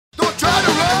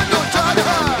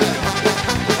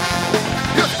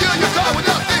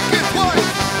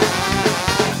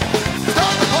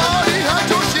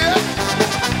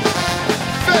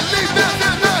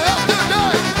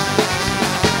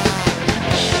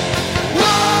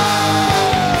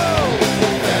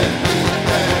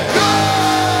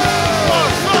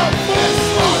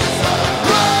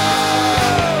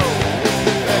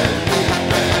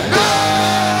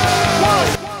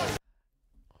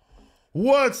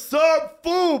What's up,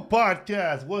 Fool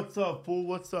Podcast? What's up, Fool?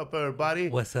 What's up, everybody?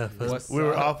 What's up, fool? We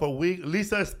were off a week.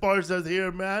 Lisa Esparza's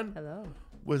here, man. Hello.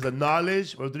 With the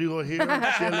knowledge. Rodrigo here,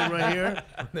 chilling right here.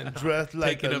 Dressed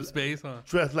like Taking up space, huh?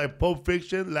 Dressed like Pulp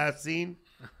Fiction, last scene.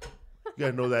 You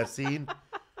guys know that scene.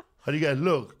 How do you guys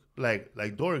look? Like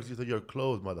dorks. You said your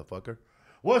clothes, motherfucker.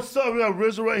 What's up? We got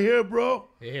Rizo right here, bro.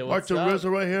 Hey, what's Martin up? Rizo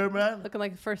right here, man. Looking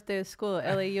like the first day of school,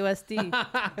 LAUSD.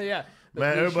 Yeah.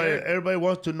 Man, everybody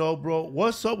wants to know, bro.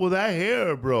 What's up with that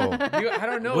hair, bro? I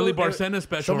don't know. Willie Barcena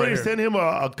special. Somebody right here. send him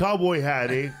a cowboy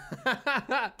hat, eh?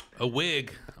 A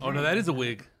wig. Oh no, that is a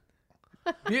wig.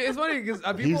 Dude, it's funny because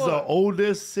people. He's the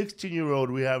oldest 16-year-old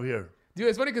we have here. Dude,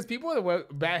 it's funny because people with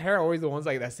bad hair are always the ones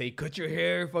like that say, "Cut your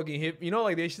hair, fucking hip." You know,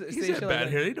 like they say He shit said like bad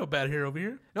that. hair. They know bad hair over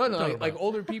here. No, like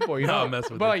older people. You No, know, I'm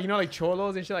messing with but you. like you know, like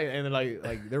cholos and shit, like, and they're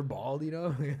like they're bald. You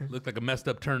know. Looked like a messed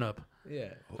up turnip. Yeah.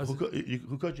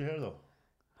 Who cut your hair, though?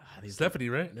 Stephanie,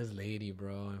 right? This lady,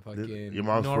 bro, and fucking Your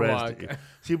mom's Norwalk. friend.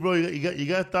 See, bro, you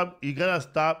gotta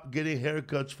stop getting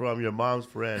haircuts from your mom's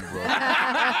friend, bro.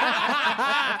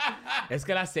 Es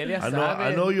que la Celia I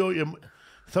sabe. know your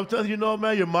sometimes, you know,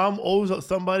 man, your mom owes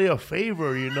somebody a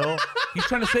favor, you know. He's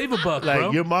trying to save a buck, Like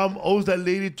bro. your mom owes that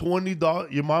lady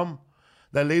 $20.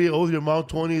 That lady owes your mom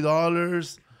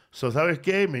 $20. So, ¿sabes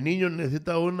qué? Mi niño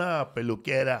necesita una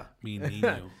peluquera. Mi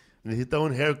niño. Necesita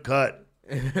un haircut.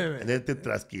 And then te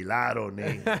trasquilaron,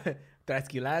 eh?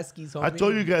 Trasquilaskis, I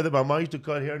told you guys that my mom used to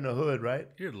cut hair in the hood, right?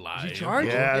 You're lying. You charge?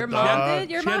 Yeah, Your mom dog. did?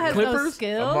 Your She mom had has no clippers? My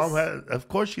skills. mom had, of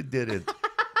course she didn't.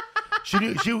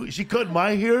 She cut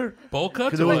my hair. Bowl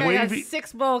cuts? 'Cause it or was what? Like I got wavy.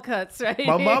 6 bowl cuts right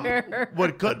My mom here.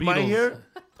 would cut my Beatles. hair.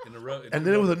 In a row- And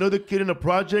then there was another kid in the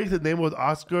project. His name was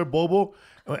Oscar Bobo.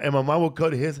 And my mom would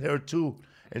cut his hair too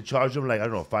and charge him like, I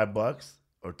don't know, $5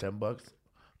 or $10.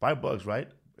 $5, right?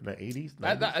 In the 80s?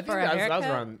 90s? I think For a that was haircut?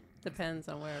 around. Depends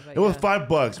on where. But It was yeah.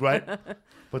 $5, right?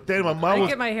 But then my I mom didn't was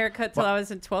get my hair cut till I was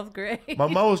in 12th grade. my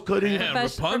mom was cutting. Damn.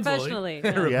 Rapunzel, eh?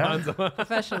 Professionally. Yeah.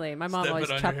 Professionally. My mom Stepping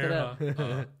always on chopped your it hair, up.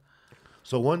 huh?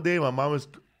 So one day my mom is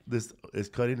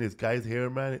cutting this guy's hair,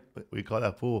 man. We call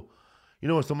that fool. You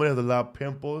know when somebody has a lot of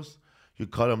pimples, you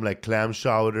call them like clam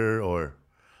chowder, or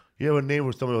you have a name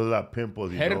for somebody with a lot of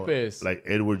pimples. You Herpes. know, like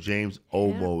Edward James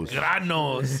Olmos.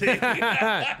 Granos.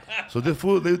 So this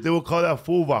fool, they will call that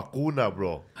fool vacuna,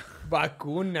 bro.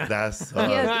 Vacuna. That's He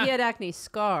had acne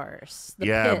scars. The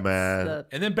Yeah, pits, man. the-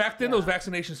 And then back then, those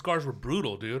vaccination scars were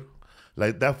brutal, dude.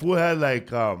 like that fool had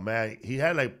like man, he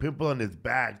had like pimple on his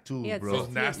back too, He had bro. Those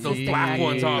nasty, Yeah. those black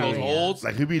ones, huh? Those Yeah. holds.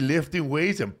 Like he'd be lifting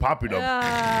weights and popping them.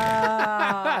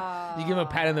 Ah. You give him a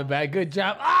pat in the back. Good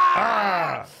job.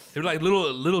 Ah! They're like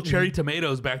little cherry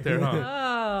tomatoes back there,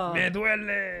 huh? Oh. Me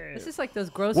duele. This is like those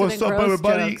gross What's up, gross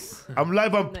everybody? jokes. I'm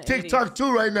live on the TikTok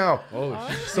too right now. Oh,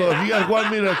 shit. So if you guys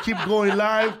want me to keep going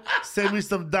live, send me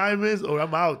some diamonds or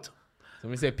I'm out.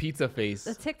 Somebody said pizza face.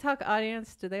 The TikTok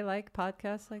audience, do they like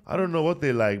podcasts like that? I don't know what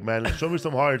they like, man. Show me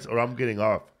some hearts or I'm getting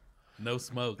off. No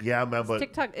smoke. Yeah, man, but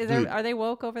TikTok, dude, are they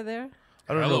woke over there?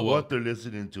 I don't Hello, know woke. what they're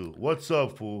listening to. What's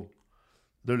up, fool?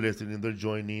 They're listening. They're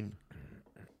joining.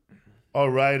 All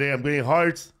right, hey, I'm getting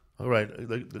hearts. All right,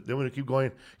 they want to keep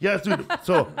going. Yes, dude.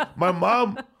 So my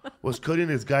mom was cutting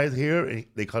this guy's hair, and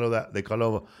they call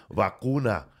him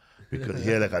vacuna because he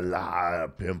had like a lot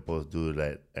of pimples, dude.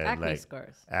 Like, and Acne like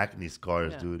scars. acne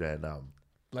scars, Yeah. dude. And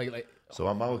Like, so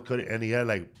my mom was cutting, and he had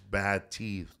like bad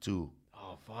teeth too.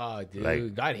 oh, fuck, dude.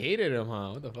 Like- God hated him,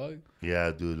 huh? What the fuck? Yeah,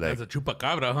 dude. Like That's a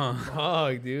chupacabra, huh?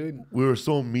 Fuck, dude. we were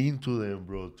so mean to them,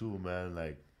 bro, too, man.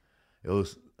 Like, it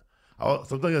was.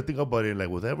 Sometimes I think about it, like,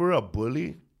 was I ever a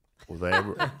bully? Was I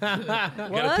ever?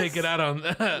 Gotta take it out on,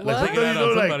 take it out Sometimes,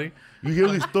 on somebody. like, you hear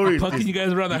these stories. Punking you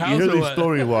guys around the You house hear or these what?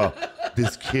 stories. Well,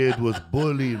 this kid was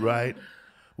bullied, right?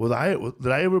 Did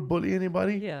I ever bully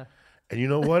anybody? Yeah. And you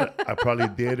know what? I probably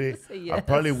did it. Say I yes.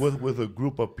 probably was with a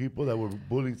group of people that were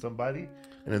bullying somebody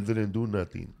and then didn't do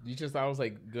nothing. You just thought it was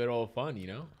like good old fun, you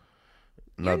know?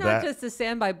 You're Not not that. just a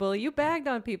standby bully. You bagged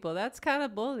on people. That's kind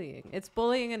of bullying. It's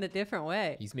bullying in a different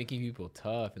way. He's making people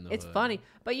tough in the It's hood. funny.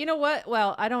 But you know what?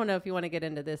 Well, I don't know if you want to get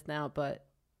into this now, but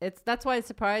that's why it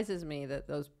surprises me that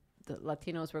the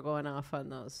Latinos were going off on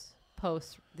those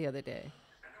posts the other day.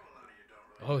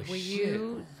 Oh, Will shit.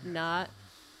 you not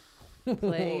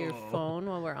play your phone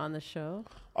while we're on the show?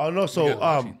 Oh no! guys So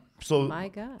watching? so My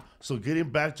God. so getting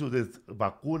back to this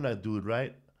vacuna dude,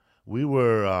 right? We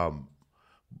were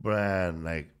man,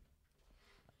 like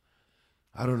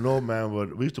I don't know, man,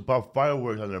 but we used to pop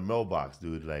fireworks on their mailbox,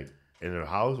 dude, like in their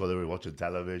house while they were watching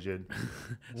television.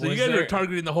 So you Was guys are there-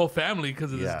 targeting the whole family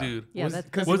because of Yeah. this dude. Yeah, Was- that's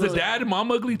 'cause Was he the dad and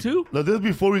mom ugly too? No, this is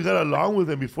before we got along with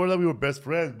him. Before that, we were best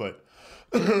friends, but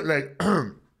like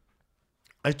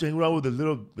I used to hang around with this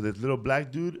little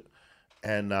black dude,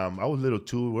 and I was little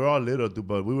too. We're all little, dude,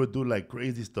 but we would do like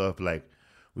crazy stuff. Like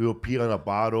we would pee on a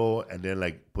bottle and then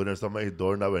like put it on somebody's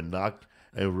doorknob and knock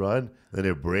and run. Then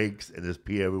it breaks and there's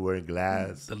pee everywhere in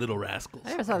glass. The little rascals. I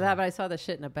never saw that, but I saw the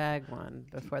shit in a bag one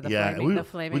before. We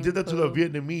flaming did that to poo. the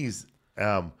Vietnamese.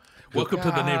 Welcome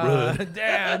to the neighborhood.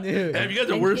 Damn, dude. Damn, you guys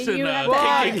are And worse than you have to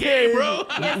KKK, bro.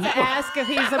 He has to ask if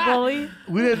he's a bully.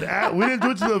 We didn't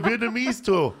do it to the Vietnamese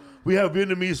too. We have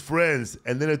Vietnamese friends,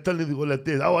 and then they're telling people like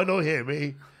this. Oh, I know him,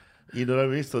 eh? You know what I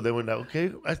mean? So then we're like,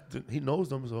 okay, he knows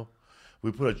them. So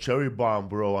we put a cherry bomb,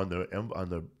 bro, on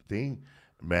the thing.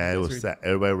 Man, it was sad.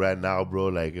 Everybody ran out, bro.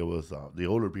 Like it was the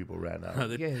older people ran out.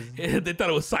 They thought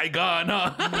it was Saigon,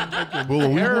 huh?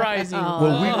 Bro, Terrorizing.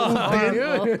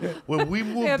 when we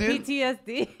We have moved in,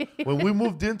 PTSD. when we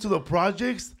moved into the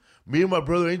projects, me and my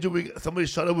brother Angel, somebody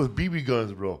shot up with BB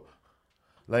guns, bro.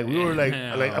 Like we were like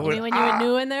I You went, mean when you were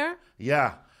new in there?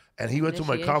 yeah. And he went to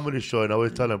my Initiation. comedy show, and I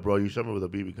always tell him, bro, you shot me with a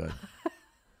BB gun.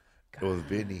 It was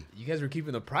Vinny. You guys were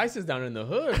keeping the prices down in the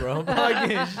hood, bro. Fucking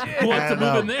shit. Who wants to And,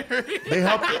 move in there? They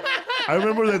helped. I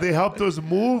remember that they helped us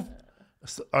move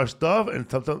our stuff, and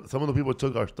some of the people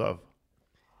took our stuff.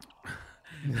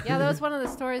 Yeah, that was one of the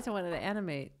stories I wanted to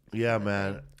animate. Yeah,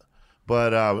 man.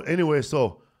 But anyway,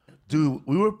 so, dude,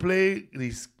 we were playing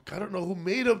these. I don't know who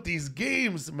made up these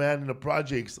games, man, in the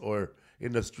projects or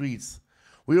in the streets.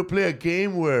 We would play a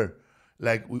game where,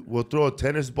 like, we'll throw a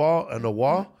tennis ball on the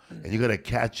wall, and you gotta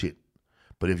catch it.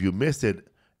 But if you miss it,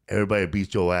 everybody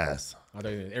beats your ass.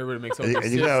 Everybody makes up And their you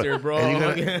sister, gotta, bro.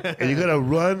 and you gotta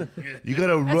run. You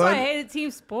gotta That's why I run. hated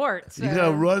team sports. You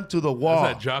gotta run to the wall.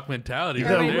 That's that jock mentality. You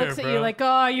right gotta- Everybody there, looks at bro. you like,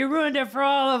 oh, you ruined it for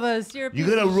all of us. You're a You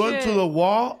piece gotta of run shit. to the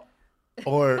wall,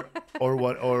 or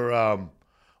what, yeah,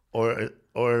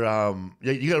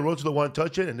 you gotta run to the wall and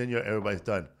touch it, and then everybody's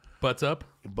done. Butts up.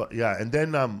 But yeah, and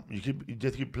then you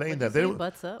just keep playing What'd that. you Then say,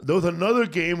 butts up? there was another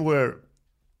game where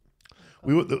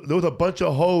there was a bunch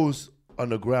of hoes on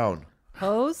the ground.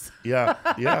 Hose? Yeah,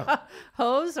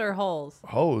 Hose or holes?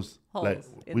 hoes. Holes Like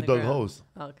in we the dug ground. hoes.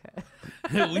 Okay.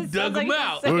 We dug them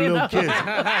out. We were little kids.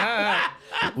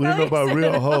 We didn't know about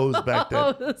real hoes back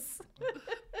then. Hose.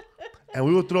 And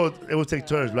we would throw. It would take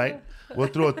turns, right? We'll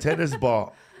throw a tennis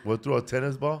ball.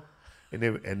 And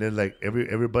then like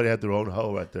everybody had their own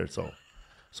hoe right there. So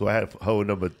I had hoe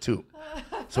number 2.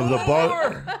 So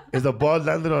if the ball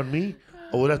landed on me,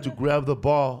 I would have to grab the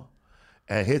ball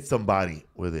and hit somebody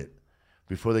with it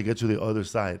before they get to the other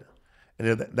side. And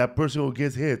then that person who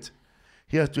gets hit,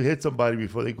 he has to hit somebody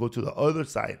before they go to the other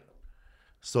side.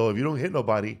 So if you don't hit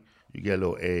nobody, you get a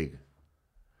little egg.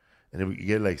 And if you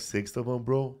get like 6 of them,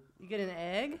 bro, You get an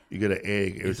egg? you get an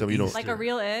egg every time you don't. Like a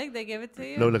real egg? They give it to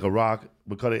you? No, like a rock.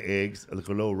 We call it eggs, like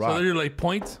a little So rock. they're like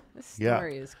points. This Yeah.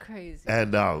 story is crazy.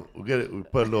 And we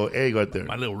put a little egg right there.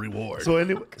 My little reward. So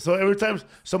every time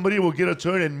somebody will get a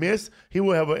turn and miss, he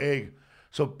will have an egg.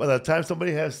 So by the time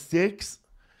somebody has 6,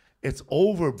 it's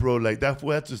over, bro. Like that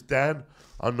fool had to stand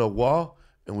on the wall,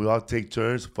 and we all take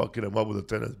turns fucking him up with a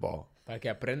tennis ball. Para que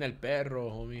aprenda el perro,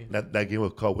 homie. That game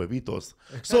was called Huevitos.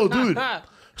 So, dude,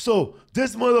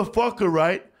 this motherfucker,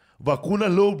 right? Vacuna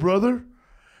little brother,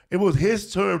 it was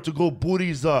his turn to go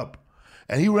booties up.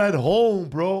 And he ran home,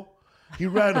 bro. He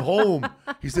ran home.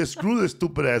 He said, screw this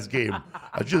stupid ass game.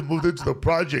 I just moved into the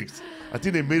projects. I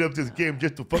think they made up this game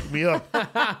just to fuck me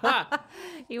up.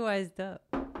 He wised up.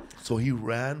 So he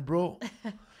ran, bro.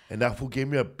 And that fool gave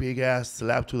me a big ass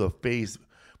slap to the face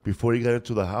before he got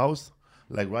into the house.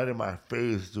 Like right in my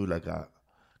face, dude, like a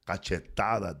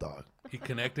cachetada, dog. He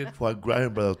connected. So I grabbed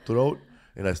him by the throat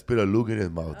and I spit a lug in his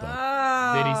mouth, dog.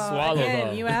 Oh, Did he swallow again,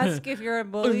 though? you ask if you're a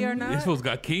bully or This not? fool's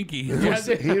got kinky.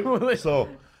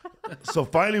 So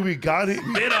finally we got it.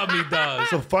 Spit on me, dog.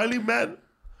 So finally, man,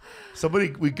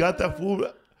 we got that fool.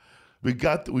 We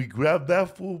grabbed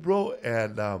that fool, bro,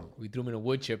 and We threw him in a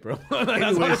wood chip, bro.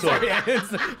 anyway, so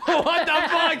What the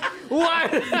fuck?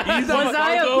 What? He's Was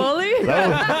I a bully?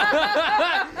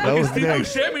 that was Steve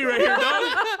next. Buscemi right here,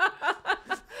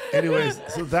 dog. Anyways,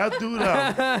 so that dude,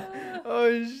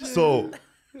 Oh shit. so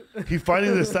he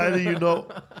finally decided,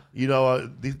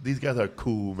 these guys are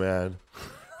cool, man.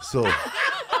 So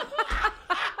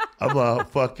I'm gonna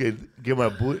fucking get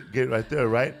right there,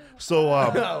 right? So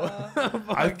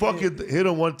I fucking hit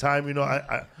him one time,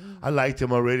 I liked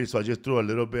him already, so I just threw a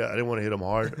little bit. I didn't want to hit him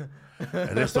hard.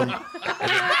 And then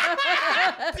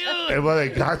everybody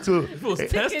got to. He was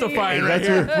testifying And right that's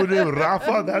here. who put him,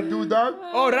 Rafa, that dude, dog.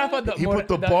 Oh, Rafa. He put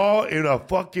the ball in a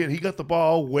fucking. He got the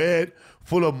ball all wet,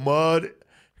 full of mud.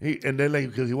 And then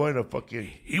because he wanted a fucking.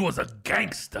 He was a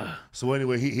gangster. So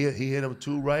anyway, he hit him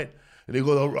too, right? And he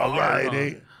goes, all right,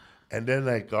 eh? And then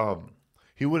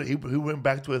he went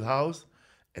back to his house,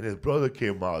 and his brother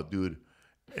came out, dude,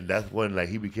 and that's when like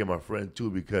he became our friend too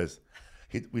because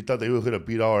we thought that he was gonna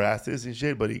beat our asses and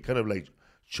shit, but he kind of like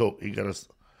choked. He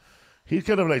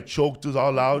kind of like choked us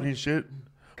all out and shit.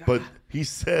 God. But he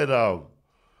said,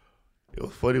 it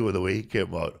was funny with the way he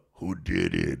came out. Who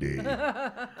did it?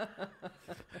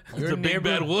 Your big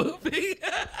bad wolf.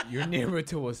 Your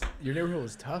neighborhood was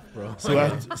tough, bro. So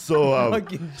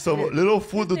little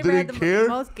fool that didn't care.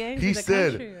 He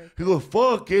said, he goes,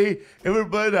 fuck,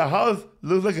 everybody in the house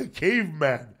looks like a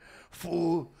caveman.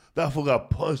 Fool, that fool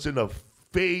got punched in the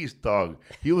face, dog.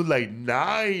 He was like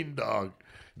 9, dog.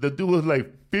 The dude was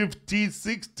like 15,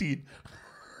 16.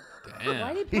 Damn.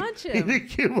 Why did he punch him? He didn't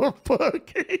give a fuck.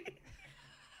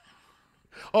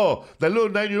 Oh, that little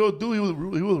 9-year-old dude,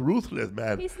 he was ruthless,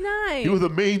 man. He's nice. He was the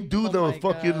main dude that was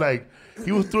fucking like,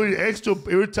 he was throwing extra,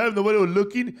 every time nobody was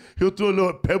looking, he would throw a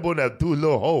little pebble in that dude's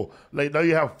little hole. Like, now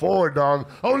you have 4, dog.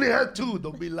 I only had 2,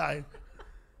 don't be lying.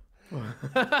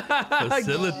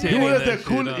 Facilitating He was that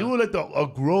like he was like a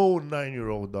grown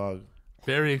 9-year-old dog.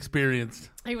 Very experienced.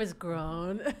 He was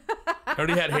grown.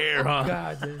 Already had hair, huh?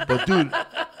 God, dude. But dude,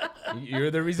 you're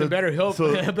the reason Better Help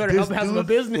has a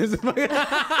business.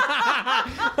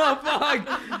 Oh, fuck,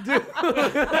 dude.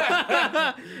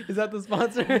 Is that the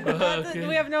sponsor? Okay.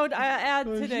 We have no ad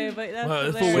today, but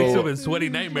that's This fool wakes up in sweaty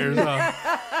nightmares, huh?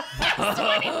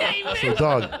 So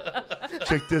dog,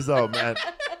 check this out, man.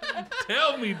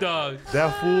 Tell me, dog.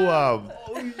 That fool,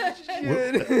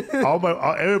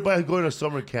 everybody's going to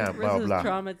summer camp, blah, blah.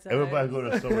 Everybody's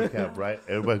going to summer camp, right?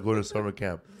 Everybody's going to summer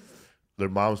camp. Their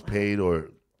mom's paid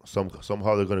or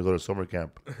somehow they're going to go to summer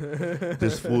camp.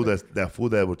 This fool, that fool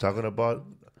that we're talking about,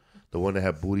 the one that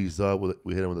had booties up,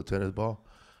 we hit him with a tennis ball.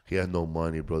 He has no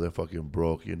money, bro. They're fucking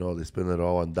broke, you know. They spend it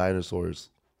all on dinosaurs.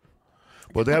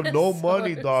 But they have no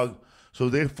money, dog. So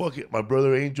they fucking, my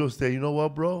brother Angel said, you know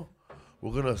what, bro?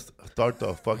 We're gonna start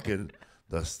the fucking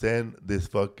send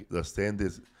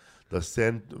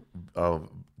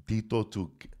Tito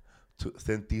to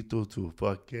send Tito to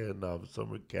fucking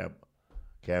summer camp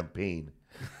campaign.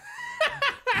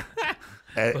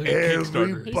 And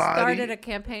everybody, he started a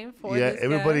campaign for this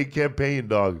everybody guy. campaigned,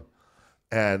 dog.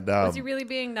 And was he really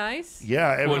being nice?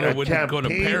 Yeah, when campaign, go to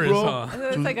Paris, bro, huh?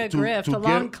 It was like a grift, a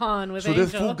long con with so Angel.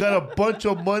 This fool got a bunch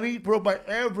of money, bro, by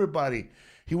everybody.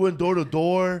 He went door to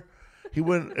door.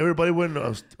 Everybody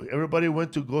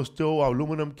went to go steal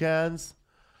aluminum cans.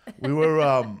 We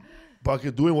were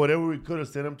fucking doing whatever we could to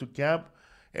send him to camp,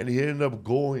 and he ended up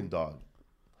going, dog.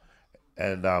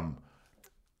 And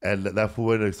that fool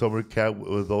went to summer camp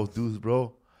with those dudes,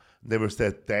 bro. Never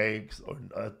said thanks or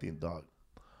nothing, dog.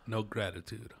 No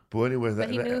gratitude. But anyway,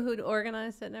 he knew who'd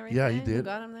organized it and everything. Yeah, he did. Who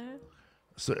got him there?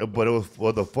 So, but it was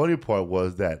the funny part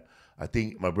was that I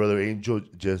think my brother Angel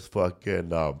just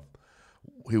fucking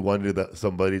he wanted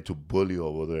somebody to bully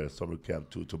over there at summer camp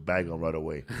to bag him right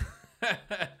away.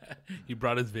 He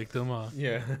brought his victim, huh?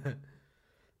 Yeah.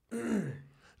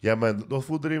 Yeah, man. Those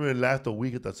fools didn't even last a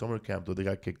week at that summer camp, though. They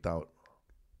got kicked out.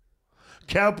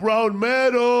 Camp Round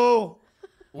Meadow.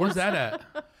 Where's that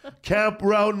at? Camp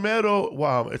Round Meadow.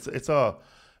 Wow, it's a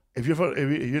if you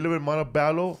live in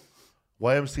Montebello,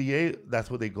 YMCA,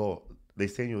 that's where they go. They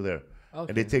send you there, and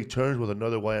they take turns with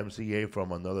another YMCA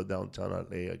from another downtown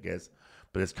LA, I guess.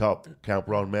 But it's called Camp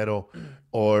Round Meadow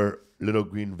or Little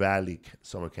Green Valley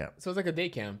summer camp. So it's like a day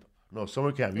camp. No,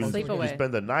 summer camp. You Sleepaway.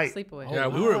 spend the night. Sleepaway. Yeah,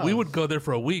 we would go there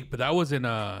for a week, but that was in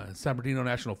San Bernardino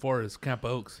National Forest, Camp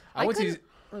Oaks. I went to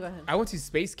go ahead. I went to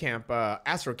space camp,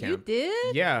 Astro Camp. You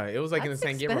did? Yeah, it was like in the That's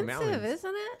San Gabriel expensive, Mountains.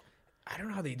 isn't it? I don't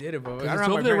know how they did it, but I It's don't know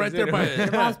how over my there, right parents there did by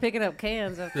it. Your mom's picking up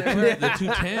cans up the, there. the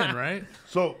 210, right?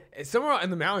 So It's somewhere in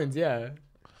the mountains, yeah.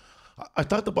 I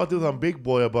talked about this on Big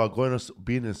Boy about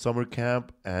being in summer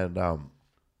camp and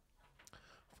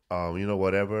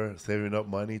whatever, saving up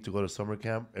money to go to summer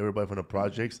camp. Everybody from the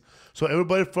projects. So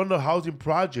everybody from the housing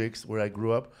projects where I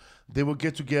grew up, they would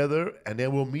get together and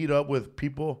then we'll meet up with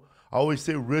people. I always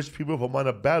say rich people from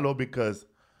Montebello because,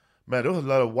 man, there was a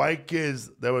lot of white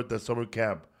kids that were at the summer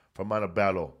camp from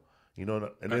Montebello. You know,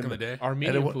 and Back in the day.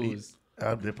 Armenian foods.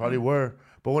 They probably were.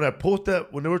 But when I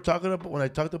when I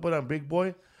talked about it on Big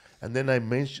Boy, and then they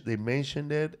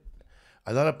mentioned it,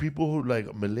 a lot of people who like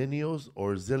millennials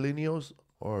or zillennials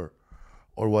or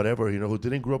whatever, who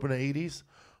didn't grow up in the 80s,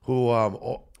 who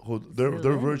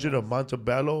their version of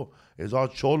Montebello is all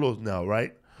cholos now,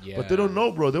 right? Yeah. But they don't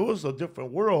know, bro. There was a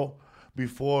different world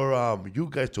before you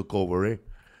guys took over, eh?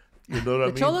 You know what I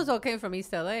mean? The Cholos all came from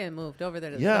East LA and moved over there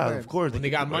to the Yeah, suburbs. of course. When they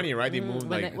got money, right? They moved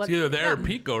When like... it- what- It's either there or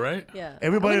Pico, right? Yeah.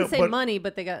 Everybody- I wouldn't say but- money,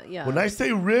 but they got, yeah. When I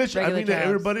say rich, I Regular mean that jobs.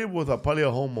 everybody was probably a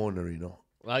homeowner,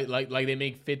 Like they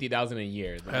make 50,000 a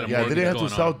year. Had a Yeah, they didn't have to going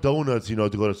sell on. donuts, to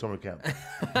go to summer camp.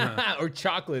 Or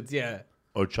chocolates, yeah.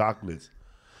 Or chocolates.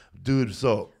 Dude,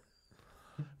 so,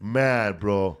 man,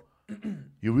 bro,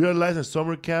 you realize in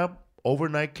summer camp,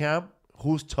 overnight camp,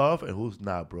 who's tough and who's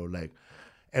not, bro. Like,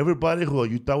 everybody who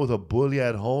you thought was a bully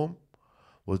at home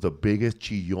was the biggest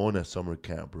chillon at summer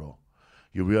camp, bro.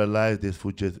 You realize this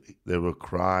fool they were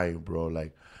crying, bro.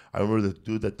 Like, I remember the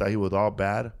dude that thought he was all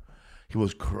bad. He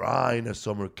was crying at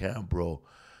summer camp, bro.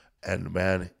 And,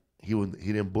 man, he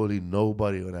didn't bully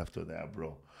nobody after that,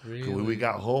 bro. Really? When we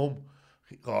got home,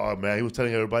 oh, man, he was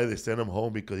telling everybody they sent him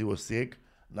home because he was sick.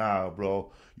 Nah,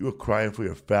 bro, you were crying for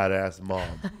your fat-ass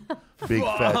mom. Big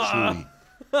fat Chewy.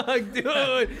 Fuck,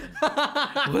 dude.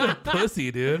 What a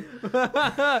pussy, dude.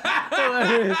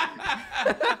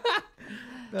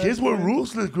 Kids were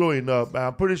ruthless growing up, man.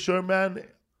 I'm pretty sure, man,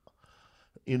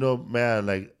 man,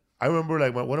 like, I remember,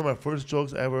 like, one of my first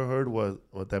jokes I ever heard was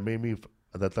that made me,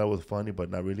 that I thought was funny, but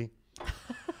not really.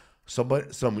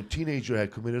 Some teenager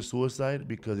had committed suicide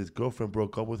because his girlfriend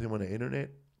broke up with him on the internet.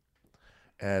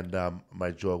 And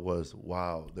my joke was,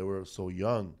 wow, they were so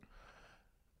young.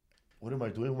 What am I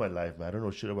doing with my life, man? I don't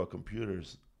know shit about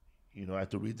computers. I have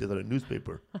to read this on a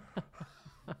newspaper.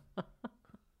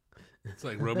 It's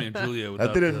like Romeo and Juliet.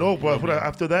 I didn't know, bro. romance.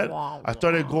 After that, I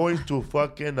started going to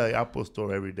fucking the Apple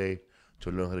store every day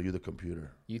to learn how to use the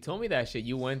computer. You told me that shit.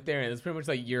 You went there, and it's pretty much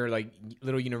like your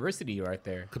little university right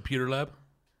there. Computer lab.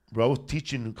 Bro, I was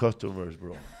teaching customers,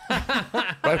 bro.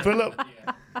 Right, Philip?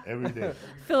 Yeah. Every day.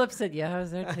 Philip said, yeah, I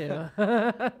was there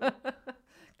too.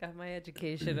 Got my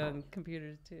education on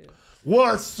computers too.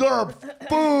 What's up,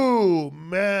 boo,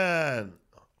 man?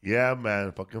 Yeah,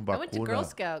 man. Fucking Bakuna. I went to Girl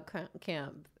Scout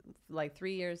camp like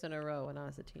 3 years in a row when I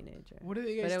was a teenager. What do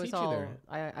they But guys it was teach you all,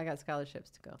 there? I got scholarships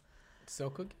to go.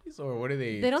 Sell cookies, or what do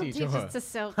they? They don't teach teach you? us to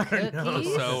sell cookies.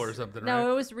 So or something, No,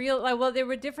 right? it was real. Well, there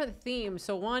were different themes.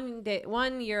 So one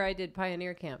year I did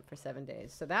pioneer camp for 7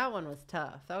 days. So that one was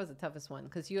tough. That was the toughest one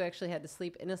because you actually had to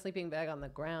sleep in a sleeping bag on the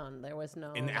ground. There was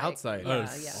no In the outside. Yeah, Oh,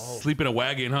 yeah. Sleep in a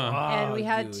wagon, huh? And we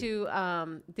had dude.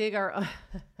 to dig our.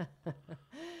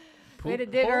 We had to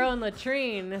dig our own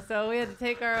latrine, so we had to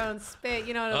take our own spit.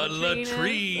 You know what A a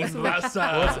latrine is?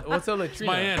 latrine. What's a latrine?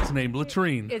 My aunt's name,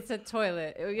 latrine. It's a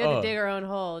toilet. We had to dig our own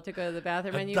hole to go to the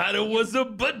bathroom. I And thought it was a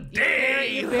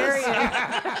bidet. you bury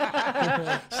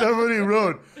it. Somebody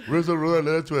wrote, Rizo wrote a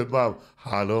letter to his mom.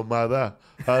 Hello, mother.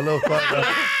 Hello, father.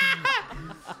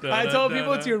 I told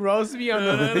people to roast me on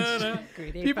the.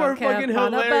 Greeting People from are fucking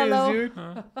Camp hilarious,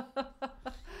 Montebello. dude.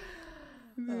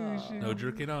 No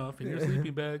jerking off in your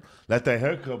sleeping bag. Like that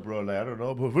haircut, bro. Like, I don't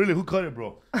know. But really, who cut it,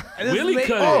 bro? Willie cut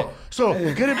it. Oh, so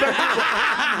getting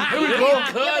back to here we go.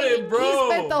 Cut it, bro.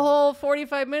 He spent the whole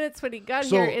 45 minutes when he got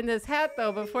So- here in this hat,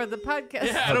 though, before the podcast.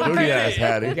 Yeah, I A don't dirty get ass it.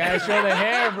 had You it. gotta show the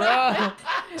hair, bro.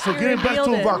 So You getting back to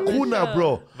revealed it. Vacuna,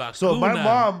 bro. So my Vacuna.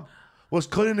 mom was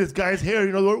cutting this guy's hair.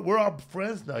 We're all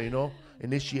friends now,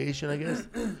 Initiation, I guess.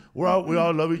 We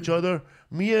all love each other.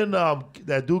 Me and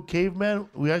that dude Caveman,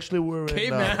 we actually were in,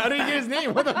 Caveman, how did he get his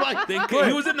name? What the fuck?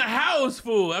 He was in the house,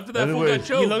 fool. After that fool Anyways, got He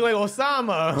choked. looked like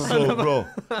Osama. So, bro,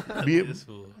 This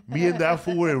fool. me and that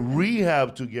fool were in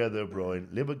rehab together, bro, and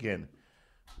live again.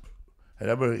 And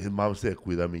I remember his mom said,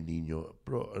 "Cuida mi niño,"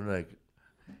 bro. I'm like,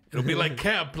 It'll be like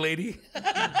camp, lady. and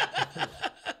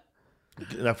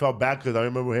I felt bad because I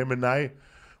remember him and I,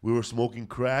 we were smoking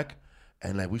crack,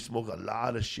 and like we smoked a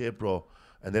lot of shit, bro.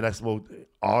 And then I smoked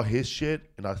all his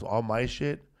shit and all my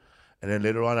shit, and then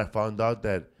later on I found out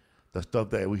that the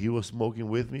stuff that he was smoking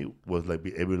with me was like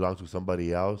it belonged to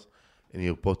somebody else, and he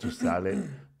was supposed to sell it,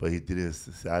 but he didn't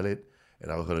sell it.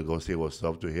 And I was gonna go say what's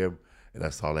up to him, and I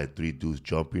saw like 3 dudes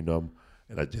jumping him,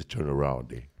 and I just turned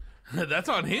around. That's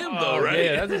on him, though, right?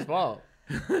 Yeah, that's his fault.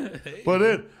 But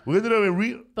then we ended up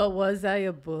in But was I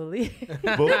a bully?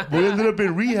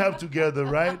 rehab together,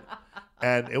 right?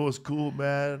 And it was cool,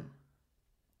 man.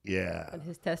 Yeah. On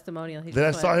his testimonial, he Then I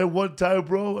just saw went, him one time,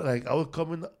 bro. Like I was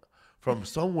coming from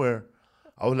somewhere.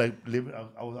 I was like living.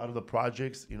 I was out of the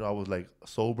projects. I was like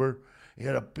sober. He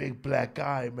had a big black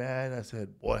eye, man. I said,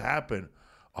 "What happened?"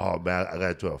 Oh man, I got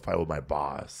into a fight with my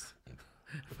boss.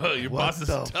 Oh, your What boss is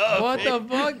the tough. What the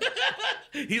fuck?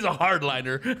 He's a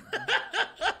hardliner.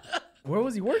 Where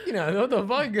was he working at? What the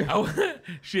fuck?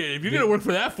 Shit, if you're going to work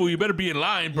for that fool, you better be in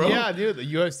line, bro. Yeah, dude,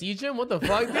 the UFC gym? What the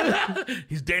fuck, dude?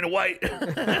 He's Dana White.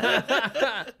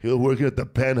 He was working at the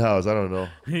penthouse. I don't know.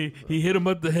 he hit him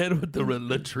up the head with the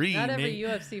latrine. not every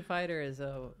man. UFC fighter is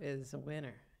a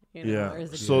winner, Yeah. or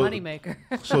is a So- moneymaker.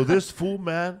 So this fool,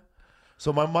 man.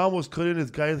 So my mom was cutting this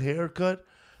guy's haircut,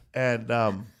 and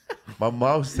My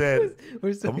mom said,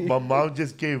 We're so my mom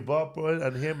just gave up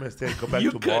on him and said, come back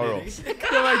You tomorrow.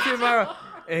 Come back tomorrow.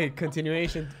 Hey,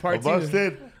 continuation, My part mom 2.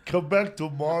 said, come back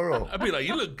tomorrow. I'd be like,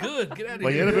 you look good. Get out of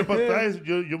Mañana here. ven para atrás,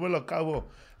 yo me lo acabo.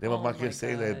 Then my Oh mom my kept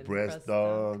saying God, that breast breast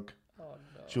dunk. Oh,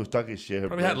 no. She was talking shit. Her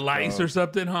Probably had breast lice dunk. or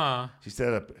something, huh? She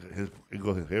said his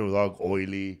hair was all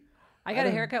oily. I got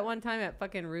a haircut one time at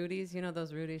fucking Rudy's. You know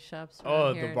those Rudy's shops? Oh,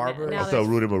 around the here? barber? Now I thought there's-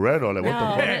 Rudy Moreno. Like,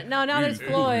 what the fuck? No, now there's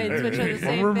Floyd's, which are the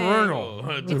same thing. Oh,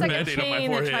 It's like a Band-Aid on my chain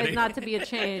that forehead, tries eh? not to be a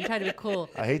chain, try to be cool.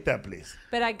 I hate that place.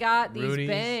 But I got these Rudy's,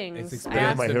 bangs. it's I I have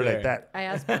asked, my hair like there. that. I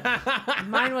asked,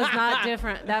 mine was not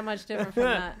different, that much different from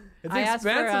that. It's I asked for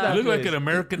expensive, You that look like place. an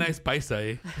Americanized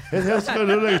paisa, eh? His hair's gonna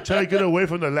look like he's trying to get away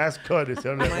from the last cut. It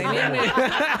sounded like,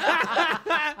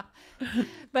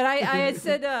 But I had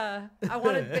said I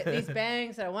wanted these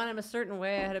bangs and I wanted them a certain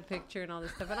way. I had a picture and all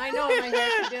this stuff. And I know what my hair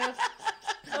could do.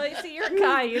 Well, you see, you're a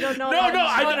guy. You don't know that.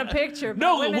 I want a picture.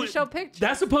 But women show pictures.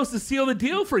 That's supposed to seal the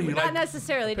deal for you. Not Like,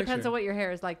 necessarily. It depends picture. on what your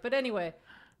hair is like. But anyway,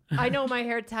 I know my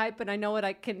hair type and I know what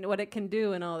it can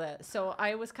do and all that. So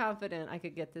I was confident I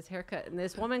could get this haircut. And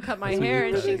this woman cut my hair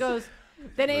and she goes,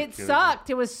 then it sucked.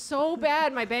 It was so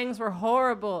bad. My bangs were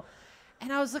horrible.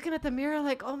 And I was looking at the mirror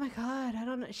like, oh my God, I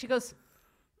don't know. She goes,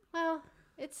 well,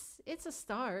 it's a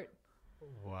start.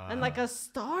 Wow. And like a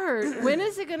start. When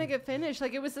is it gonna get finished?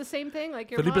 Like it was the same thing. Like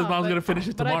your Felipe's mom's but- gonna finish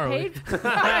it but tomorrow. I paid for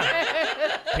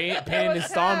it. Pay in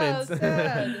installments. So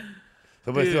sad.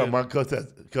 somebody said Dude. my mom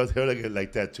cuts hair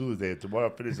like that Tuesday.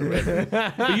 Tomorrow I finish already.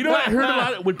 But you know what I heard a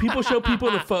lot when people show people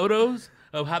the photos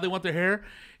of how they want their hair,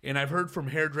 and I've heard from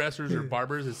hairdressers or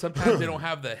barbers that sometimes they don't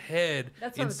have the head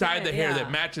That's what I'm inside the saying, hair yeah.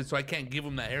 that matches, so I can't give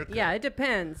them that haircut. Yeah, it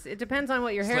depends. It depends on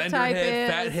what your hair Slender type head, is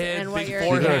fat head, and what big your You're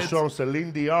forehead. gonna show him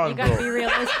Celine Dion, You gotta be bro.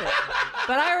 realistic.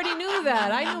 But I already knew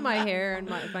that. I knew my hair and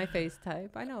my face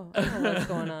type. I know what's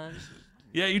going on.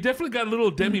 Yeah, you definitely got a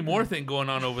little Demi Moore thing going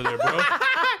on over there, bro.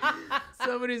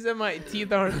 Somebody said my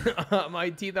teeth are in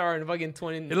fucking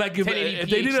 20. Like if 1080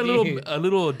 they did PhD. a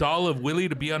little doll of Willie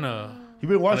to be on a, You've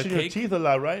been washing your cake? teeth a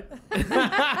lot, right?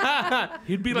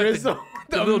 he'd be like Rizzo,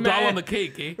 the the little doll man- on the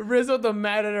cake, eh? Rizzo the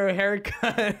mad at her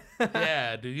haircut.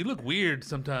 Yeah, dude, you look weird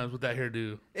sometimes with that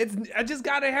hairdo. I just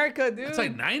got a haircut, dude. It's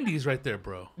like 90s right there,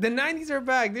 bro. the 90s are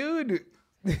back, dude.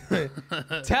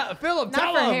 Philip,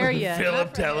 tell Not for him. hair yet. Philip, Not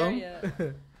for tell hair him.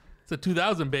 yet. It's a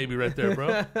 2000 baby right there,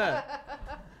 bro.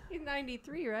 He's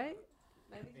 93, right?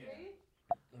 93?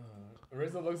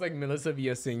 Rizzo looks like Melissa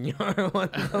Villaseñor.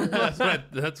 What the fuck?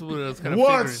 That's what I was kind of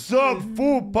What's up,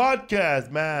 fool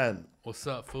podcast, man? What's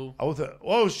up, fool? I was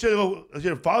oh shit, that's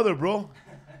your father, bro.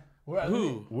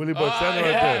 Who? Willie Barcena right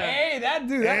yeah. there. Hey, that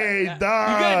dude. Hey, that, dog.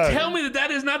 You gotta tell me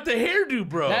that is not the hairdo,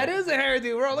 bro. that is a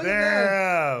hairdo, bro. Look at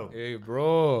that. Damn. Hey,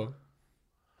 bro.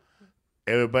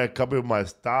 Everybody copy my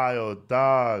style,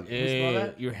 dog.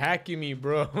 Hey, you're hacking me,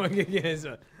 bro.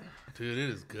 Dude, it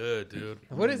is good, dude.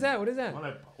 What is that? What is that?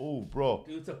 Oh, bro.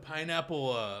 Dude, it's a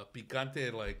pineapple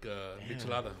picante like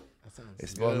michelada. It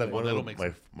smells like one That'll of make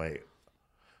my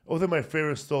Oh, they're my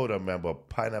favorite soda, man, but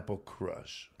Pineapple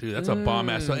Crush. Dude, that's a bomb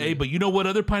ass. So, hey, but you know what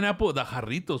other pineapple? The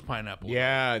Jarritos pineapple.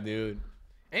 Yeah, dude.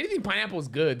 Anything pineapple is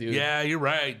good, dude. Yeah, you're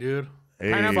right, dude.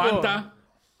 Hey, Pineapple. Fanta.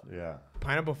 Yeah.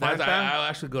 Pineapple That's, Fanta. I'll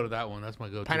actually go to that one. That's my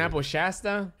go-to. Pineapple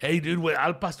Shasta. Hey, dude, with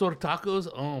Al Pastor tacos.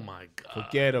 Oh my god.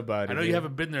 Forget about it. I know you dude.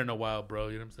 haven't been there in a while, bro.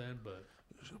 You know what I'm saying? But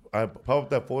I pop up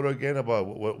that photo again about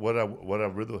what a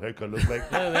Riddle haircut looks like.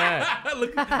 Look at that.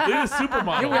 look at the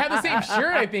supermodel. Dude, we have the same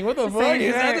shirt, I think. What the fuck? Same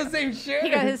Is that shirt. the same shirt? He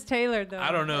got his tailored though.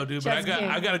 I don't know, dude, but Just kidding.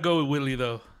 I gotta go with Willie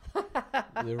though.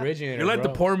 The originator. You're like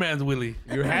bro. the poor man's Willie.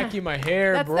 You're hacking my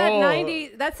hair, That's bro. that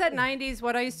 90s. That's that 90s.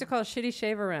 What I used to call shitty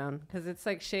shave around because it's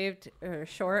like shaved or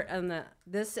short and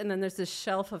and then there's this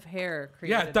shelf of hair.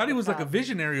 Yeah, I created thought at he the was like a top.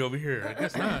 visionary over here. I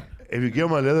guess not. If you give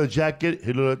him a leather jacket,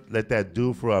 he look like that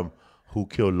dude from Who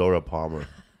Killed Laura Palmer.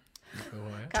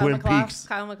 Kyle Twin MacLachlan- Peaks.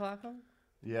 Kyle MacLachlan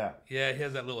Yeah. Yeah, he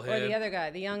has that little or the head. other guy,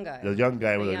 the young guy. The young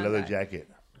guy with The a young leather guy. jacket.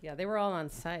 Yeah, they were all on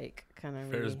psych, kind of.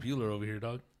 Ferris Bueller over here,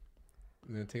 dog.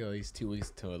 It's gonna take at least 2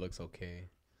 weeks till it looks okay.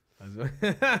 Look,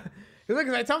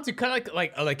 I told him to cut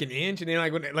like an inch, and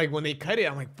then when they cut it,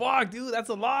 I'm like, fuck, dude, that's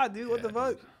a lot, dude. What the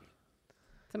fuck?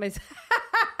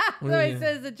 Somebody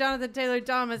says the Jonathan Taylor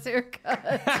Thomas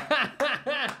haircut.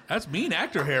 That's mean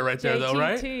actor hair right there, though,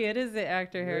 right? JTT, it is the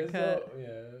actor haircut. Yeah.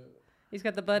 He's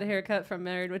got the bud haircut from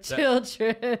Married with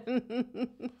Children.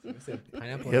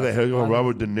 Pineapple. He had that haircut from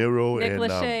Robert De Niro Nick and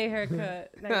Lachey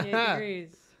haircut, 98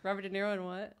 degrees. Robert De Niro and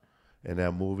what? in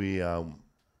that movie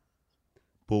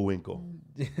Bullwinkle.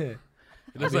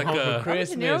 It looks like Home for Robert De Niro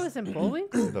Christmas. was in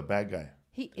Bullwinkle? The bad guy.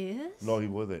 He is? No, he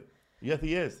wasn't. Yes,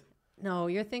 he is. No,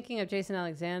 you're thinking of Jason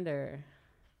Alexander.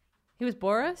 He was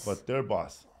Boris? But their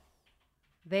boss.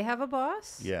 They have a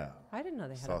boss? Yeah. I didn't know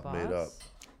they had Sauce a boss. made up.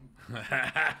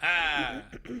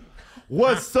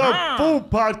 What's up, Food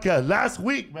Podcast? Last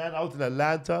week, man, I was in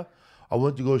Atlanta. I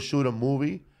went to go shoot a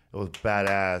movie. It was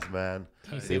badass, man.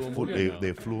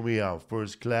 They flew me on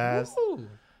first class. Woo.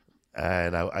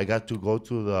 And I got to go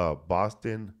to the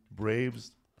Boston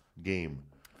Braves game.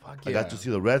 Fuck I got to see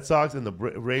the Red Sox and the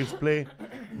Braves play.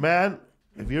 Man,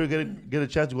 if you ever get a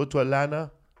chance to go to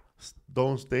Atlanta,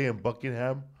 don't stay in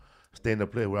Buckingham. Stay in the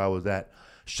place where I was at.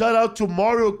 Shout out to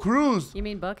Mario Cruz. You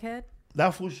mean Buckhead? That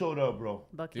fool showed up, bro.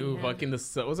 Buckingham. Dude, fucking what's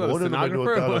that, the One of them I know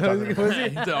what stenographer? I'm talking about. Was he?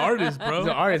 He's an artist, bro. He's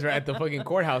an artist right at the fucking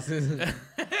courthouse.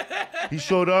 He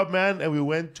showed up, man, and we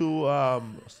went to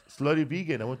Slutty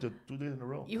Vegan. I went to 2 days in a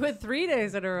row. You went 3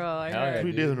 days in a row. I Hell heard. yeah.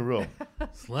 3 days in a row.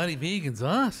 Slutty Vegan's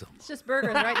awesome. It's just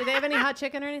burgers, right? Do they have any hot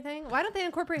chicken or anything? Why don't they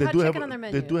incorporate hot do chicken have on their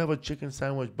menu? they do have a chicken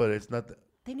sandwich, but it's not.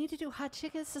 They need to do hot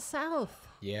chicken. It's the South.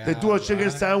 Yeah. They do a chicken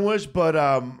sandwich, but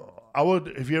I would,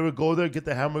 if you ever go there, get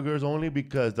the hamburgers only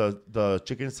because the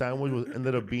chicken sandwich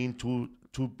ended up being two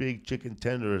big chicken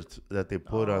tenders that they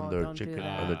put on their don't do chicken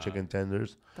that. on their chicken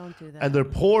tenders, Don't do that. and their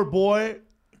po' boy,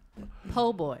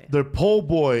 Po' boy. their po'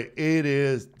 boy, it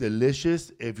is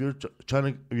delicious. If you're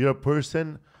if you're a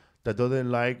person that doesn't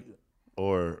like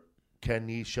or can't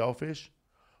eat shellfish,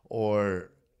 or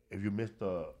if you miss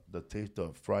the taste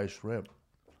of fried shrimp,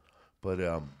 but it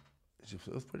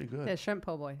was pretty good. Yeah, shrimp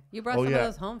po' boy. You brought Oh, some yeah. of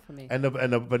those home for me. And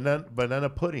a banana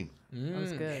pudding. That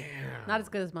was good. Not as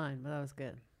good as mine, but that was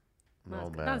good.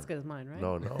 No, man. Not as good as mine, right?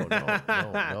 No.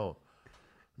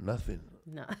 Nothing.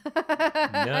 No.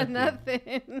 Nothing.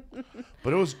 Nothing.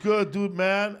 But it was good, dude,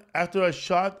 man. After I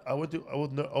shot,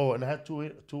 and I had two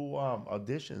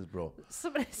auditions, bro.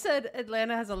 Somebody said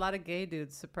Atlanta has a lot of gay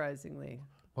dudes, surprisingly.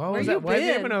 Why Where was you that? Why is he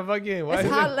been? having a fucking? Why It's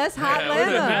is hot, it- less hot What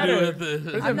does that Atlanta. do with the-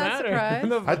 What does I'm it not matter?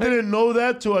 surprised. I didn't know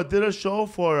that till I did a show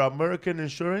for American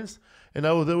Insurance, and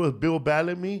I was there with Bill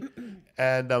Bellamy,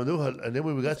 and then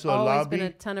when we got to the Always lobby, been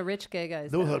a ton of rich gay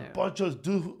guys there was down a there. bunch of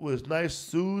dudes with nice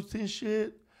suits and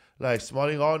shit, like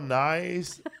smelling all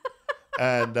nice,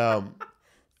 and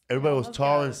everybody was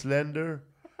tall and slender,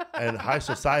 and high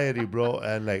society, bro,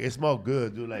 and like it smelled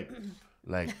good, dude, like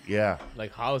yeah.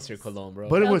 Like Hollister cologne, bro.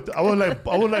 But it was I was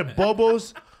like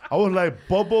Bubbles. I was like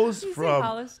Bubbles You say from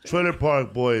Hollister? Trailer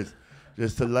Park Boys.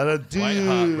 Just a lot of dudes.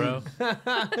 White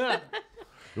hot, bro.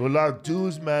 There were a lot of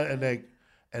dudes, man,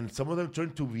 and some of them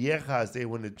turned to viejas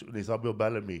when they saw Bill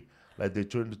Bellamy. Like they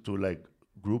turned to like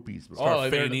groupies, bro.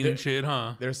 Start they're- fanning and shit,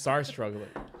 huh? They're SAR-struggling.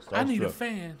 I need a Starstruck.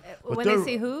 fan. When they're- they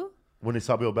see who? When they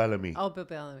saw Bill Bellamy. Oh, Bill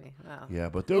Bellamy. Wow. Yeah,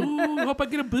 but they're Ooh, hope I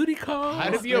get a booty call.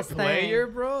 How to be a this thing. player,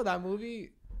 bro? That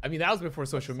movie. I mean, that was before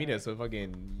social media, so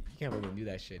fucking you can't really do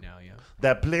that shit now, yeah.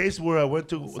 that place where I went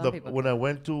to Some people when I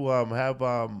went to have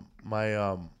my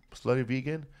Slutty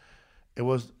Vegan. It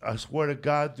was, I swear to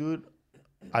God, dude,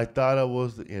 I thought I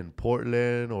was in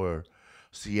Portland or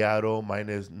Seattle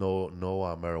minus no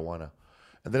marijuana.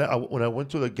 And then when I went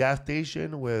to the gas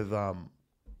station with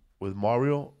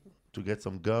Mario to get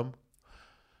some gum,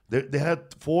 they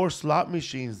had 4 slot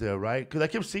machines there, right? Because I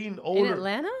kept seeing In older.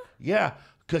 Atlanta? Yeah,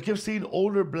 because I kept seeing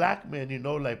older black men,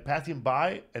 like passing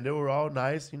by, and they were all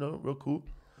nice, real cool.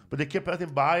 But they kept passing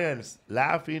by and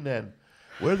laughing, and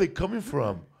where are they coming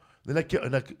from? Then I thought,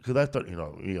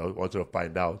 I wanted to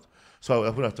find out. So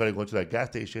that's when I started going to that gas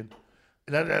station,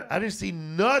 and I didn't see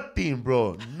nothing,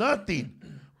 bro, nothing.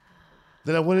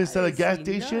 Then I went inside the gas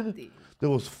station. Nothing. There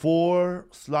was 4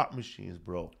 slot machines,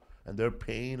 bro, and they're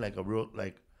paying like a real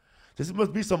This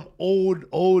must be some old.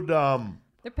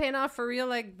 They're paying off for real,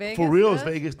 like Vegas. For real, it's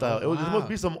stuff? Vegas style. Oh, This wow. must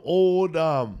be some old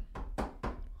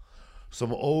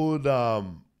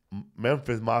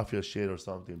Memphis Mafia shit or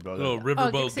something, bro. Little Like,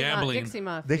 riverboat gambling. Dixie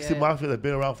Mafia. Dixie Mafia that's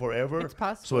been around forever. It's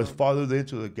possible. So it's fathered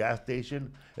into the gas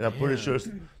station, and I'm pretty sure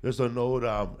there's an old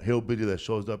hillbilly that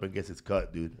shows up and gets his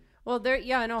cut, dude. Well,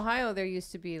 in Ohio, there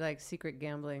used to be like secret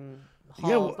gambling halls,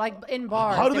 Yeah, well, like in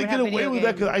bars. How do they would get have away video with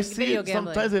that? Because I game- see video it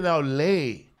gambling. sometimes in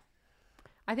L.A.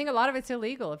 I think a lot of it's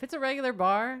illegal. If it's a regular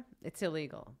bar, it's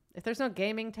illegal. If there's no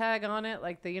gaming tag on it,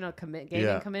 like the gaming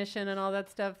Yeah. commission and all that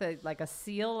stuff, like a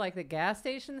seal, like the gas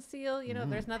station seal, if Mm-hmm.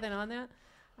 there's nothing on that,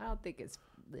 I don't think it's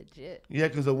legit. Yeah,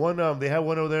 because the one they have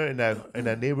one over there in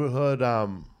that neighborhood,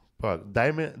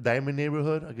 Diamond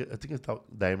neighborhood. I think it's called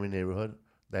Diamond neighborhood,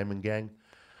 Diamond Gang.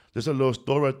 There's a little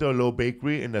store right there, a little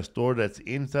bakery, and a store that's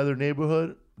inside their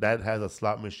neighborhood that has a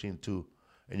slot machine too,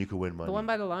 and you can win money. The one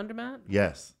by the laundromat?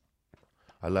 Yes,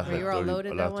 I lost Where like you were all 30,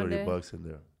 loaded I that lost one 30 day? bucks in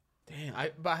there. Damn,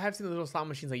 but I have seen the little slot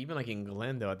machines, like even like in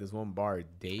Glendale at this one bar,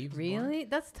 Dave's. Really?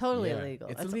 That's totally Yeah. illegal.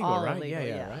 It's That's illegal, all right? illegal,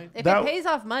 Yeah, right? If That- it pays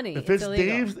off money, If it's illegal.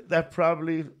 Dave's, that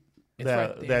probably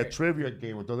that trivia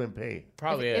game that doesn't pay.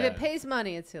 Probably. If it pays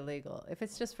money, it's illegal. If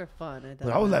it's just for fun, it doesn't.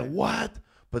 But I was matter. like, what?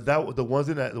 But the ones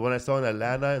the one I saw in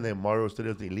Atlanta and then Mario City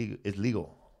is illegal. It's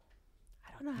legal.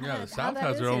 I don't know Yeah, how the South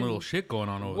has their own little shit going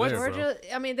on over there, bro.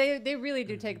 Georgia, I mean, they really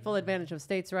do take full advantage of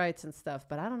states' rights and stuff,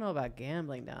 but I don't know about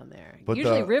gambling down there. But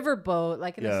Usually riverboat,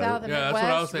 like in the South and yeah, Midwest, that's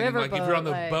what I was thinking. Like if you're on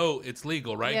the like, boat, it's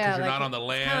legal, right? Because you're not on the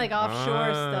land. Kind of like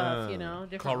offshore stuff, you know,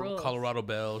 different rules. Colorado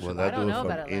Bells. Well, I that don't dude know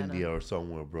was about from Atlanta. India or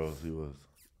somewhere, bro. He was.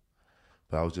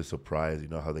 But I was just surprised, you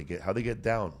know, how they get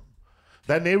down.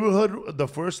 That neighborhood, the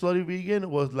first Slutty Vegan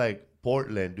was like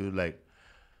Portland, dude. Like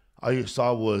all you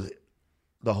saw was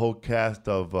the whole cast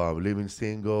of Living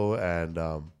Single and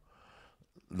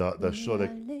the show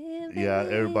that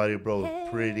everybody, bro, was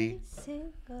pretty.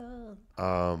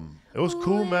 It was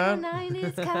cool, man. I'm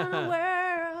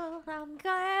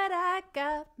glad I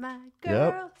got my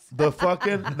Yep. girls. The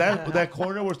fucking that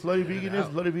corner where Slutty Vegan is,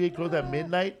 Slutty Vegan closed at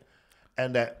midnight,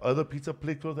 and that other pizza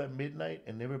place closed at midnight,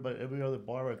 and every other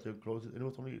bar right there closes. And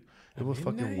it was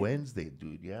fucking Wednesday,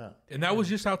 dude. Yeah. And that was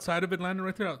just outside of Atlanta,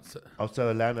 right there. Outside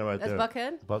Atlanta, right That's there.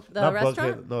 Buckhead? The not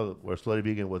restaurant? Buckhead. No, where Slutty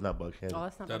Vegan was not Buckhead. Oh,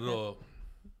 that's not That Buckhead.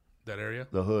 that area.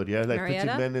 The hood, yeah, like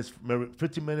Marietta?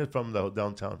 15 minutes from the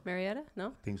downtown. Marietta? No?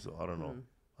 I think so. I don't know.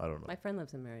 I don't know. My friend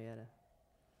lives in Marietta.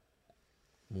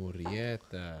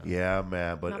 Murrieta. Yeah,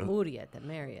 man, Not Murrieta,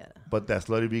 Marietta. but that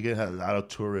Slutty Vegan had a lot of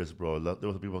tourists, bro. There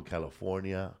was people in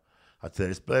California. I'd say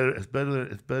it's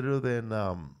better than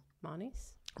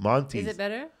Monty's? Monty's. Is it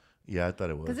better? Yeah, I thought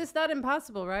it was. Because it's not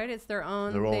impossible, right? It's their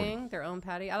own Their own. thing, their own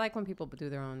patty. I like when people do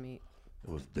their own meat. It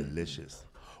was delicious.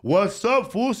 What's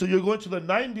up, fool? So you're going to the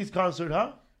 90s concert,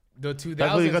 huh? The 2000s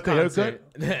That's where you got the concert.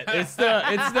 it's Where's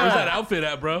that outfit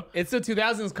at, bro? It's the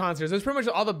 2000s concerts. It's pretty much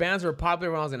all the bands were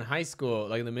popular when I was in high school,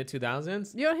 like in the mid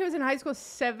 2000s. You know, he was in high school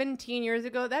 17 years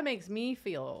ago. That makes me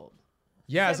feel old.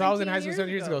 Yeah, so I was in high school 7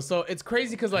 17 years ago. So it's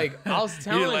crazy because like I was You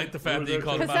telling, didn't like the fact that you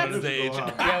called him out on stage.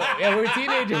 yeah, we were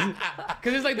teenagers.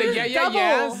 Because it's like the Double.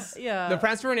 yes, Yeah. the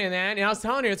Franz Ferdinand, and I was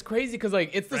telling her it's crazy because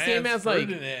like it's the same as like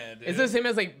it's the same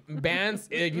as like bands.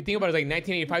 If you think about it, like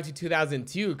 1985 to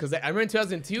 2002. Because I remember in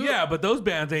 2002. Yeah, but those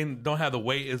bands don't have the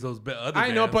weight as those other bands.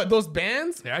 I know, but those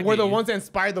bands Yeah, I were get the you. ones that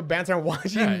inspired the bands I'm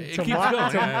watching Yeah, it keeps tomorrow,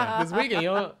 going, yeah. this weekend. You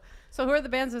know, So who are the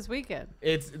bands this weekend?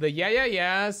 it's the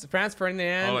Yes, Franz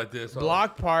Ferdinand, All like this, all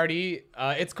Block Party.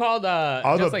 It's called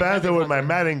All the Just Like bands that Heaven were in my concert.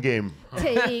 Madden game.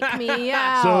 Take me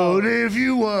out. So if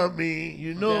you want me,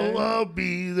 you know Okay. I'll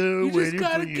be there You waiting just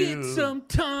gotta for get you. some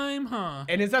time, huh?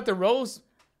 And it's at the Rose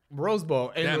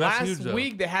Bowl. And Damn, that's last huge, though.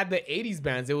 week they had the 80s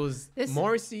bands. It was This-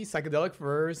 Morrissey, Psychedelic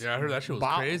Furs. Yeah, I heard that shit was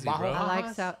crazy, bro. I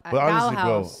like South. But honestly,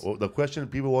 bro, Bauhaus. the question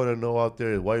people want to know out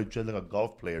there is why you dressed like a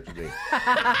golf player today.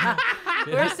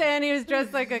 We're saying he was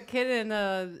dressed like a kid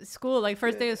in school, like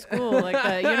first day of school, like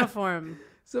the uniform.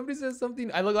 Somebody says something.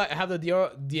 I look like I have the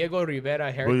Diego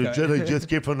Rivera Bro, you haircut. just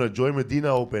came from the Joy Medina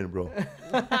Open, bro.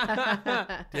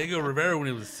 Diego Rivera when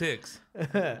he was 6.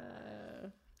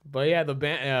 But yeah, the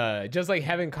band, just like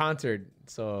Heaven concert.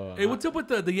 So Hey, what's up with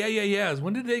the yeahs?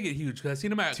 When did they get huge? Because I seen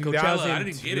them at Coachella. I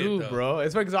didn't get it, 2002, though. bro.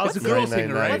 It's because I was It's a girl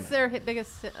singer, 999. right? What's their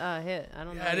biggest hit? I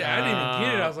don't know. I didn't even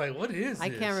get it. I was like, what is this? I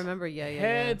can't remember. Yeah.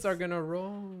 Heads are gonna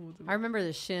roll. I remember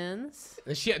the Shins.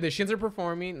 The Shins are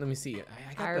performing. Let me see.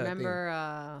 I got I the thing.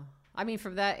 remember. I mean,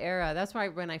 from that era. That's why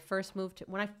when I first moved to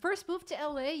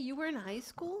LA, you were in high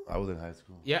school. I was in high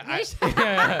school. Yeah, I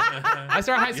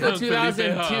started high school Young Felipe,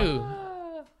 2002.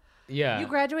 Yeah. You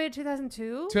graduated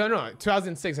 2002.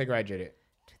 2006 I graduated.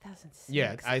 2006.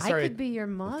 Yeah, I I started- could be your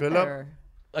mother. Philip?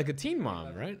 Like a teen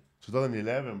mom, right?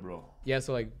 2011, bro. Yeah,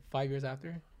 so like 5 years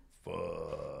after. Fuck.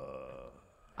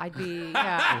 I'd be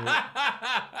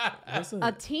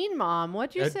a teen mom.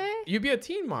 What'd you say? You'd be a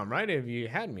teen mom, right? If you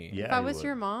had me. Yeah, If I you was would.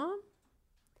 your mom,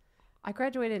 I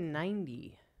graduated in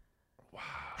 90.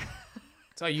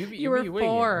 So you You were way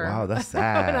 4 Wow, that's when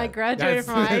I sad. graduated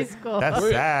from high school. That's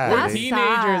We're sad. That's eh?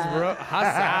 teenagers, sad. bro. How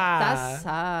sad. That's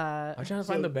sad. I'm trying to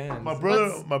find the band. My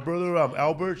brother,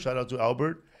 Albert. Shout out to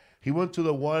Albert. He went to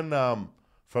the one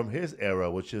from his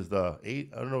era, which is the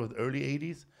early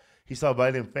 '80s. He saw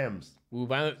Violent Femmes. Ooh,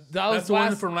 Violent. That's the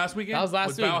one from last weekend? That was last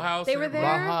With week. Bauhaus They and were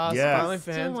everybody? there? Bajas, Yeah. Violent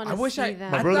Still Femmes. wanna I wish see I.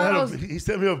 that. My I brother thought I had was. he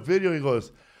sent me a video. He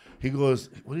goes,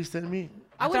 what did he send me?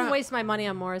 I wouldn't thought- waste my money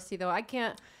on Morrissey though. I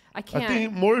can't. I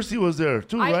think Morrissey was there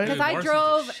too, Because right? Dude, I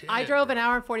Morrissey's the I shit, drove bro. an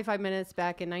hour and 45 minutes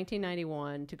back in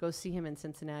 1991 to go see him in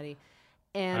Cincinnati,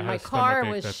 I and had my a car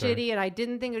stomachache was that day. shitty, and I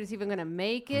didn't think it was even gonna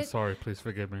make it. sorry, please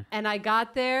forgive me. And I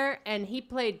got there, and he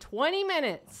played 20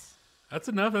 minutes. That's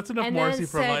enough. That's enough And Morrissey then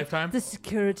for a said, lifetime. The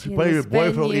security in Probably your this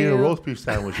boyfriend eating a venue. roast beef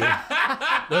sandwich.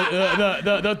 Yeah?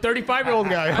 The 35-year-old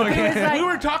guy. was like- we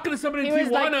were talking to somebody in He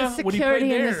was like, the Tijuana when he played security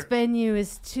in there. this venue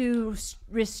is too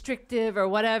restrictive or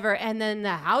whatever. And then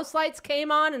the house lights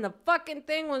came on and the fucking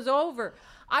thing was over.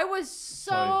 I was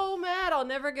so mad. I'll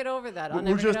never get over that.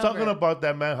 We're just talking about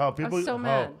that, man. How people, so how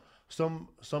mad. some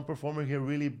performers get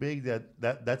really big.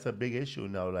 That's a big issue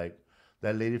now. Like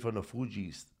that lady from the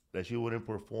Fugees, that she wouldn't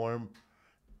perform.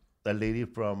 That lady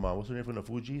from what's her name from the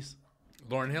Fugees?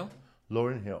 Lauryn Hill.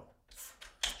 Lauryn Hill.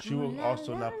 She will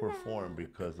also not perform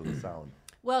because of the sound.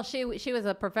 Well, she was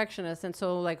a perfectionist, and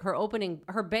so like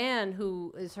her band,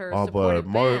 who is her Oh, supportive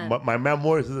but band. my man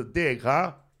Morris is a dick,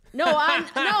 huh? No, I'm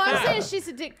saying she's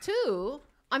a dick too.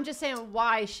 I'm just saying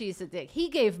why she's a dick. He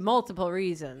gave multiple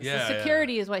reasons. Yeah, the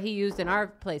security is what he used in our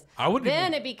place.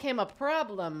 Then it became a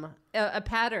problem, a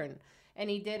pattern, and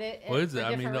he did it. What is for it? I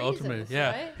mean, different the ultimate. reasons, Yeah.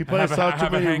 right? He probably saw I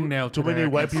have a hangnail too today, many I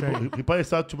white can't people. say. He probably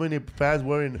saw too many fans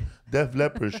wearing Def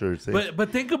Leppard shirts. Eh? But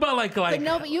think about like But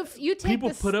no, but you take people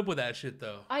this. put up with that shit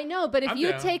though. I know, but if I'm you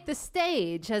down. take the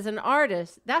stage as an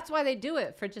artist, that's why they do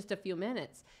it for just a few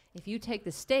minutes. If you take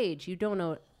the stage, you don't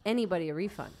owe anybody a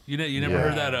refund. You never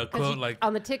heard that 'Cause quote like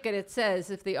on the ticket it says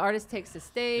if the artist takes the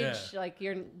stage, Yeah. like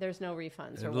there's no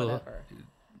refunds or a little- whatever.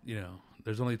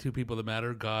 there's only two people that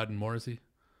matter, God and Morrissey.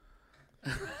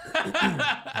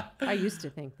 I used to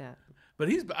think that. But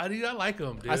I like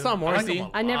him, dude. I saw like Morrissey. him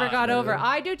a I never lot, got dude. over.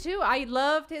 I do too. I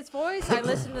loved his voice. I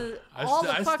listened to I all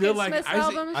st- I the still fucking like- Smiths I see-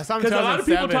 albums. I saw him in Because a lot of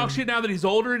people 2007. talk shit now that he's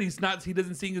older and he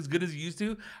doesn't sing as good as he used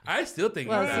to. I still think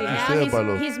well, he's see, badass.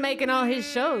 now he's making all his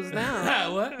shows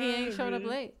now. What? He ain't showing up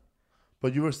late.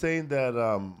 But you were saying that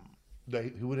that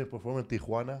he wouldn't perform in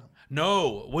Tijuana.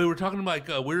 No, we were talking like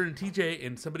we were in TJ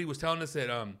and somebody was telling us that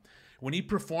when he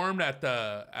performed at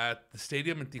the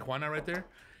stadium in Tijuana right there,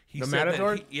 he The said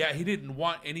Matador? that he didn't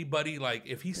want anybody like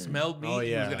if he smelled me, Oh,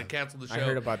 he yeah. was gonna cancel the show. I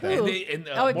heard about that. And Who? they, and,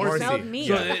 Oh, it Morrissey. smelled me.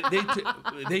 So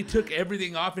they took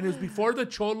everything off, and it was before the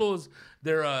Cholos.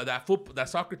 Their that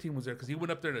soccer team was there because he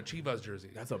went up there in a Chivas jersey.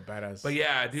 That's a badass. But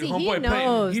yeah, dude, See, he homeboy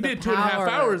knows played. He the did 2.5 power.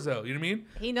 hours though. You know what I mean?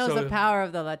 He knows So- the power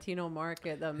of the Latino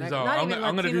market. The He's not all, I'm even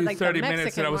gonna Latino, do like the 30 minutes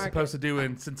Mexican that I was market. supposed to do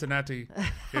in Cincinnati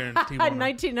here in Tijuana.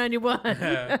 1991.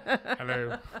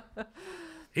 Hello.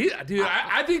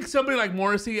 I think somebody like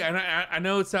Morrissey, and I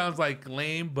know it sounds like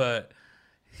lame, but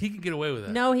he can get away with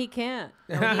that. No, he can't.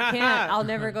 No, he can't. I'll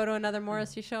never go to another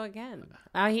Morrissey show again.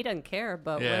 He doesn't care,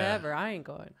 but Yeah. whatever. I ain't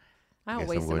going. I don't Guess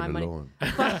waste I'm my going money. alone.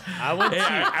 I went Hey,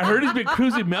 I heard he's been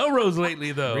cruising Melrose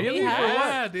lately, though. Really? He Yeah,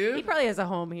 has. dude. He probably has a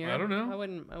home here. I don't know. I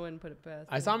wouldn't put it past.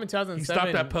 I saw him in 2007. He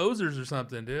stopped at Posers or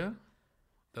something, dude.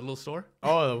 That little store.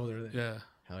 Oh, Yeah.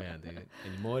 hell yeah, dude.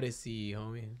 And Morrissey,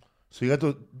 homie. So you got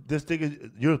to this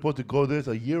thing. You're supposed to go this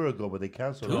a year ago, but they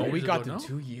canceled. Two it. Oh, years we got ago, to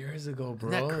no? 2 years ago, bro.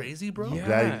 Isn't that crazy, bro? Yeah.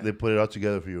 Glad they put it all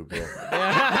together for you, bro.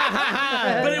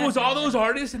 But it was all those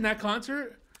artists in that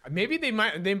concert. Maybe they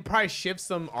probably shipped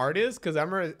some artists because I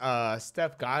remember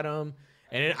Steph got them.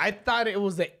 And I thought it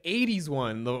was the 80s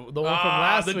one, the one from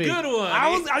last the week. good one.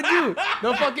 I do.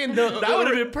 The fucking That would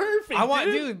have been perfect. I want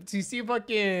dude. to see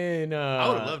fucking I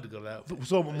would have loved to go to that.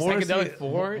 So Morrissey, Psychedelic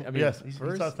Four? I mean, yes, he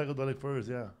first? saw Psychedelic Furs.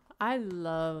 Yeah, I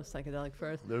love psychedelic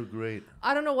first. they're great.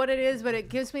 I don't know what it is, but it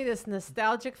gives me this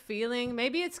nostalgic feeling.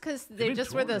 Maybe it's because they been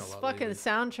just were the touring a lot fucking lately.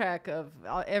 soundtrack of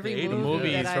every The 80s movie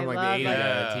movies that I from like love. the 80s Like,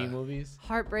 Yeah. teen movies.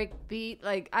 Heartbreak Beat.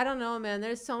 Like, I don't know, man.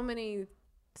 There's so many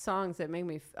songs that make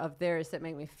me of theirs that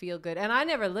make me feel good, and I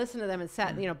never listened to them and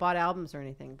sat, bought albums or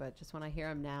anything. But just when I hear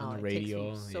them now, On it the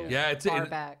radio, takes me so Yeah, it's far and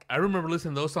back. I remember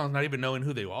listening to those songs, not even knowing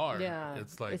who they are. Yeah,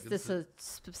 it's like it's just a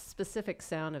specific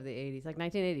sound of the '80s, like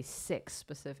 1986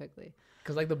 specifically.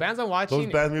 Because like the bands I'm watching,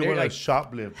 Those bands me they're were like like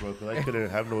shoplift, bro, because I couldn't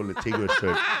have no Latigo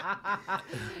shirt.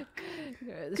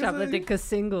 Shoplifting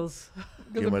singles.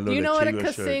 Get my Do little you know what a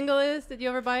Latigo shirt. casingle is? Did you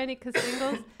ever buy any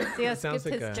casingles? See, I Sounds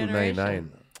skipped like his a- generation. $2.99.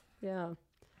 Yeah.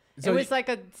 So it was like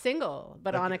a single,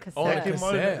 but on a cassette. oh, That came out,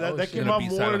 cassette. that, Oh, that shit. came And a out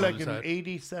B-side more on the like other in side.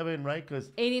 '87, right?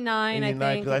 Because 89, I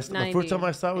think. the first time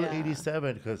I saw it was Yeah.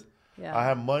 '87 because Yeah. I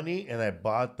had money and I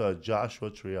bought the Joshua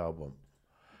Tree album.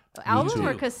 Album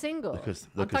or too. casingle?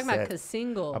 The I'm talking about cassette.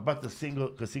 casingle. I bought the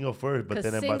single first, but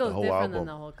then I bought the Casingle's whole different than album.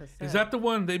 the whole cassette. Is that the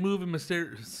one they move in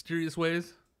mysterious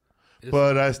ways?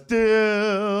 But I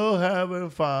still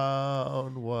haven't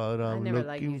found what I'm never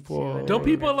liked looking you too. for. Don't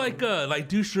people like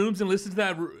do shrooms and listen to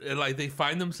that? And, like they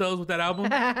find themselves with that album.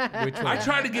 which one? I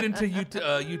try to get into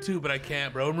YouTube, but I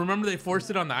can't, bro. And remember they forced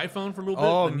it on the iPhone for a little bit.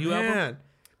 Oh the new album. man,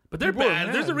 But they're People are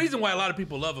bad. There's a mad. reason why a lot of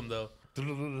people love them, though.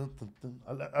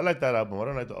 I like that album. I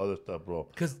don't like the other stuff, bro.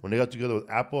 'Cause- when they got together with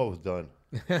Apple, I was done.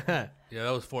 Yeah,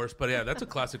 that was forced. But yeah, that's a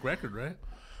classic record, right?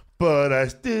 but I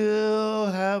still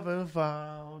haven't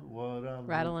found what I'm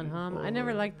Rattle and looking Hum. for. I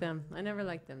never liked them. Never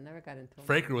got into them.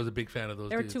 Fraker was a big fan of those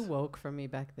They were dudes. too woke for me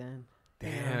back then.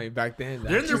 Damn, back then.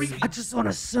 They're in the I just want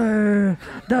to say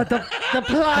the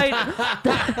plight.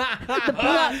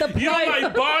 The You don't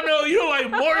like Bono, you don't like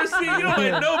Morrissey, you don't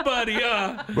like nobody,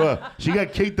 Bro, she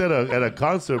got kicked at a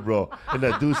concert, bro. And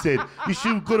that dude said, you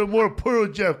should go to more Pearl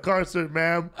Jam concert,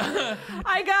 ma'am.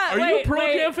 I got. Are you a Pearl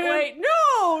Jam fan? Wait, no.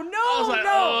 I was like,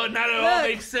 oh, not at all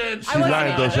makes sense. She's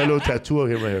lying, though. She had a little tattoo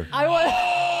of him right here. I was.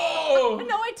 Oh!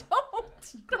 No, I don't.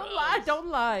 Don't lie. Don't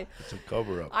lie. It's a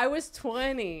cover-up. I was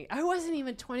 20. I wasn't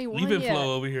even 21 Leave it yet.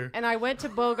 flow over here. And I went to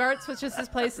Bogart's, which is this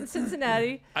place in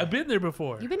Cincinnati. I've been there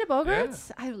before. You been to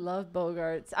Bogart's? I love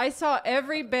Bogart's. I saw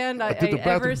every band I did the ever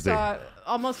bathroom thing. saw.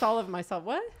 Almost all of them I saw.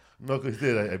 What? No, because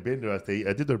I've been there.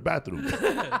 I did their bathroom. Dude,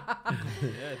 I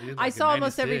like saw in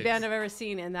almost every 96. band I've ever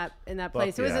seen in that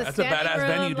place. It was yeah. a That's a standing badass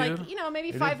room, venue, like dude. maybe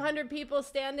is. 500 people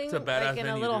standing, It's a badass like in a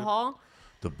venue, little dude. hall.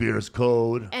 The beer's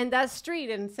cold. And that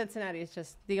street in Cincinnati is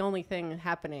just the only thing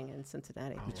happening in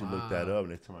Cincinnati. You should look that up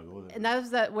next time I go there. And that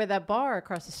was where that bar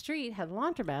across the street had a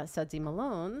laundromat, Sudsy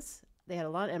Malone's. They had a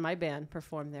lot, and my band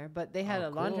performed there, but they had a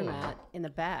laundromat in the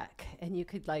back, and you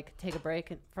could like take a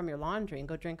break from your laundry and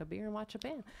go drink a beer and watch a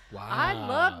band. Wow. I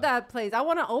love that place. I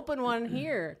want to open one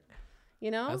here.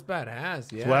 You know? That's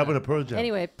badass. Yeah. So what happened to Pearl Jam?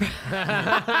 Anyway,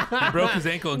 He broke his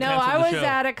ankle and no, canceled I the was show.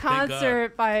 at a Thank God.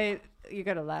 concert by. You're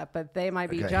gonna laugh, but They Might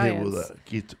Be I got Giants.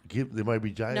 hit with They Might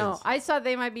Be Giants. No, I saw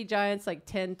They Might Be Giants like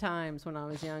 10 times when I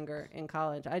was younger in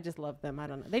college. I just love them. I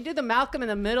don't know. They do the Malcolm in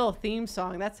the Middle theme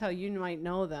song. That's how you might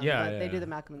know them. Yeah, but yeah. They do the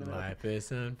Malcolm in the Middle. Life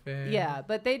is unfair. Yeah,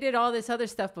 but they did all this other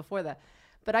stuff before that.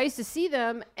 But I used to see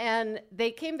them, and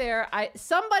they came there.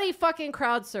 Somebody fucking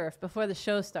crowd surfed before the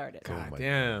show started. God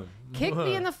damn. Kicked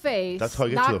me in the face. That's how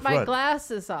you get to knocked the my front.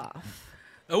 glasses off.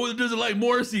 Oh, does it like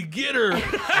Morrissey? Get her.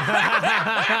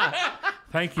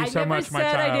 Thank you I so never much, my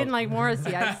said child. I didn't like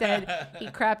Morrissey. I said he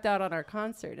crapped out on our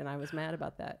concert, and I was mad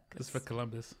about that. It's for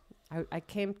Columbus.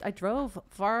 I drove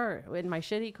far in my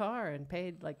shitty car and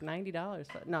paid like $90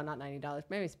 for no, not $90,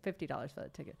 maybe it's $50 for the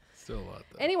ticket. Still a lot,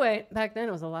 though. Anyway, back then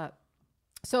it was a lot.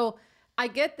 So I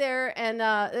get there and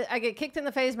I get kicked in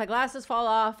the face, my glasses fall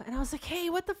off, and I was like, "Hey,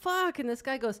 what the fuck?" And this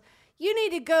guy goes, "You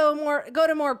need to go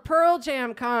to more Pearl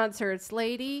Jam concerts,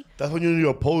 lady." That's when you're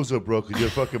a poser, bro, because you're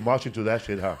fucking marching to that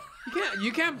shit, huh?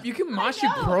 You can mosh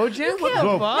your Pro Jam? What can't.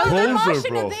 the Bro, fuck? No, they're Poser, moshing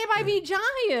bro. it. They might be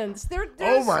giants. They're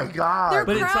Oh, my God. They're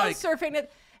But it's crowd like- surfing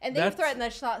it, and they that's- threatened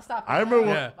to stop. I remember,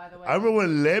 Yeah. By the way. I remember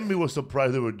when Lemmy was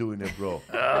surprised they were doing it, bro.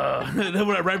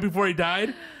 Right before he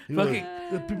died? He was Fucking...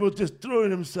 like, the people just throwing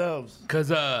themselves. Because,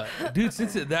 dude,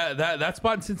 since that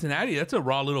spot in Cincinnati, that's a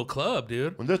raw little club,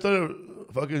 dude. When they started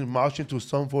fucking marching to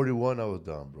Sum 41, I was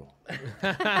done, bro.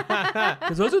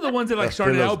 Because those are the ones that like That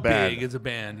started Phil's out band. big as a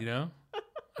band, you know?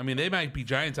 I mean, They Might Be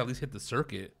Giants at least hit the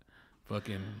circuit,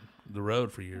 fucking the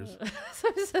road for years.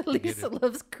 So Lisa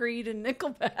loves Creed and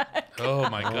Nickelback. Oh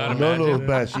my God! No, Imagine. no,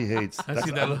 bad she hates. I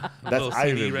see that that's little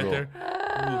CD Ivan, right bro.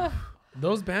 there.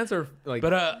 Those bands are like.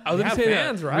 But I was they gonna have say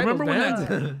fans, that. right? Remember Those when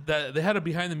bands? that they had a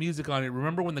behind the music on it?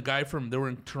 Remember when the guy from they were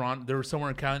in Toronto, they were somewhere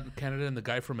in Canada, and the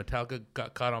guy from Metallica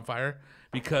got caught on fire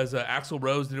because Axl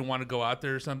Rose didn't want to go out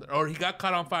there or something, or he got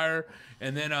caught on fire,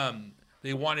 and then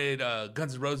they wanted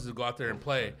Guns N' Roses to go out there and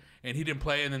play, and he didn't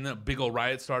play, and then the big old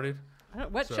riot started.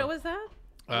 What show was that?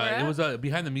 It was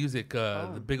behind the music,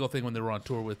 the big old thing when they were on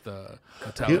tour with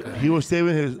Metallica. He was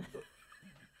saving his.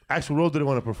 Axl Rose didn't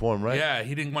want to perform, right? Yeah,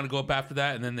 he didn't want to go up after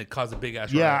that, and then they caused a big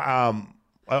ass riot. Yeah.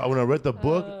 When I read the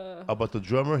book about the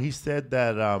drummer, he said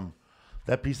that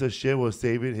that piece of shit was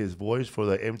saving his voice for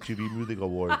the MTV Music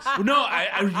Awards. No,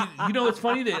 I you know, it's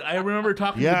funny that I remember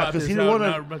talking Yeah, about because this. he didn't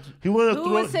want to. He wanted to Who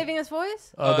throw. was saving his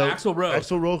voice? Axl Rose.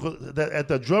 Axl Rose. At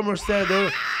the drummer said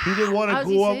he didn't want to How's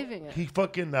he go up. saving it? He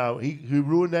fucking he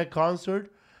ruined that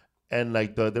concert, and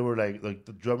like they were like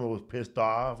the drummer was pissed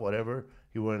off, whatever.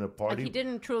 He went in a Like party. he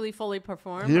didn't truly fully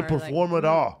perform. He didn't or, like- perform at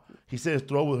all. He said his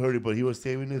throat was hurting, but he was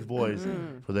saving his voice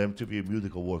Mm-hmm. for them to be a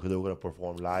music award because they were going to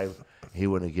perform live. He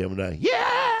went and gave him that, yeah!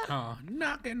 Oh,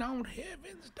 knocking on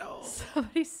heaven's door.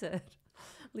 Somebody said,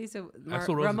 Lisa, Axl Rose is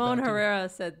Ramon bad, too. Herrera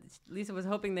said Lisa was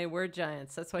hoping they were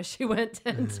giants. That's why she went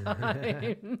 10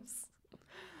 times.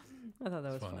 I thought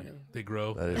that was funny. They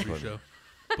grow That is every funny. show.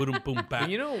 Boom, boom, bap.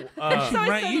 You know, You should So I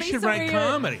write, said, you should Lisa, write were you-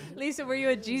 comedy. Lisa, were you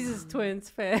a Jesus Twins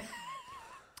fan?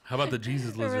 How about the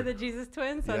Jesus Remember lizard? the Jesus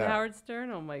Twins on Yeah. Howard Stern?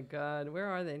 Oh my God, where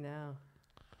are they now?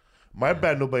 My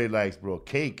band nobody likes, bro.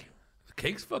 Cake.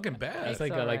 Cake's fucking bad. it's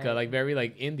like alright. like very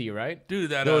like indie, right?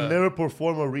 Dude, that They'll never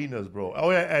perform arenas, bro.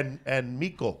 Oh, yeah, and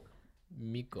Miko.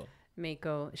 Miko.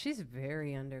 Mako. She's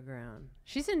very underground.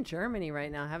 She's in Germany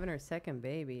right now having her second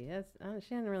baby.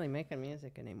 She isn't really making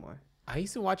music anymore. I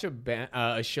used to watch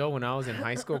a show when I was in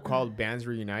high school called Bands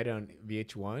Reunited on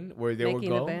VH1, where they would go.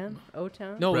 Making a band?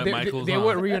 O-Town? No, Brett they Michaels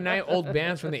would on. reunite old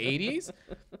bands from the 80s.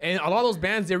 And a lot of those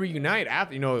bands, they reunite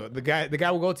after, the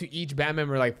guy will go to each band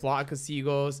member, like Flock of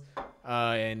Seagulls,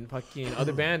 and fucking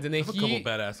other bands. And then There's a couple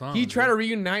badass songs. he tried to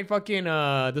reunite fucking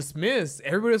the Smiths.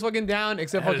 Everybody was fucking down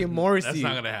except That fucking is- Morrissey. That's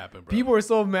not gonna happen, bro. People were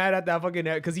so mad at that fucking,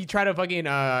 because he tried to fucking,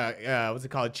 what's it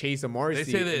called, chase a Morrissey.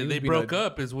 They say And he that was they being broke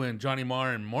up is when Johnny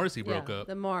Marr and Morrissey broke up.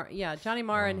 Johnny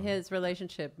Marr and his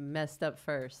relationship messed up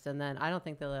first, and then I don't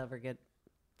think they'll ever get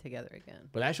together again.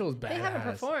 But that show was badass. They haven't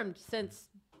performed since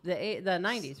the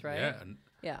 90s, right? Yeah.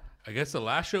 Yeah. I guess the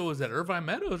last show was at Irvine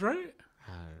Meadows, right?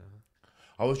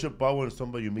 I was just about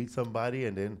when you meet somebody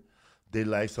and then they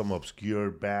like some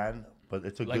obscure band, but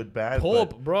it's a Like good band.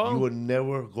 Pulp, but bro. You would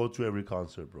never go to every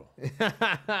concert, bro.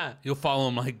 You'll follow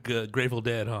him like Grateful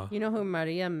Dead, huh? You know who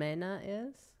Maria Mena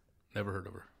is? Never heard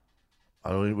of her.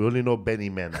 We only know Benny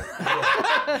Man.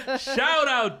 Shout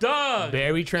out, dog.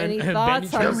 Barry Trent. Any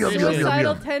thoughts on Yum, yum, yum, yum,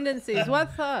 suicidal yum. tendencies?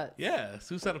 What thoughts? Yeah,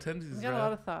 suicidal tendencies. We got a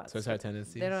lot of thoughts. Suicide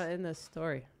tendencies. They don't in this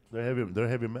story. They're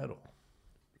heavy metal.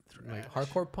 Like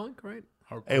hardcore punk, right?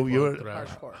 Hey, you're,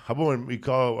 Hardcore. how about when we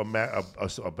call a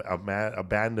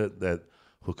band that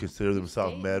who consider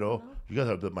themselves State, metal? You guys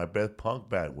have my best punk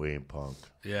band. We ain't punk.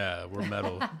 Yeah, we're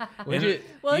metal. Would you-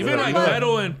 Well, Even isn't like that what-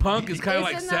 metal and punk is kind of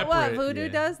like Isn't that what separate. Voodoo Yeah.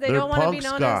 does? They They're don't want to be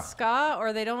punk known as ska. ska,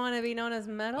 or they don't want to be known as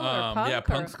metal or punk. Yeah,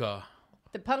 punk or- ska.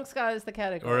 The punk ska is the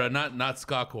category. Or not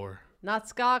ska core. Not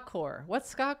ska core. What's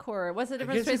ska core? What's the I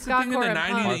difference guess between it's the ska thing in core the and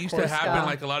 90s punk? that used to Hardcore happen. ska.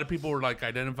 Like a lot of people were like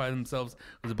identifying themselves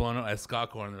as blown up as ska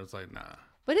core, and it's like, nah.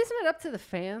 But isn't it up to the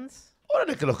fans?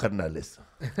 Órale que los carnales.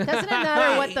 Doesn't it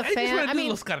matter what the I just fan? wanna I do mean,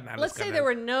 los carnales, let's say carnal. there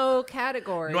were no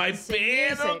categories. No hay in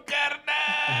pedo, music.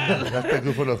 carnal. That's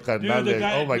good for los carnales. the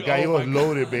guy- Oh my God, he oh was my God.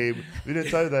 loaded, babe. We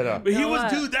didn't tell you that. But he know was,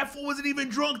 what? dude, that fool wasn't even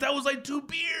drunk. That was like 2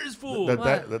 beers, fool. The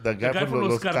What? guy from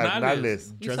Los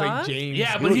Carnales. You Dressed saw like him? James.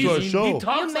 Yeah, He but was to a he show.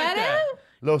 talks You like met that. him?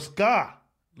 Los Ska.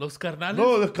 Los Carnales?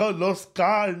 No, they're called Los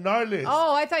Carnales.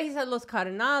 Oh, I thought he said Los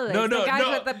Carnales. No, the guys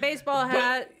no. with the baseball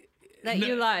hat that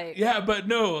you like. Yeah, but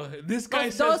no. This guy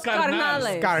Los says dos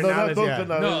carnales. carnales. No, not Carnales, those yeah.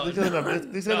 Carnales. No.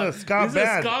 This is a ska This is a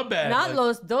band. ska band. Not Like,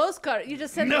 Los Dos Car. You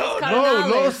just said No, Los no, Carnales.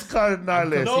 No, Los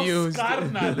Carnales. Los confused.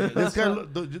 Carnales. This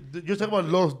guy, you're talking about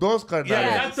Los Dos Carnales. Yeah,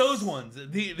 Yes. not those ones.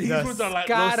 These Los ones are like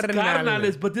Los Carnales.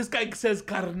 Carnales, but this guy says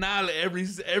carnal every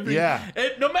Yeah.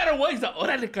 no matter what, he's like,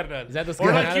 órale carnal. Is that the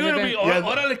Or like Carnales you to be, band? Yeah.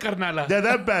 órale carnala. Yeah,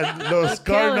 that band, Los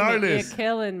Killing me. Carnales. You're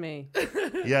killing me.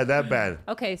 Yeah, that band.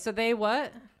 Okay, so they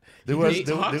what? They were. He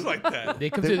talks like that.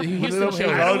 They come to the we let Houston them hang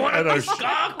show. out wanna at be our.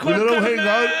 ska We let them hang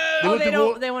out. They Oh, went they to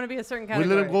don't. go. They want to be a certain We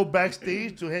category. let them go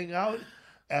backstage to hang out,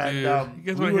 and Dude,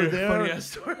 you guys we want were to hear a funny there. ass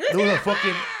story? There was a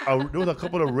fucking. There was a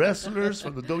couple of wrestlers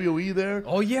from the WWE there.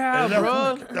 Oh, yeah, And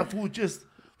bro. that fool just.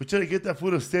 We tried to get that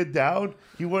fool to sit down.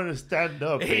 He wanted to stand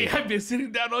up. Hey, babe. I've been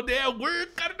sitting down all day at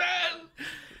work, carnal.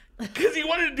 Because he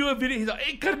wanted to do a video. He's like,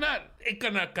 hey, carnal,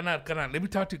 carnal. Let me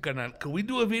talk to you, carnal. Can we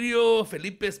do a video,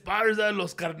 Felipe Esparza,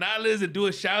 Los Carnales, and do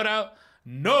a shout out?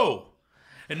 No.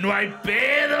 No hay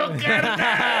pedo,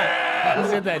 carnal. Who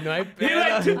said that? No, He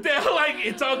like took that like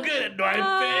it's all good. No hay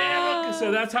pedo.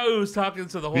 So that's how he was talking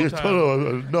to the He whole just time. told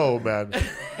him, no, man.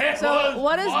 It So was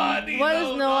what is funny, what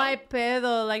though, is no dog. hay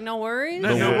pedo? Like no worries? No,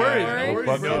 no No worries, worries. no worries,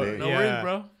 Fuck bro. it, No yeah. worries,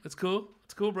 bro. It's cool.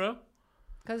 It's cool, bro.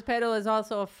 Because pedo is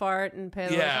also a fart and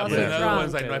pedo Yeah, is but also the other drunk.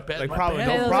 one's like, no pedo. Like, no problem- pedo.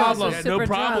 no Pedo's problem. also Yeah, super no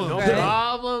problem. drunk, No right?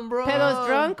 problem, bro. Pedo's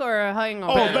drunk or a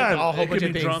hangover? Oh, man. A whole It bunch could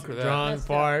of be things. drunk or that. Drunk, That's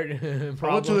fart, I went to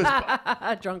problem.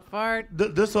 this. Drunk fart.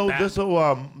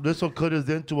 This will cut us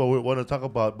into what we want to talk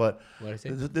about, but What'd I say?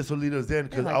 this will lead us in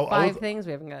because Like I five things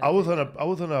we haven't got. I was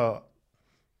on a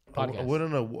Podcast. I went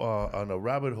on a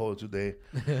rabbit hole today,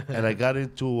 and I got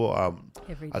into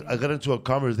Every day. I got into a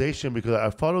conversation because I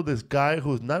follow this guy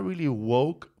who's not really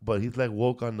woke, but he's like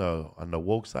woke on the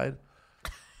woke side,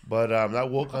 but not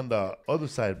woke on the other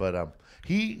side. But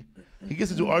he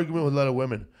gets into argument with a lot of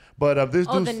women. But this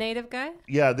Oh, dude, the native guy?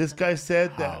 yeah, this guy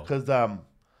said that because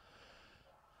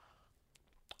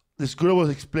this girl was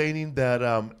explaining that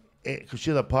because she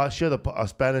had a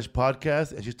Spanish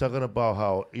podcast, and she's talking about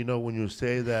how, when you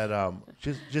say that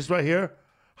just right here,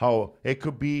 how it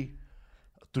could be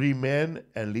 3 men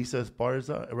and Lisa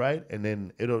Esparza, right? And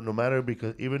then it'll no matter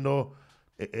because even though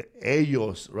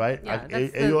ellos, right? Yeah,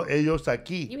 that's the- Ellos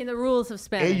aquí, You mean the rules of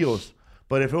Spanish? ellos.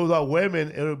 But if it was about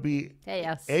women, it would be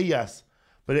Ellas. ellas.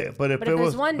 But if if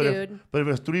there's one dude- but if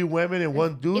it's 3 women and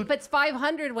one dude, If it's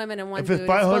 500 women and one if dude, it's it's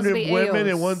supposed to 500 be women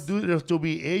ellos. and one dude, it'll still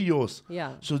be ellos.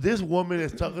 Yeah. So this woman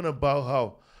is talking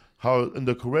about how in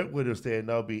the correct way to say it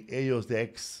now would be ellos de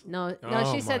ex. No,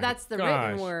 Oh she said my that's the gosh.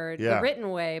 written word, Yeah. the written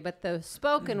way, but the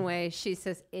spoken way, she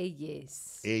says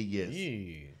ellos. Ellos.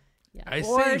 Yeah. I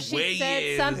Or say she said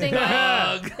weyes, something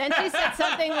dog. like, then she said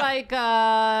something like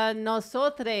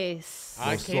nosotres.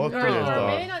 I Nosotros, can't Or dog.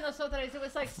 maybe not nosotros. It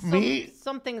was like Me?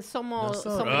 something somo. Nosotros.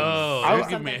 something- Oh, or you're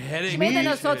giving me a something. headache. She made the Me?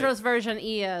 nosotros version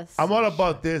es. I'm all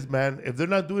about this, man. If they're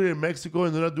not doing it in Mexico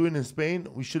and they're not doing it in Spain,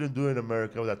 we shouldn't do it in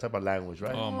America with that type of language,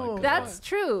 right? Oh my god. That's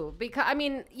true because I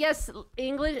mean, yes,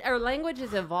 English or language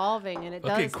is evolving, and it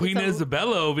does. Okay, it's Queen a-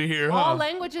 Isabella over here, huh? All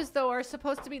languages, though, are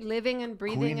supposed to be living and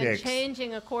breathing and Queen-X.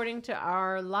 changing according to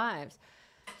our lives.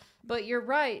 But you're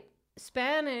right.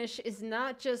 Spanish is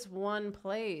not just one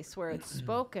place where it's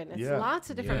spoken. It's Yeah.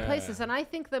 lots of different Yeah. places. And I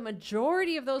think the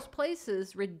majority of those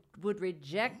places would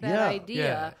reject that Yeah. idea.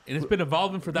 Yeah, and it's been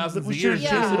evolving for thousands We of should years.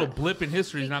 just- This little blip in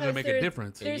history is not going to Because make a there-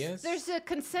 difference. Yes. There's a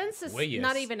consensus, Way yes.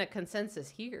 not even a consensus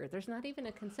here. There's not even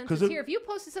a 'Cause consensus it- here. If you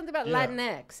posted something about Yeah.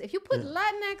 Latinx, if you put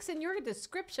Latinx in your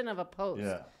description of a post,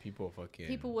 Yeah. People fucking.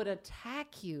 people would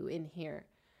attack you in here.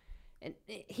 And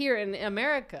here in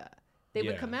America, they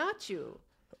would Yeah. come at you.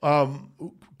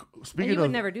 Speaking would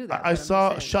of, never do that, I but I'm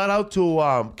saw. just saying. Shout out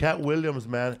to Cat Williams,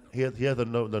 man. He has the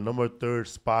number 3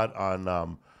 spot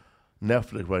on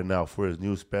Netflix right now for his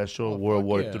new special, World fuck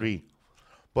War yeah. III.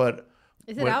 But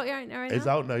Is it when- out right now? It's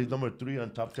out now. He's number 3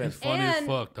 on top 10. It's funny as And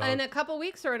fuck, dog. in a couple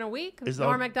weeks or in a week, It's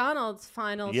Norm out- Macdonald's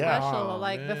final Yeah. special, Oh,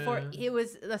 like before man. it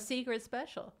was a secret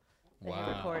special that he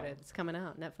Wow. recorded. It's coming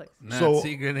out Netflix. Not So,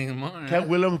 secret anymore. Cat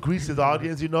Williams greets his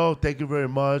audience. Thank you very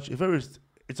much.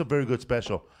 It's a very good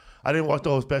special. I didn't watch the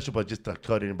whole special, but just the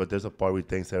cutting. But there's a part where he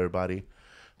thanks everybody.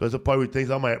 There's a part where he thanks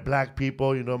all my black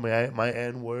people. My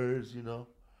N words. And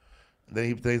then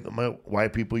he thanks my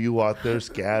white people. You out there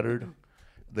scattered.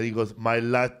 Then he goes,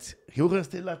 he was gonna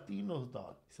say Latinos,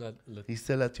 dog. He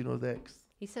said Latinos X.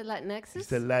 He said Latinx. He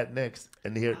said Latinx,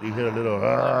 and you hear a little. We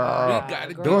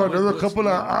gotta girl. go. There's a couple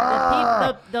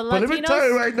of The But let me tell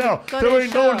you Latinos right now, go to there his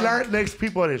ain't no show. Latinx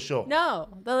people on his show. No,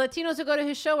 the Latinos who go to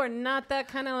his show are not that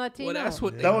kind of Latino. Well, that's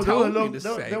what they That was told no, me to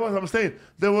say. that was what I'm saying.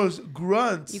 There was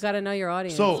grunts. you got to know your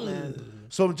audience. So, man.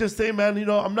 so I'm just saying, man.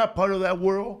 I'm not part of that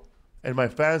world, and my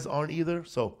fans aren't either.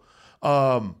 So,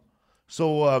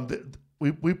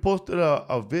 we posted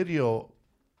a video.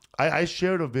 I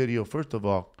shared a video first of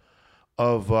all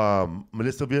of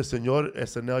Melissa Villaseñor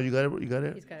SNL. You got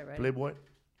it. He's got it right. Playboy.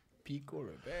 Pico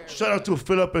Rivera. Shout out to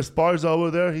Philip Esparza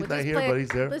over there. He's We'll not just here, play- but he's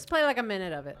there. Let's play like a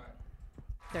minute of it.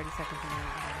 30 seconds. A minute.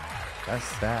 That's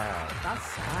sad. That's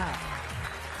sad.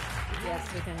 Yes,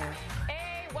 we can hear.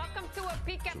 Hey, welcome to a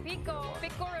Pica Pico,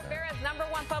 Pico Rivera's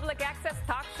 #1 public access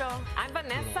talk show. I'm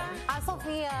Vanessa. I'm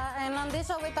Sophia, and on this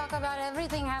show we talk about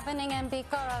everything happening in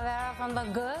Pico Rivera, from the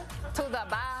good. To the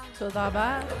bar. So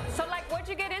bad. So, what'd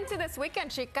you get into this weekend,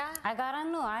 chica? I got a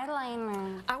new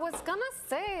eyeliner. I was gonna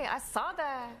say, I saw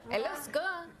that. It looks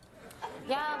good.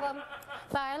 Yeah, but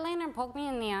the eyeliner poked me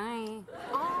in the eye.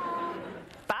 Oh,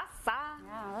 that's sad.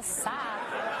 Yeah, that's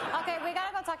sad. Okay, we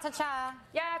gotta go talk to Cha.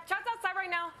 Yeah, Chad's outside right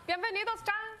now. Bienvenidos,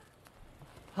 Chad.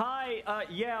 Hi,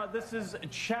 this is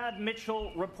Chad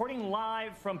Mitchell reporting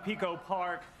live from Pico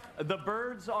Park. The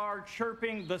birds are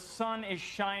chirping, the sun is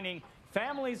shining.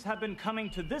 Families have been coming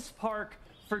to this park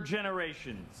for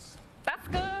generations. That's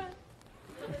good.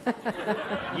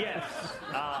 Yes,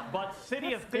 but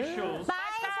city officials... Bye,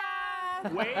 Cha.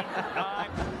 Wait,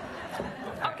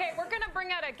 Okay, we're gonna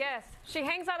bring out a guest. She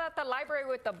hangs out at the library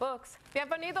with the books.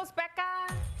 Bienvenidos,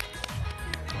 Becca.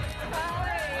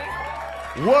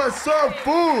 Hi. What's up,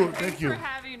 food? Thank Thanks you. for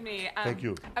having me. Thank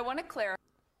you. I want to clarify.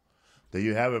 There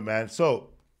you have it, man. So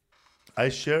I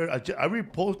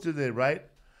reposted it, right?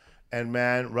 And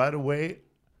man, right away,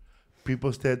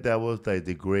 people said that was like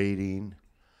degrading,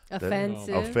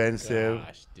 Offensive. offensive.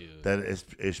 Gosh, dude. That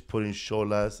is putting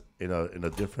sholas in a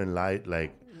different light,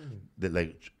 like the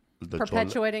chola.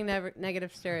 Perpetuating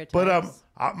negative stereotypes.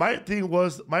 But my thing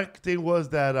was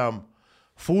that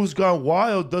Fools Gone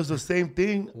Wild does the same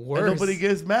thing, Worse. and nobody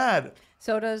gets mad.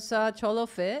 So does Cholo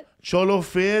Fit, Cholo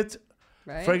Fit,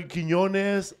 right? Frankie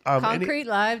Quinones, Concrete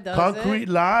Live does Concrete it.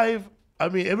 Live. I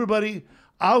mean, everybody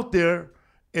out there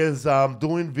is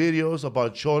doing videos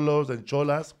about cholos and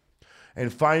cholas.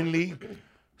 And finally,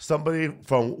 somebody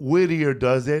from Whittier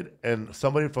does it, and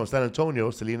somebody from San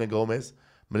Antonio, Selena Gomez,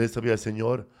 Melissa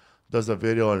Villaseñor, does a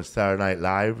video on Saturday Night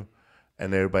Live,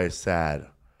 and everybody's sad.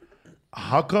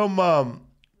 How come,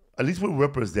 at least we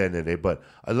represented it, but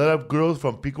a lot of girls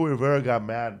from Pico Rivera got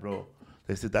mad, bro.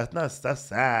 They said, that's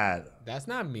sad. That's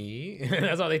not me.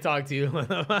 That's how they talk to you.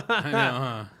 I know,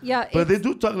 huh? Yeah, But it's- they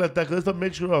do talk like that because it's a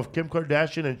mixture of Kim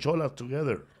Kardashian and cholas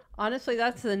together. Honestly,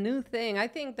 that's the new thing. I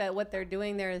think that what they're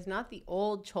doing there is not the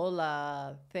old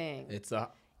chola thing. It's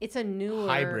a newer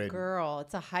hybrid girl.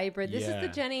 It's a hybrid. This is the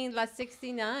Jenny La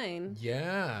 69.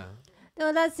 Yeah. No,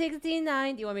 La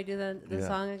 69. Do you want me to do the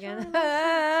song again?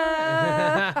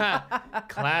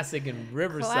 Classic in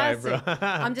Riverside, bro.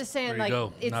 I'm just saying, like,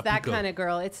 it's Not that Pico. kind of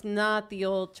girl. It's not the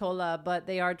old chola, but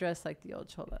they are dressed like the old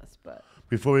cholas. But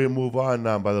Before we move on,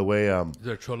 by the way,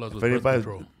 They're cholas with if birth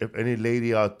control. if any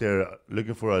lady out there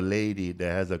looking for a lady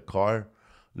that has a car,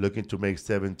 looking to make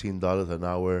 $17 an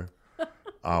hour,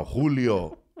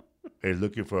 Julio is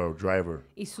looking for a driver.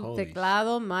 y su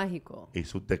teclado mágico. Y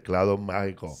su teclado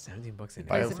mágico. $17 an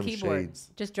Buy hour. him Plays a some keyboard.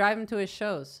 shades. Just drive him to his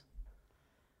shows.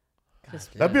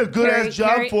 That'd be a good ass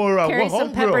job for carry what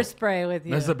some pepper homegirl. spray with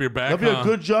you. Mess up your back. That'd be a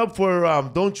good job for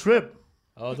Don't Trip.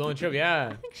 Oh, don't trip. Yeah.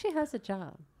 I think she has a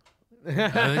job. I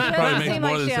think she probably makes seem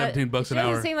more like than she has- $17 an She hour.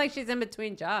 doesn't seem like she's in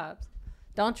between jobs.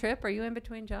 Don't Trip, are you in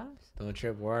between jobs? Don't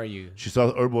trip. Where are you? She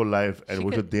saw Herbalife and She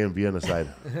went to could- DMV on the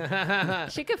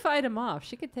side. She could fight him off.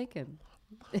 She could take him.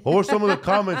 What were some of the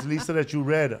comments, Lisa, that you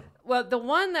read? Well, the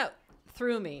one that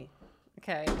threw me,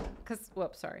 okay, because,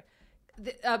 whoops, sorry.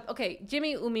 Okay,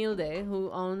 Jimmy Humilde, who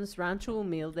owns Rancho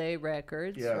Humilde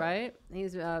Records, right?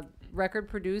 He's a record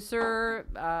producer,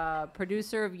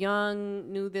 producer of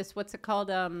young, new this, what's it called?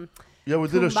 Yeah, we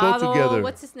did a show Tumbado, together.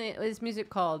 What's his name? His music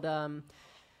called?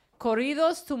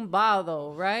 Corridos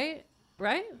Tumbado, right?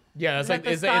 Right? Yeah, that's Is like that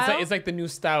the it's like, style? it's like the new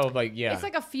style of like It's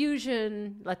like a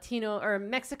fusion Latino or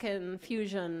Mexican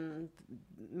fusion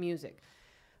music.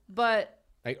 But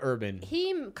like urban.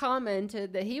 he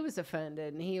commented that he was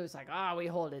offended and he was like, "Oh, we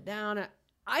hold it down."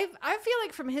 I feel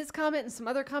like from his comment and some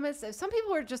other comments, that some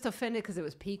people were just offended because it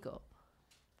was Pico.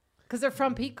 Because they're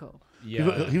from Pico.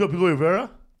 Yeah. You know Pico Rivera?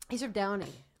 He's from Downey,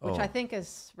 which I think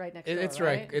is right next door. It's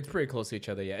right. It's pretty close to each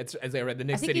other. Yeah. It's as I read the I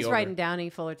next think city he's over. right in Downey,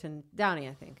 Fullerton, Downey,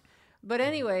 I think. But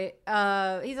anyway,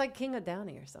 he's like King of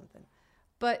Downey or something.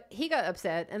 But he got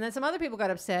upset, and then some other people got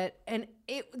upset, and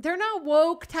they're not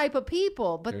woke type of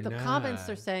people, but They're the comments not.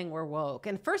 they're saying were woke.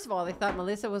 And first of all, they thought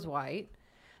Melissa was white.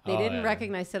 They Oh, didn't yeah.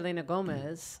 recognize Selena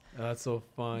Gomez. Oh, that's so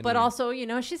funny. But also, you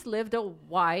know, she's lived a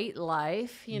white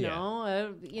life, you Yeah.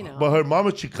 know. But her mom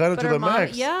is Chicana to But her the mom,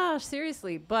 max. yeah,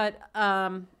 seriously. But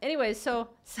anyway, so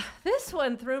this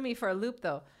one threw me for a loop,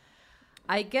 though.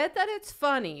 I get that it's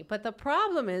funny, but the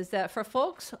problem is that for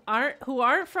folks who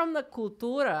aren't from the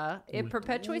cultura, it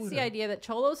perpetuates the idea that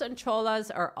cholos and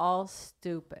cholas are all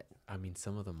stupid. I mean,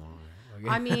 some of them are.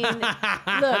 I mean,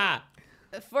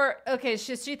 look,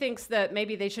 she thinks that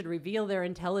maybe they should reveal their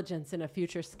intelligence in a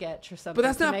future sketch or something. But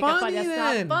that's to not make it funny That's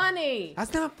then. not funny.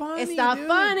 That's not funny. It's not dude.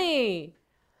 funny.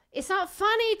 It's not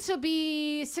funny to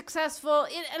be successful.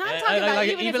 And I'm talking about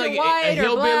even if you're like white a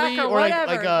or black hillbilly or or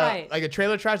whatever. Right. like a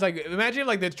trailer trash. Like imagine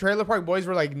like the Trailer Park Boys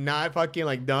were like not fucking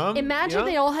like dumb. Imagine you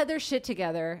know? they all had their shit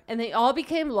together and they all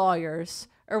became lawyers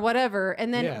or whatever.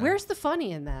 And then Yeah. where's the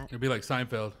funny in that? It'd be like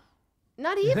Seinfeld.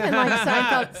 Not even like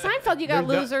Seinfeld. Seinfeld, you got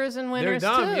They're dumb. losers and They're winners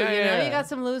dumb. too. Yeah, you know, yeah. you got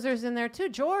some losers in there too.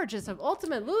 George is an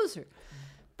ultimate loser,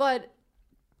 but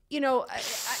you know,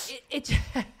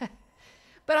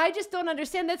 but I just don't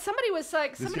understand that. Somebody was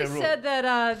like, somebody guy wrote- said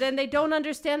that then they don't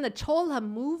understand the Chola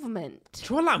movement.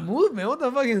 Chola movement. What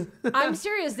the fuck is? I'm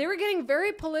serious. They were getting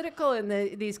very political in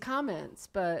these comments,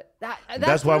 but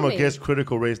That's why I'm threw me. against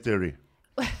critical race theory.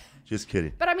 Just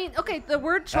kidding. But I mean, okay, the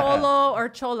word cholo or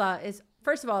chola is,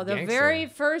 first of all, the Gangster. very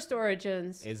first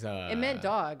origins, Is, it meant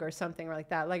dog or something like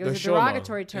that. Like it The was a cholo.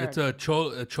 derogatory term. It's a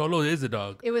cholo is a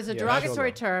dog. It was a Yeah,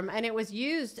 derogatory cholo. term, and it was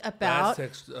used about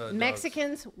sex, dogs.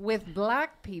 Mexicans with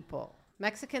black people.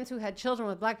 Mexicans who had children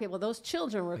with black people. Those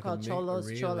children were called cholos,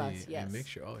 cholas. Yes. A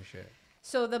mixture. Oh shit.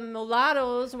 So the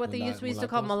mulattoes, what we used to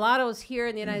call mulattoes here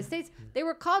in the United States, they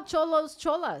were called cholos,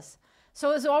 cholas. So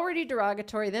it was already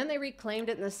derogatory. Then they reclaimed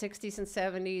it in the 60s and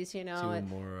 70s, you know. To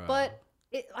more, but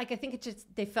I think it just,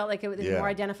 they felt like it was more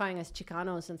identifying as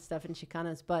Chicanos and stuff and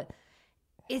Chicanas. But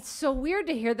it's so weird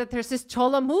to hear that there's this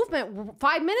chola movement.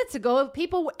 5 minutes ago,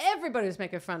 everybody was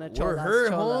making fun of cholas, Word,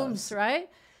 cholos, Holmes. right?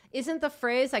 Isn't the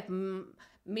phrase like,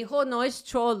 mijo no es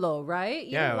cholo, right?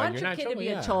 You Yeah, don't like, want you're your not kid to cholo, be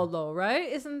yeah. a cholo,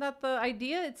 right? Isn't that the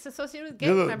idea? It's associated with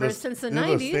gang They're members since the they're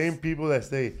 90s. the same people that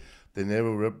say they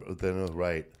never they're not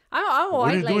right. I'm a What are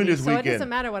white you doing lady, this so it weekend? doesn't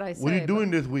matter what I say. What are you but- doing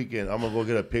this weekend? I'm gonna go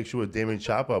get a picture with Damon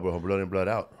Chapa, bro. Blood in, blood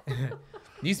out.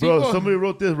 These Bro, people. somebody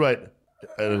wrote this right.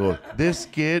 I go, this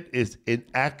kid is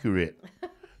inaccurate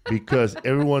because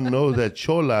everyone knows that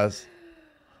cholas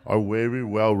are very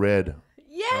well read.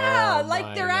 Yeah, Oh like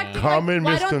my they're God. acting Common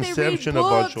like, why don't they misconception read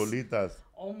about books? cholitas.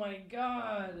 Oh my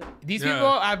God. These Yeah. people.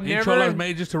 I've Ain't never. cholas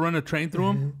made just to run a train through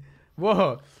them.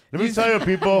 Whoa. Let me tell you,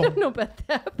 people. No, but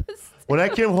that was... When I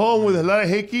came home with a lot of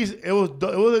hickeys, it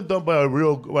wasn't done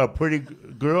by a pretty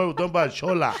girl. It was done by a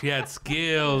chola. She had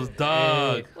skills,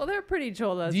 dog. Well, there are pretty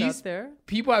cholas These out there.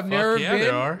 people have never yeah,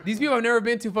 there are. been. These people have never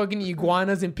been to fucking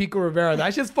Iguanas in Pico Rivera.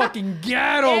 That's just fucking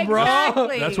ghetto, bro.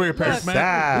 Exactly. That's where your parents met.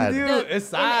 Sad. Dude, Look, it's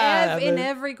sad. in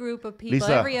every group of people,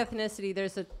 Lisa. every ethnicity,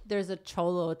 there's a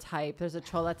cholo type, there's a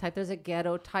chola type, there's a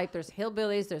ghetto type, there's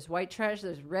hillbillies, there's white trash,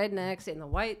 there's rednecks in the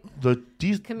white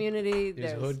These community.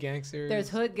 There's hood gangsters. There's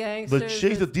hood gangsters.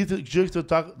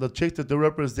 the chicks that they're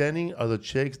representing are the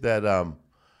chicks that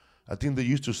I think they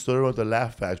used to serve at the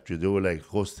Laugh Factory. They were like,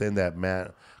 go send that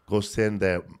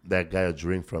guy a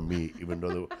drink from me, even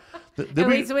though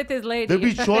he's with his lady. There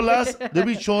be cholas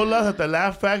at the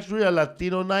Laugh Factory, a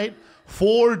Latino night,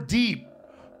 4 deep.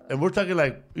 And we're talking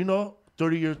like,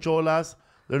 30-year cholas.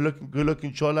 They're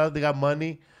good-looking cholas. They got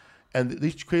money. And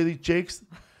these crazy chicks,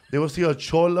 they will see a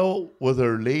cholo with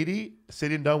her lady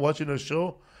sitting down watching a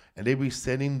show, and they be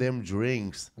sending them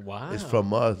drinks. Wow. It's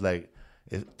from us. Like,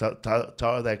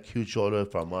 tell that cute cholo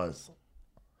from us.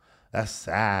 That's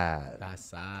sad. That's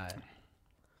sad.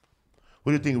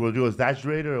 What do you think, Rodrigo? Is that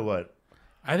exaggerated or what?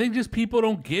 I think just people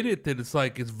don't get it that it's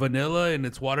like it's vanilla and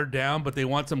it's watered down, but they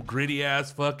want some gritty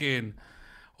ass fucking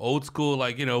old school,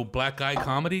 like, black guy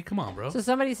comedy. Come on, bro. So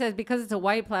somebody says because it's a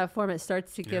white platform, it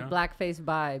starts to give blackface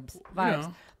vibes.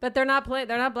 know. But they're not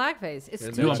blackface. It's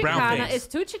two doing brown Chicana. face. It's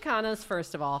two Chicanas,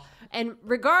 first of all. And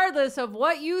regardless of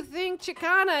what you think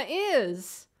Chicana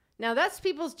is, now that's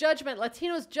people's judgment,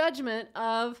 Latinos' judgment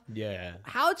of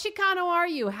how Chicano are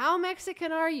you? How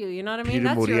Mexican are you? You know what I mean?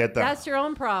 That's your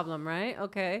own problem, right?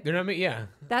 Okay. They're not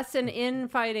That's an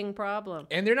infighting problem.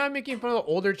 And they're not making fun of the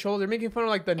older cholos. They're making fun of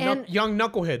like the young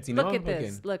knuckleheads, Look at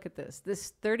this. Look at this.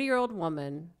 This 30-year-old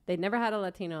woman, they never had a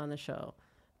Latino on the show.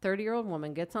 30-year-old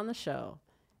woman gets on the show.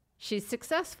 She's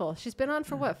successful. She's been on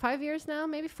for what, 5 years now?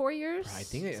 Maybe 4 years? I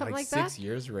think it's something like that. 6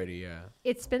 years already, yeah.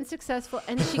 It's been successful.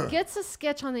 And she gets a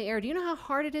sketch on the air. Do you know how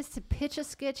hard it is to pitch a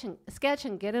sketch and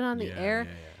get it on the air?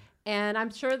 Yeah. And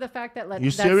I'm sure the fact that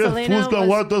You serious? Who's going to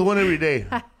want those one every day?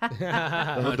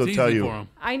 That's what they'll tell you.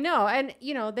 I know. And,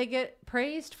 they get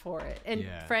praised for it. And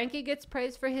Frankie gets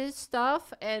praised for his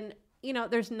stuff. And,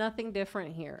 there's nothing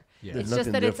different here. Yeah. It's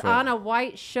just that it's on a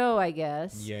white show, I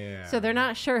guess. Yeah. So they're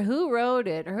not sure who wrote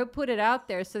it or who put it out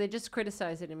there. So they just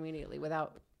criticize it immediately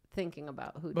without thinking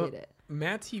about who did it.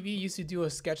 Mad TV used to do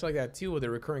a sketch like that too with the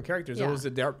recurring characters. It was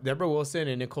Deborah Wilson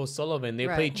and Nicole Sullivan. They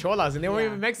played cholas and they weren't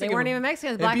even Mexican. They weren't even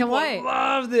Mexicans, black and white.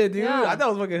 Loved it, dude. Yeah. I thought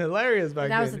it was fucking hilarious back then.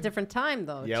 That was a different time,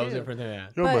 though. Yeah, too. it was a different time.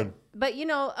 Yeah. But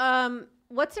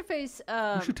what's her face?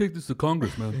 We should take this to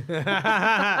Congress, man.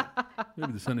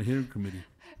 Maybe the Senate Hearing Committee.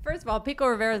 First of all, Pico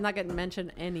Rivera is not getting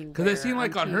mentioned anywhere. Because I seen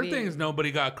like on her TV. things,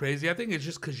 nobody got crazy. I think it's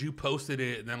just because you posted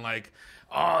it and then like,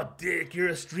 oh, Dick, you're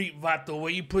a street vato. Why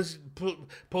you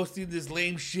posting this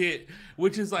lame shit?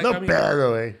 Which is like, Not bad,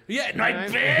 though, eh? Yeah,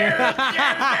 not bad.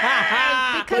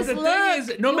 Because the thing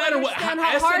is, no matter what,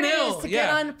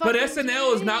 SNL, but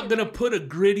SNL is not gonna put a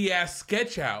gritty ass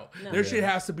sketch out. No. Their shit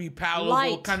has to be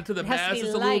palatable, kind of to the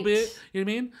masses a little bit. You know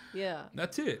what I mean? Yeah.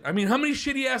 That's it. I mean, how many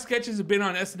shitty ass sketches have been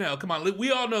on SNL? Come on, we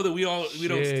all know that we don't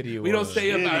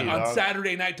stay up on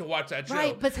Saturday night to watch that show.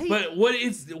 Right, but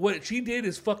what she did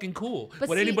is fucking cool.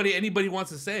 But anybody wants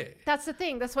to say. That's the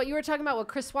thing. That's what you were talking about. What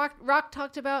Chris Rock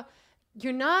talked about.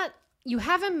 You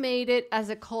haven't made it as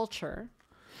a culture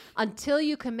until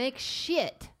you can make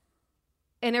shit.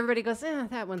 And everybody goes,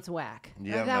 that one's whack.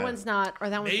 Yeah, or that one's not, or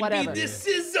that one's whatever. Maybe this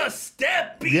is a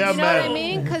step. Yeah, you know what I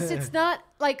mean? Because it's not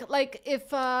like if...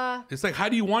 It's like, how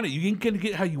do you want it? You ain't going to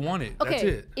get how you want it. Okay, that's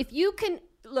it. If you can...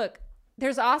 Look,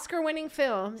 there's Oscar-winning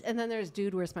films, and then there's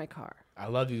Dude, Where's My Car? I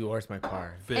love Dude, Where's My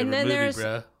Car? Favorite and then movie, there's...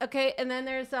 bruh. Okay, and then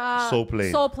there's... Soul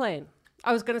Plane. Soul Plane.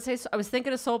 I was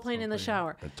thinking of Soul Plane in the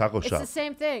shower. And Taco Shop. It's the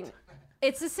same thing.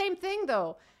 It's the same thing,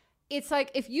 though. It's like,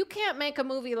 if you can't make a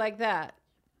movie like that,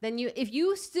 then if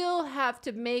you still have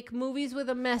to make movies with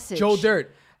a message. Joe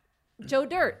Dirt,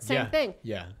 same thing.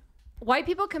 Yeah. White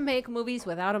people can make movies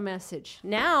without a message.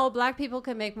 Now, black people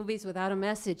can make movies without a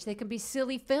message. They can be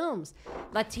silly films.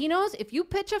 Latinos, if you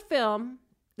pitch a film,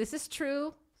 this is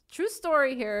true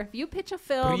story here. If you pitch a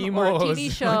film or a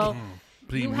TV show,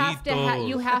 you have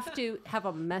to have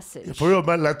a message. For real,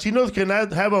 man, Latinos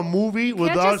cannot have a movie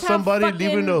without somebody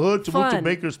leaving the hood to move to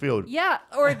Bakersfield. Yeah,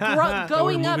 or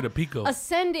going up, Pico.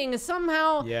 ascending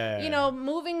somehow. Yeah.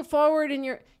 Moving forward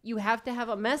in you have to have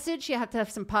a message. You have to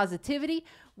have some positivity.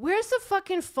 Where's the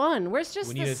fucking fun? Where's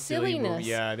just the silliness?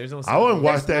 Yeah, there's no. I wouldn't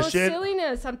watch that shit.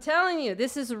 Silliness. I'm telling you,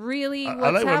 this is really what's I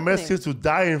like happening. when messages to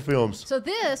die in films. So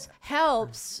this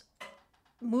helps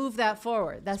move that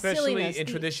forward. That Especially silliness in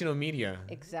traditional media.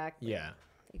 Exactly. Yeah.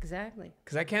 Exactly.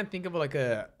 Because I can't think of like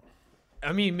a.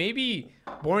 I mean, maybe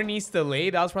Born East LA.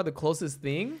 That was probably the closest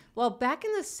thing. Well, back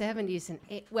in the 70s and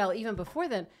well, even before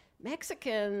then,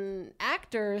 Mexican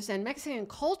actors and Mexican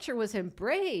culture was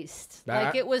embraced.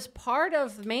 Like it was part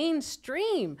of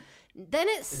mainstream. Then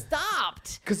it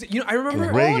stopped. Because I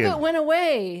remember all of it went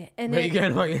away. And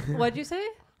what'd you say?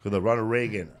 Because of Ronald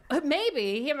Reagan.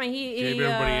 Maybe. He gave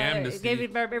everybody amnesty.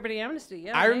 Gave everybody amnesty.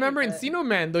 Yeah, I remember Encino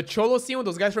Man, the Cholo scene with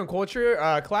those guys from Culture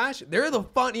Clash. They're the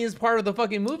funniest part of the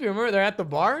fucking movie. Remember, they're at the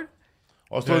bar.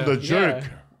 Also, the jerk. Yeah.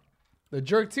 The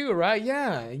jerk too, right?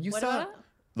 Yeah, you saw.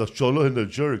 The Cholo and the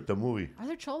Jerk, the movie. Are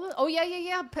there cholos? Oh yeah.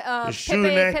 Pepe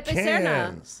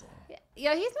Serna.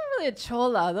 Yeah, he's not really a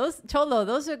chola.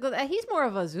 Those are good. He's more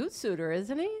of a zoot suiter,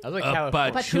 isn't he? I was like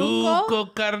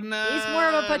Pachuco, carnal. He's more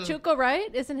of a Pachuco, right?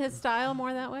 Isn't his style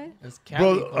more that way?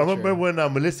 Bro, I remember when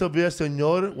Melissa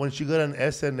Villaseñor, when she got on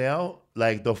SNL,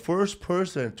 like the first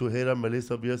person to hit on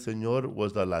Melissa Villaseñor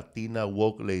was the Latina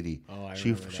woke lady. Oh, I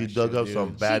she shit, dug up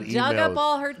some bad emails. Dug up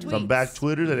all her tweets. Some bad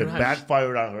Twitters, and it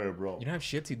backfired on her, bro. You don't have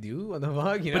shit to do? What the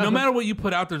fuck? But no matter what you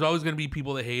put out, there's always going to be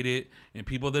people that hate it and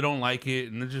people that don't like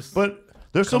it. And they're just. But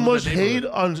there's so much hate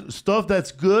on stuff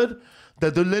that's good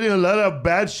that they're letting a lot of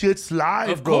bad shit slide,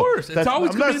 of bro. Course. It's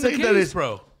always going to be the case,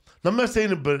 bro. I'm not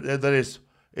saying that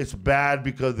it's bad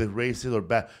because it's racist or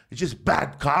bad. It's just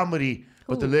bad comedy.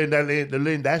 But they're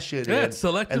letting that shit in. It's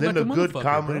selective. And then like the good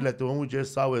comedy, bro. like the one we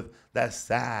just saw with That's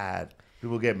Sad.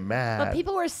 People get mad. But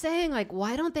people were saying, like,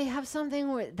 why don't they have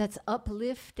something that's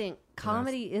uplifting?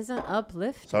 Comedy isn't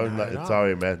uplifting. Sorry,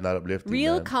 man. It's not uplifting.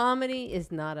 Real man. comedy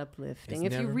is not uplifting.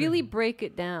 If you really break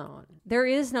it down, there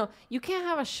is no. You can't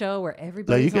have a show where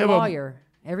everybody's a lawyer.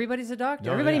 Everybody's a doctor.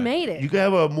 Everybody made it. You can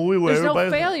have a movie where there's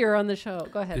everybody's no failure on the show.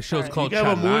 Go ahead. The show's called You can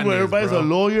have a movie where everybody's bro. a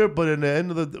lawyer, but in the end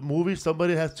of the movie,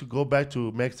 somebody has to go back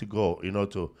to Mexico,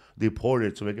 to deport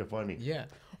it to make it funny. Yeah.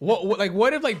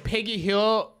 What if like Peggy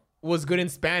Hill was good in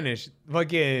Spanish?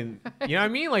 Fucking, you know what I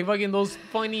mean? Like fucking those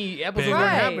funny episodes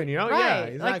that happen, Yeah,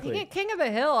 exactly. Like King of the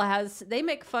Hill they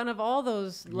make fun of all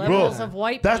those levels of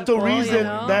white that's people. That's the reason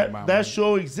that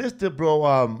show existed,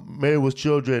 bro. Married with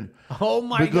Children. Oh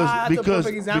my God, that's a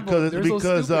perfect example.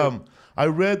 Because I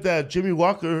read that Jimmy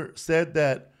Walker said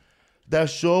that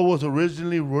show was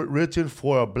originally written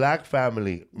for a black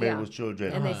family, Married with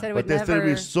Children. And they said it but would they said it'd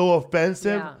be so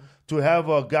offensive to have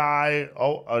a guy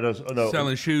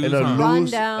selling shoes in a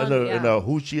loose, down, in a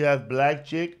hoochie ass black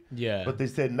chick. Yeah. But they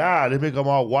said, nah, they make them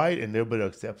all white and everybody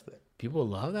accepts it. People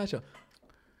love that show.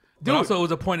 But also, it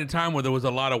was a point in time where there was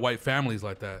a lot of white families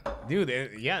like that. Dude,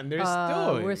 and there's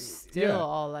still. We're still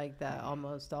all like that,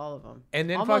 almost all of them. And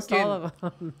then almost all of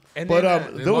them. And but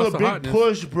there was a big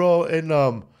push, bro, and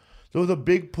there was a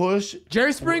big push.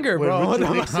 Jerry Springer, bro.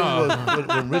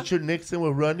 When Richard Nixon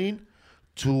was running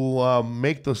to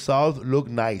make the South look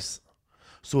nice.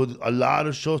 So a lot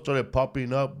of shows started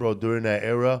popping up, bro, during that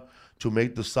era to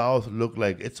make the South look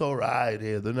like it's all right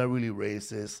here. They're not really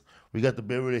racist. We got the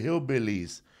Beverly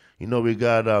Hillbillies. We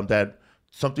got that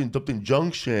something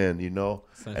junction,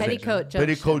 Petticoat Junction.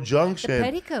 Petticoat Junction. The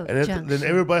Petticoat Junction. Then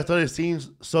everybody started seeing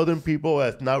Southern people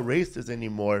as not racist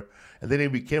anymore. And then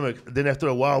it became then after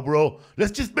a while, bro,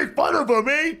 let's just make fun of them,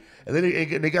 eh? And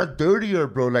then they got dirtier,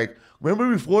 bro. Like,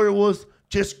 remember before it was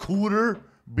just Cooter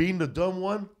being the dumb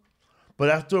one? But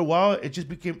after a while, it just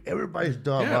became everybody's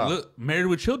dumb. Yeah, look, Married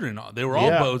with Children. They were all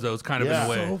bozos, kind of in a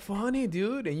way. So funny,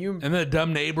 dude. And the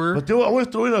dumb neighbor. But they were always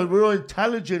throwing a real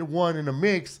intelligent one in the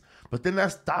mix. But then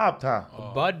that stopped, huh?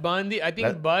 Bud Bundy. I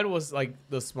think Bud was like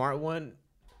the smart one.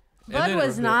 Bud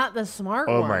was not the smart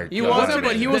one. Oh my God. He wasn't,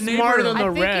 but he was smarter than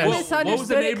the rest. I think you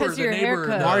misunderstood it because of your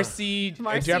haircut. Marcy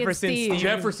Jefferson Steve.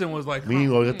 Jefferson was like, me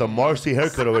get the Marcy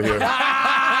haircut over here.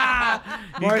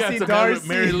 Marcy Darcy.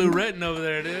 Mary Lou Retton over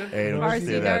there, dude. Hey,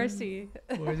 Marcy Darcy.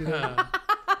 Mary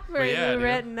Lou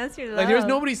Retton, that's your love. Like, there's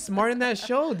nobody smart in that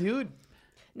show, dude.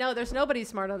 No, there's nobody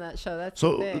smart on that show. That's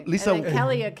so, the thing. Lisa, and then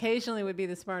Kelly occasionally would be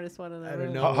the smartest one in the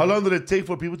room. How long did it take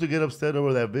for people to get upset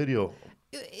over that video?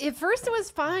 At first it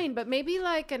was fine, but maybe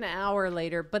like an hour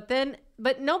later. But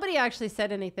nobody actually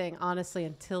said anything, honestly,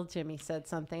 until Jimmy said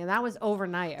something, and that was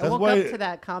overnight. I woke up to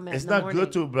that comment. It's not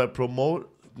good to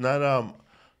promote.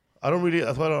 I don't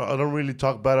really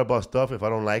talk bad about stuff if I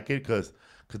don't like it, because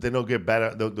then they'll get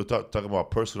bad. They'll talk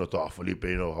about personal talk. Felipe,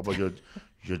 how about your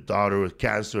daughter with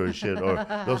cancer and shit, or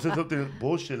they'll say something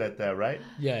bullshit like that, right?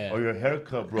 Yeah. Or your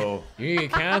haircut, bro. You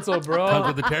get canceled, bro. Comes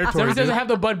with the territory. Somebody doesn't have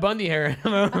the Bud Bundy hair.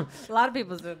 A lot of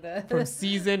people said that. From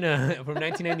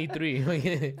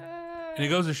 1993. And it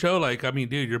goes to show, like, I mean,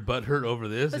 dude, your butt hurt over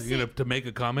this. You're gonna to make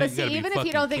a comment. But see, even if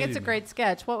you don't think it's a great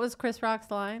sketch, what was Chris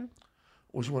Rock's line?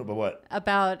 Which one? About what?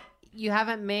 About you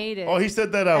haven't made it. Oh, he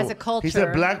said that as a culture. He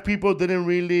said black people didn't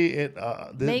really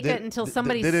make it until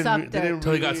somebody sucked it.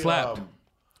 Until he got slapped.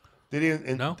 They didn't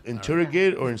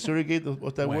interrogate or insurgate.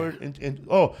 What's that word?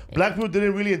 Black people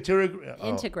didn't really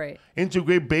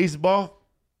integrate baseball.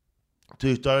 So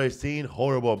you started seeing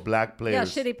horrible black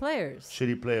players. Yeah, shitty players.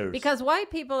 Because Because white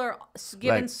people are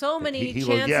given so many chances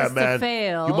goes, to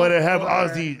fail. You might have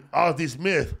Ozzie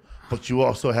Smith, but you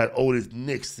also had Otis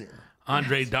Nixon.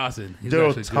 Andre Dawson.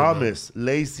 Daryl Thomas.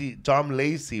 Tom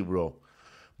Lacey, bro.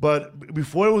 But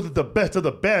before it was the best of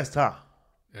the best, huh?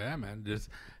 Yeah, man.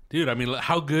 Dude, I mean,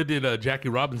 how good did Jackie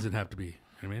Robinson have to be? You know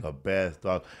what I mean? The best,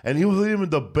 dog. And he was even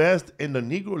the best in the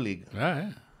Negro League.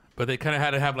 Yeah. But they kind of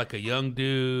had to have like a young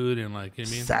dude and like, you know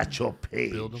what I mean? Satchel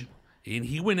Paige. Build him. And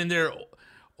he went in there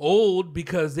old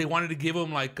because they wanted to give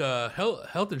him like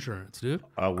health insurance, dude.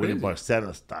 Willie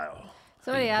Barcena style.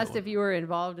 Somebody asked if you were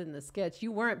involved in the sketch.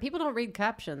 You weren't. People don't read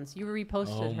captions. You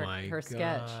reposted her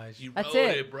sketch. You That's wrote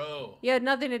it, it, bro. You had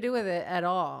nothing to do with it at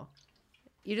all.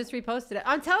 You just reposted it.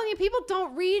 I'm telling you, people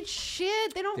don't read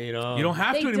shit. They don't. You don't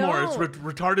have to anymore. It's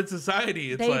retarded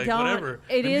society. It's whatever.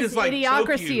 It is like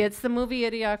Idiocracy. It's the movie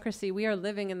Idiocracy. We are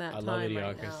living in that time love right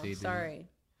Idiocracy, now. dude. Sorry.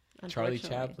 Charlie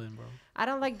Chaplin, bro. I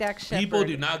don't like Dax Shepard. People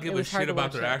do not give a shit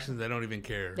about their actions. actions. They don't even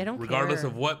care. They don't regardless care.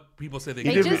 of what people say they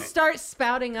They care. just start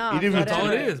spouting off. That's all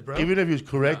it is, bro. Even if you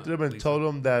corrected them and told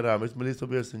them that it's Melissa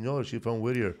Villaseñor, she's from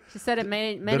Whittier. She said it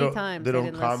many times. They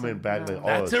don't comment back like,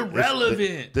 that's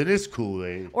irrelevant. Then it's cool,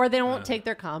 eh? Or they won't take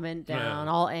their comment down,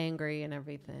 all angry and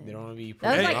everything. They don't want to be.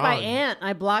 That was like my aunt.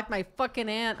 I blocked my fucking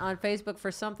aunt on Facebook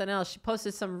for something else. She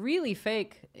posted some really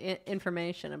fake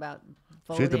information about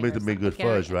She had to make good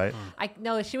fudge, right?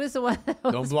 No, she was the one that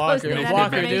was Don't block her. posting Don't that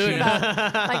block her, information dude.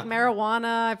 about, like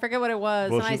marijuana. I forget what it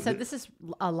was. Well, and I said, this is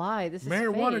a lie. This is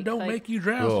Marijuana fake. don't Like, make you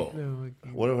drowsy.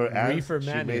 One of her aunts, Reefer she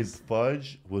made madness.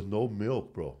 fudge with no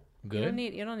milk, bro. You don't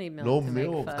need milk. No to make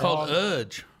milk. fudge. It's called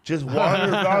Udge. Just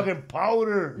water, dog, and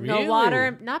powder. No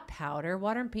water, not powder.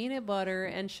 Water and peanut butter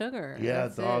and sugar. Yeah,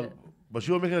 That's dog. it. But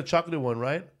she was making a chocolate one,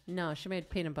 right? No, she made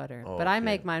peanut butter. Oh, but I okay.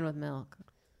 make mine with milk.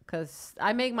 Because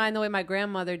I make mine the way my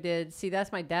grandmother did. See,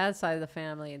 that's my dad's side of the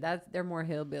family. They're more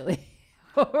hillbilly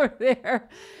over there.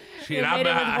 Shit, They made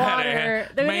it with water.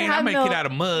 They didn't I have make milk. it out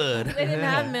of mud. They didn't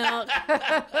have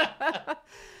milk.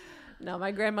 No,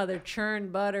 my grandmother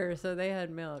churned butter, so they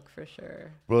had milk for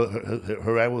sure. Bro,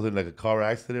 her aunt was in like a car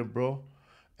accident, bro.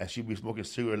 And she'd be smoking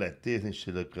cigarette like this and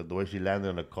shit. Like, the way she landed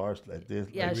on the car like this.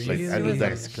 Yeah, like, she like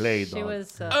was clay, she dog.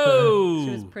 was. Oh,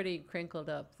 She was pretty crinkled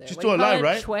up there. She's What do you still call alive,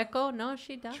 it? right? Chueco? No,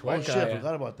 she died. Oh, shit, I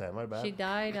forgot about that. My bad. She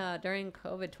died during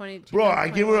COVID 20. Bro, I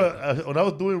gave her when I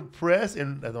was doing press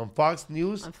on Fox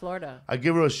News. On Florida. I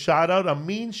gave her a shout out, a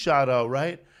mean shout out,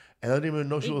 right? And I didn't even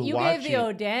know she was You watching. gave the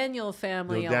O'Daniel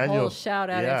family The a whole O'Daniel, shout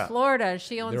out yeah. in Florida.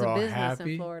 She owns They're a all business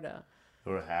happy? in Florida.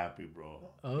 They were happy, bro.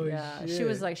 Oh Yeah, shit. she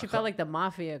was like, she felt like the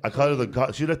mafia. I called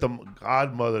her she like the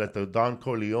godmother, like the Don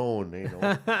Corleone, you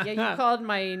know. Yeah, you called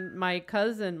my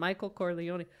cousin Michael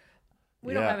Corleone.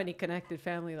 We don't Yeah. have any connected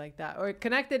family like that, or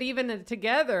connected even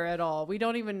together at all. We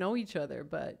don't even know each other.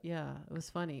 But yeah, it was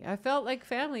funny. I felt like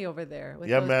family over there with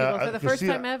those people for the first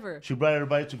time ever. She brought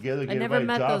everybody together, gave never everybody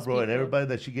met a job, those bro, and people. everybody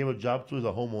that she gave a job to is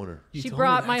a homeowner. You She told me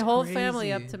brought my that's whole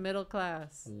family up crazy. to middle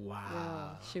class.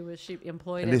 Wow. Yeah, she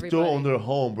employed And they everybody. still own their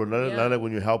home, bro. Not, Yeah. not like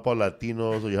when you help out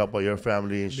Latinos or you help out your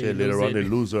family and shit. Later lose on, it. they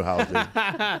lose their housing.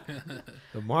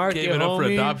 The market, gave it up for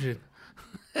homie. adoption.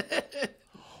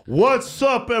 What's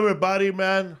up, everybody,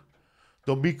 man?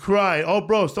 Don't be crying. Oh,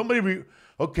 bro,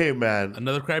 okay, man.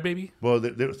 Another crybaby.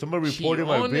 Bro, somebody reported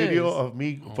my honest. video of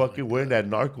me fucking wearing that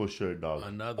narco shirt, dog.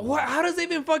 Another. What? How does it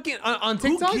even fucking on Who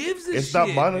TikTok? gives a It's shit? not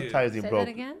dude? monetizing, Say bro. that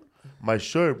again. My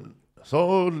shirt.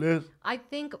 So I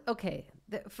think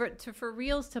for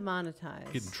reels to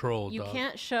monetize, Getting trolled, you dog.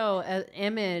 can't show an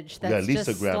image got that's Lisa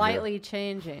just Graham there. slightly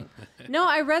changing. No,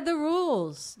 I read the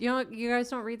rules. You guys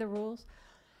don't read the rules.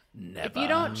 Never. If you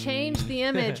don't change the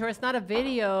image or it's not a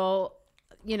video,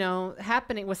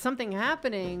 happening with something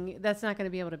happening, that's not going to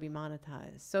be able to be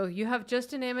monetized. So you have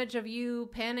just an image of you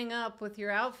panning up with your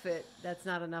outfit. That's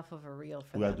not enough of a reel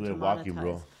for we them got to to do it walking, monetize.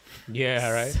 bro. Yeah,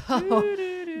 right. So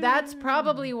that's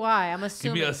probably why. I'm Give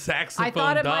assuming. me a saxophone I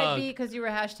thought it dog. might be because you were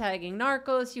hashtagging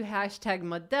Narcos, you hashtag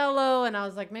Modelo, and I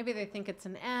was like, maybe they think it's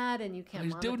an ad and you can't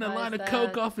He's monetize doing a line that. of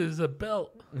coke off his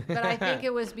belt. But I think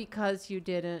it was because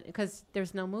because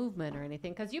there's no movement or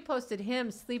anything. Because you posted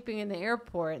him sleeping in the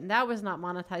airport, and that was not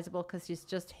monetizable because it's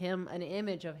just him, an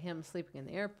image of him sleeping in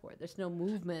the airport. There's no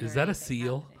movement. Is or that a anything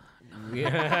seal? happening.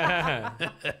 Yeah.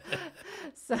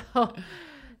 So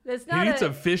it's not needs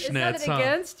some it's fishnets, nothing huh?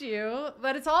 against you,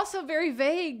 but it's also very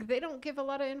vague. They don't give a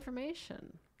lot of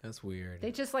information. That's weird.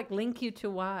 They just like link you to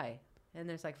why, and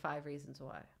there's like 5 reasons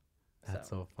why. That's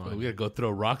so Oh, fun. we gotta go throw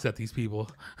rocks at these people.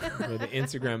 Bro, the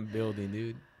Instagram building,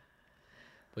 dude.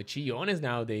 But chillones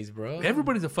nowadays, bro.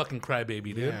 Everybody's a fucking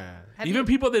crybaby, dude. Yeah. Even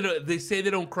people that they say they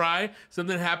don't cry,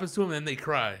 something happens to them and they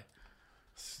cry.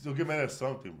 Still get mad at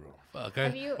something, bro. Fuck,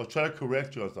 Have you I'll try to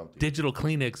correct you on something. digital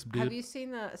Kleenex, dude. have you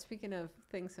seen the speaking of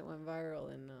things that went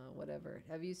viral and whatever?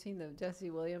 Have you seen the Jesse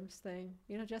Williams thing?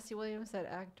 You know Jesse Williams, that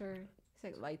actor. He's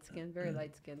like light skinned, very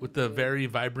light skinned. With the very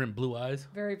vibrant blue eyes.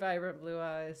 very vibrant blue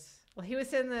eyes. Well, he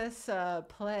was in this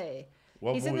play.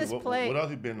 What He's in movie- this play. What else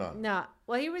he been on? No.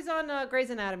 Well, he was on Grey's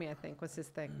Anatomy, I think, was his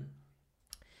thing.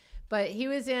 But he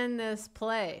was in this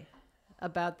play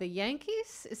about the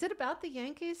Yankees. Is it about the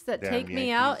Yankees that Damn Take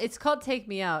Me Out? Yankees. It's called Take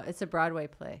Me Out. It's a Broadway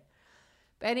play.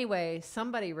 But anyway,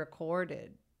 somebody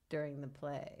recorded during the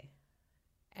play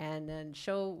and then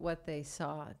show what they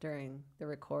saw during the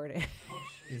recording.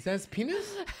 Is that his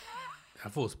penis?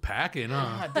 That fool's packing,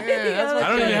 huh? Damn, that's I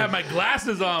don't even have my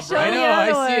glasses on, bro. Show I the know, other I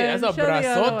see it. one. That's a Show the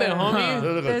other brazote, one. homie.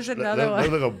 Look like There's a, another look, one.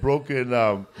 look like a broken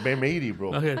Bam-80,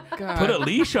 bro. Okay. God. Put a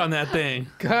leash on that thing.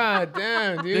 God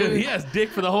damn, Dude, dude. he has dick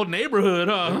for the whole neighborhood,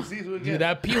 huh? See, so Dude,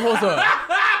 that pee hole's a...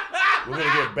 we're gonna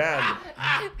get banned.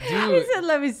 He Dude, said,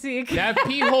 let me see. that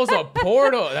pee hole's a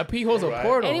portal. That pee hole's a Right.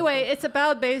 portal. Anyway, it's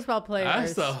about baseball players.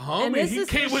 That's the And homie. this He is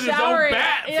came the with his own showering-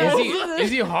 bat. Yeah, fool.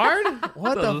 Is he hard?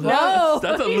 What the fuck? No,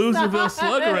 That's a he's Loserville not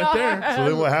slugger right there. So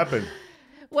then what happened?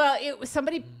 Well, it was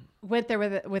somebody went there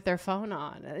with their phone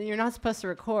on. And you're not supposed to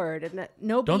record, and that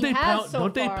nobody Don't they has pou- so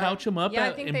don't they far. pouch 'em up Yeah, I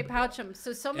at- think in- they pouch them.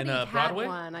 So somebody had Broadway?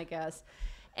 one, I guess,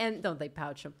 and don't they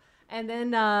pouch them? And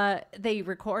then they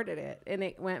recorded it, and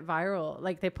it went viral.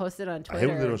 Like they posted on I hate when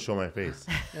they Twitter. don't show my face.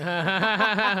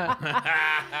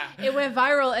 It went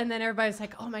viral, and then everybody's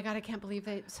like, "Oh my god, I can't believe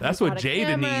it!" Somebody That's what brought a Jada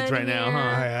camera needs in right now, here. huh?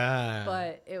 Yeah.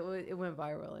 But it went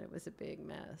viral, and it was a big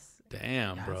mess.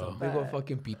 Damn, bro. Big ol'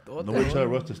 fucking pitote. Nobody try to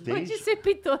rush the What'd stage. you say,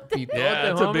 Pitote? Pitote, Yeah,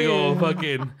 that's a big homie. old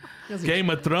fucking Game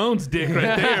of Thrones dick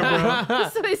right there, bro.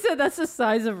 Somebody said that's the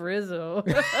size of Rizzo.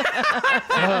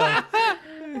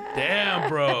 Damn,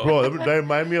 bro. Bro, that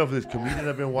remind me of this comedian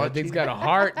I've been That watching. thing's got a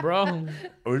heart, bro.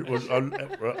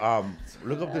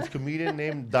 Look up this comedian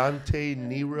named Dante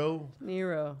Nero.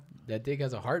 Nero. That dick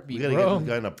has a We heartbeat, gotta bro. get this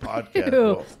guy in a podcast, Ew,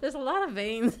 bro. there's a lot of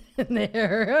veins in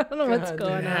there. I don't know what's God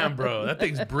going Damn, on. bro. That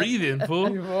thing's breathing,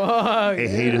 fool. Fuck. Hey,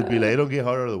 haters be like, don't get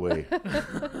hard out of the way.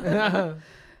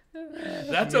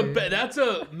 That's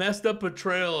a messed up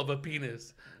portrayal of a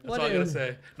penis. That's What all I gotta is-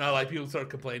 say. Not like people start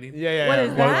complaining. Yeah. What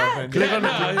is that? Click on,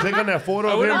 Yeah, click on that photo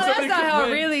I of wouldn't him. Oh, that's Somebody not how it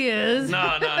complain. really is.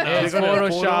 No. It's Click on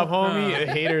that Photoshop, photo. homie.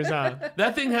 Haters, huh?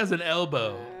 That thing has an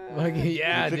elbow. Like,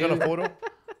 yeah, Click dude. on the photo.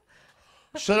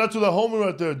 Shout out to the homie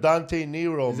right there, Dante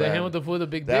Nero, Is man. that him with the fool, the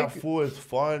big That dick? fool is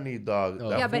funny, dog. Oh.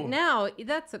 That Yeah, but fool- now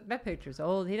that picture's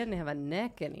old. He doesn't have a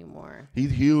neck anymore.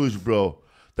 He's huge, bro.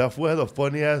 That fool has a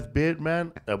funny ass bit,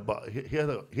 man. He has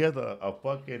a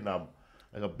fucking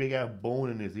like a big ass bone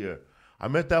in his ear. I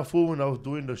met that fool when I was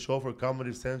doing the show for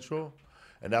Comedy Central,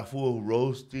 and that fool was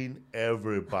roasting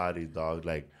everybody, dog.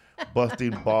 Like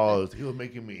busting balls. He was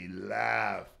making me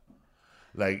laugh.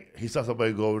 Like he saw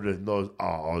somebody go over his nose.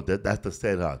 Oh, that's the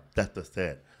set, huh? That's the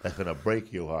set. That's gonna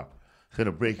break you, huh? It's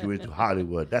gonna break you into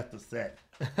Hollywood. That's the set.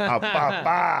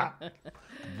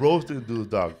 Roasting dudes,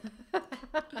 dog.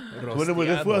 When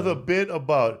this was a bit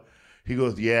about, he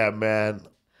goes, yeah, man,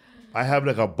 I have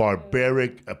like a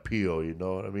barbaric appeal, you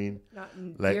know what I mean?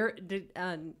 Like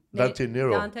Dante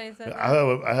Nero. Dante said that?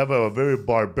 I have a very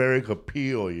barbaric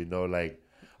appeal, you know, like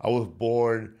I was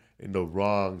born in the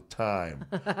wrong time.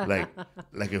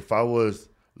 like if I was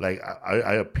like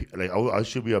I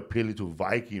should be appealing to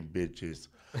Viking bitches.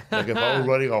 Like if I was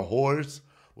running a horse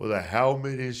with a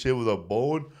helmet and shit with a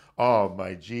bone, oh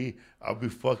my G, I'll be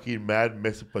fucking mad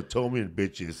Mesopotamian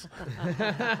bitches.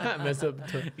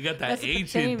 You got that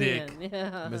ancient dick. Mesopotamian,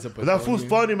 yeah. But that fool's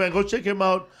funny, man. Go check him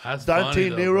out. That's Dante funny,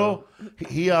 though, Nero.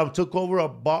 He took over a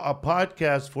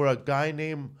podcast for a guy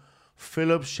named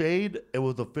Philip Shade. It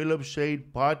was the Philip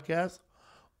Shade podcast,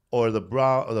 or the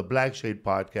Black Shade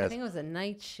I podcast. think it was a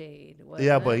Nightshade. wasn't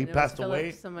Yeah, it? but he It was passed Philip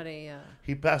away. Somebody.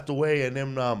 He passed away, and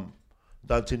then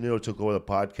Dante Nero took over the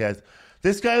podcast.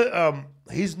 This guy,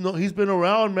 he's been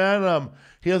around, man.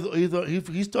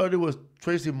 He started with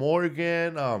Tracy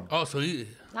Morgan, Oh, so he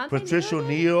Dante Patricia Nero?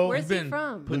 O'Neal. Where's he's he been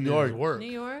from? putting New in his York. work.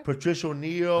 New York. Patricia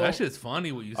O'Neal. That shit's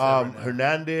funny what you said. right now.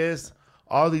 Hernandez,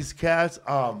 all these cats.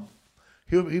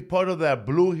 He part of that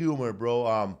blue humor,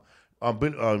 bro.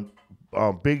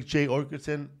 Big J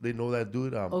Okerson, they know that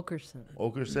dude.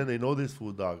 Okerson, they know this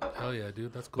fool, dog. Hell yeah,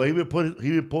 dude. That's But cool. he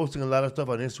been posting a lot of stuff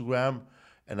on Instagram,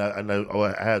 and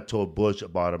I had told Butch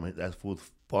about him. That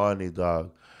fool's funny,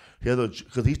 dog.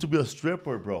 Because he used to be a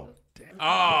stripper, bro.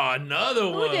 Oh, another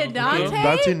Who one. did bro. Dante?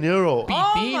 Dante Nero.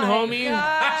 Dean,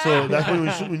 homie. So that's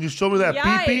when you showed me that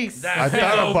pee-pee, Yikes. I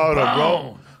thought about him,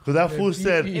 bro. Because that fool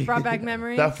said, It brought back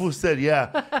memories. that fool said,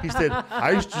 yeah. He said,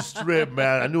 I used to strip,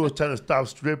 man. I knew I was trying to stop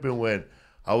stripping when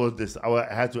I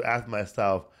had to ask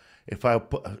myself if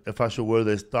I should wear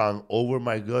this thong over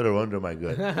my gut or under my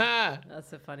gut.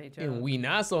 That's a funny joke. And we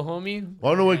naso, homie. I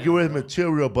don't know what you wear his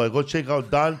material, but go check out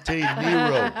Dante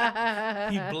Nero.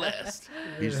 He blessed.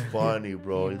 He's funny,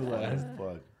 bro. He's funny as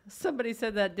fuck. Somebody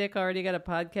said that Dick already got a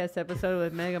podcast episode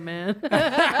with Mega Man.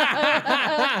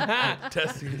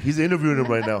 Testing. He's interviewing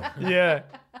him right now. Yeah.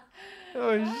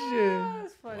 Oh, shit.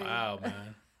 That's funny. Wow,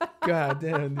 man. God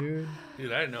damn, dude.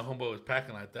 Dude, I didn't know Homeboy was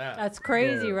packing like that. That's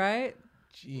crazy, right?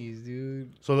 Jeez,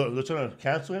 dude. So they're trying to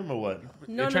cancel him or what?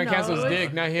 No, They're trying to cancel his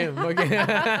dick, not him. Okay.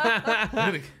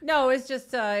 No, it's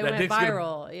just it went dick's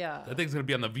viral. Yeah. That thing's going to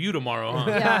be on The View tomorrow, huh?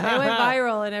 Yeah, it went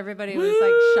viral and everybody was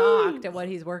like shocked at what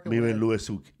he's working Maybe with. Louis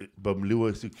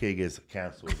C.K. gets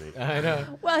canceled. I know.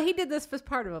 Well, he did this as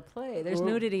part of a play. There's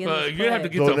nudity in this You're going to have to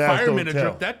play. get some Don't ask, firemen to don't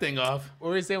drip tell. that thing off. What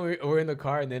were we saying? We're in the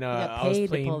car, and then You got I was paid to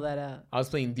playing. pull that out. I was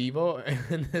playing Devo,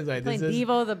 and it's like Playing this is.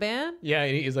 Devo the band? Yeah,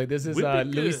 and he's like, this is Whip it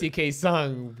Louis good. C.K.'s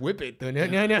song, "Whip It." No.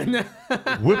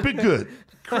 Whip it good.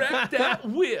 Crack that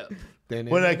whip.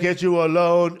 When I get you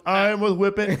alone, I'm with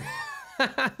whipping. Dun,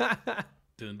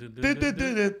 dun, dun, dun,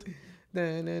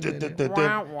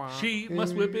 dun. She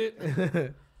must whip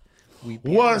it.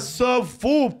 What's up,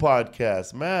 Fool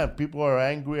Podcast? Man, people are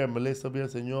angry at Melissa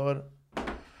Villaseñor.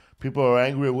 People are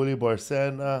angry at Willie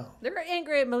Barcena. They're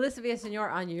angry at Melissa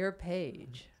Villaseñor on your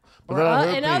page. But Or not on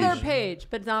her another page. page,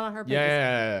 but not on her page.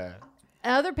 Yeah.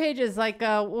 Other pages like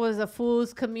what was a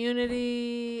Fool's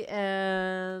Community,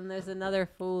 and there's another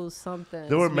Fool's something.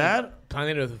 They were mad?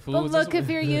 Planet of the But Fools. look, if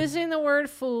you're using the word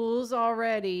fools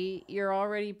already, you're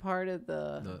already part of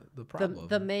the problem.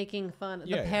 the making fun,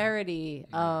 Yeah, the yeah. parody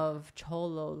of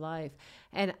Cholo life.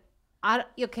 And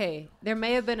okay, there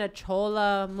may have been a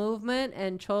Chola movement,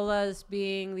 and Cholas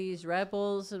being these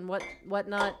rebels and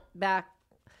whatnot back.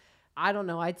 I don't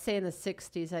know. I'd say in the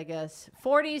 60s, I guess.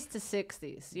 40s to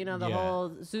 60s. You know, the Yeah. whole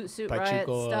Zoot Suit Riot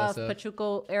Pachuco, stuff, stuff.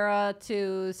 Pachuco era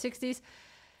to 60s.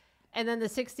 And then the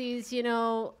 60s, you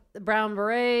know, the brown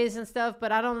berets and stuff.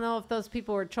 But I don't know if those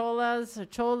people were cholas or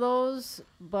cholos.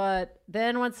 But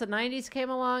then once the 90s came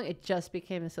along, it just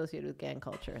became associated with gang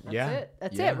culture. That's Yeah. it.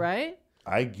 That's Yeah. it, right?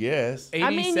 I guess. 80, I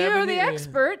mean, you're 70, the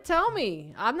expert. Tell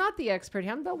me. I'm not the expert.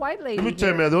 I'm the white lady. Let me tell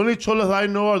you, here. man, the only cholas I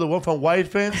know are the one from White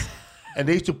Fence. And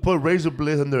they used to put razor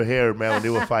blades in their hair, man, when they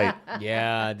would fight.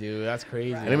 Yeah, dude, that's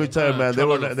crazy. And let me tell you, man, they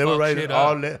Cholas were will fuck writing shit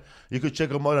all up. that. You could check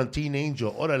them out on Teen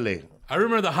Angel. Orale. I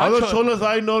remember the All hot the cholas. cholas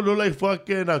I know look like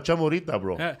fucking Chamorita,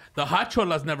 bro. Yeah, the hot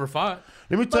cholas never fought.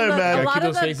 Let me But tell you, look, a man. lot of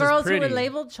those the faces girls who were pretty.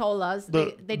 labeled cholas,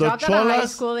 The- they the dropped out of high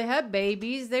cholas- school, they had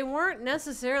babies, they weren't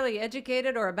necessarily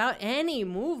educated or about any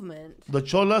movement. The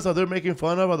cholas that they're making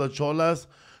fun of are the cholas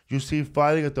you see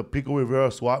fighting at the Pico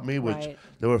Rivera swap meet, which Right.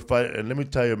 they were fighting. And let me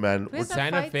tell you, man. We have to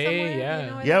Santa fight Fe, somewhere, yeah. you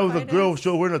know where Yeah, the with the fight girl is?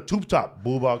 show wearing a tube top.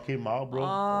 Booba came out, bro.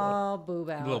 Oh, boob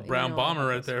out. Little brown you know. bomber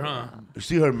right there, huh? You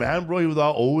see her man, bro? He was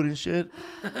all old and shit.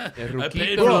 I paid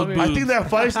Ruquito, for Bro, those I boobs. think that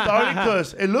fight started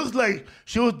because it looks like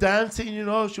she was dancing, you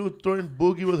know, she was throwing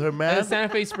boogie with her man. And Santa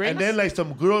Fe Springs. And then like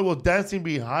some girl was dancing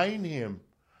behind him.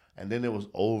 And then it was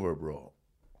over, bro.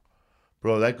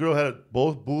 Bro, that girl had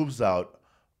both boobs out,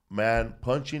 man,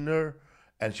 punching her.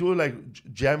 And she was like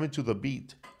jamming to the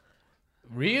beat.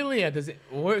 Really?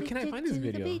 Where can I find this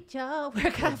video?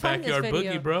 Where can I find this Backyard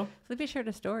video? boogie, bro. Felipe shared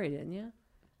a story, didn't you?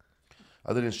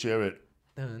 I didn't share it.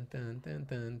 Dun, dun, dun,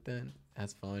 dun, dun.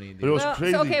 That's funny, But it was Well,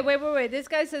 crazy. so, okay, wait. This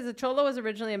guy says the Cholo was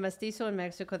originally a mestizo in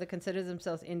Mexico that considers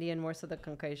themselves Indian, more so than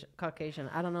Caucasian.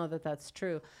 I don't know that that's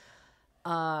true.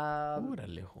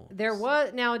 Órale, Holmes. There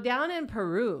was now down in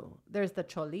Peru. There's the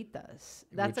cholitas.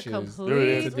 That's Which a is- completely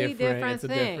it's a different- it's a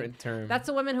thing. different term. That's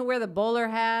the women who wear the bowler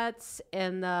hats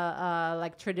and the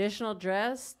like traditional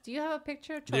dress. Do you have a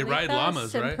picture of cholitas They ride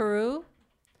llamas, in right? Peru?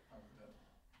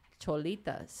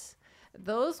 Cholitas.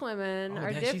 Those women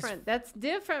are that she's- different. That's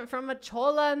different from a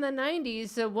chola in the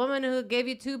 90s, a woman who gave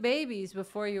you 2 babies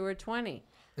before you were 20.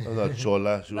 That was a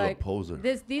chola. She was Like a poser.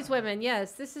 these women,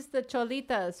 yes, this is the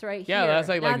cholitas right Yeah, here. that's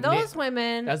like- now like those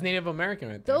women. That's Native American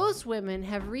right there. Those women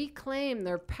have reclaimed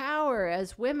their power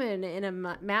as women in a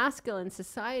masculine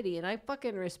society, and I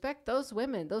fucking respect those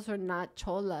women. Those are not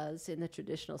cholas in the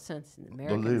traditional sense, in the Those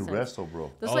American ladies sense. wrestle,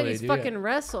 bro. Those Oh, ladies they do, yeah. fucking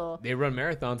wrestle. They run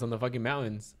marathons on the fucking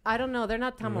mountains. I don't know. They're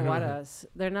not tamawaras.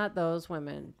 They're not those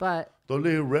women. But Don't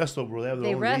let it wrestle, bro. They have their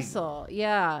They own wrestle.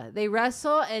 Yeah. They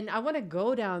wrestle. And I want to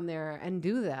go down there and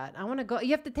do that. I want to go.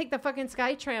 You have to take the fucking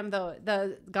sky tram, though.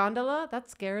 The gondola. That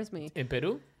scares me. In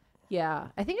Peru? Yeah.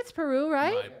 I think it's Peru,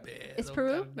 right? It's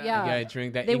Peru? Yeah. You gotta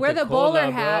drink that They wear the Inca bowler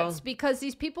Cola, hats bro. because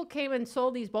these people came and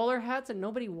sold these bowler hats and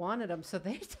nobody wanted them. So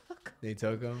they took, They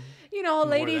took them. you know,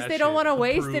 ladies, that they don't shit. want to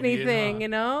waste Peruvian, anything, huh? you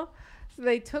know? So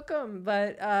they took them,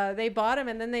 but they bought them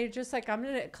and then they just like, I'm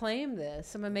going to claim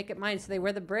this. I'm going to make it mine. So they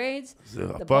wear the braids, the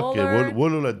Fuck bowler, it. We'll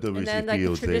look at and then like the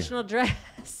WCPO thing. traditional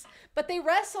dress. But they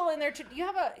wrestle in their. You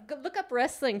have look up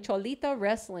wrestling, Cholita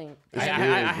wrestling. It's I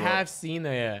good, bro. have seen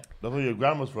that. Yeah. That's where your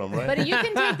grandma's from, right? But you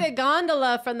can take the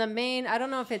gondola from the main. I don't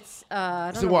know if it's. I don't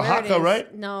It's in know where it Oaxaca, is.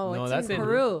 right? No, No, it's that's in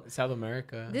Peru. South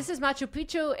America. This is Machu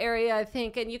Picchu area, I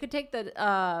think, and you could take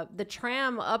the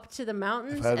tram up to the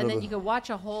mountains, I and then know you could watch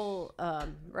a whole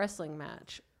wrestling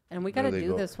match. And we There got to they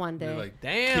do go. this one day. They're like,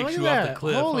 Damn, kicks look you at off that. the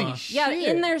cliff. Holy huh? shit. Yeah,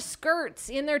 in their skirts,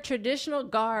 in their traditional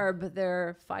garb,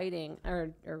 they're fighting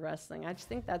or wrestling. I just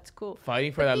think that's cool.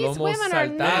 Fighting for But that these lomo women are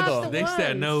not saltado. the They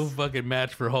stand no ones. fucking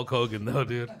match for Hulk Hogan, though,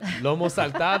 dude. Lomo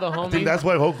saltado, homie. I think that's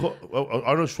why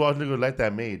Arnold Schwarzenegger like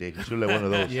that made. He should like one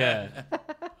of those. Yeah.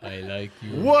 I like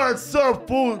you. What's up,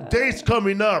 fool? Dates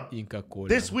coming up. Inca Cola.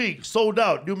 This week, sold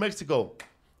out. New Mexico.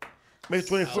 May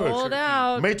 21st. Sold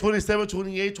out. May 27,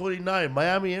 28, 29.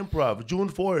 Miami Improv. June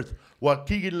 4th.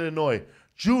 Waukegan, Illinois.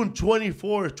 June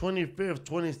 24th, 25th,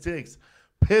 26th.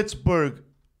 Pittsburgh,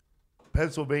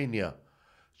 Pennsylvania.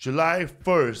 July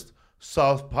 1st.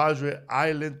 South Padre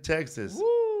Island, Texas.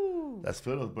 That's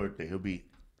Phil's birthday. He'll be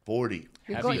 40.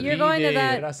 You're Happy going to B-Day,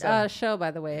 that Raza. show, by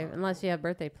the way, unless you have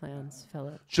birthday plans,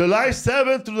 Philip. July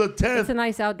 7th through the 10th. It's a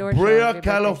nice outdoor show. Brea, Happy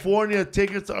birthday. California.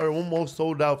 Tickets are almost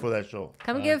sold out for that show.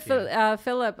 Come give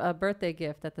Philip a birthday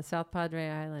gift at the South Padre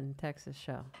Island, Texas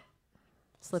show.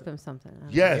 Slip him something. I don't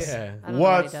know. Yes. Yeah. I don't know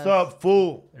what he What's does. up,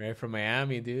 fool? Right from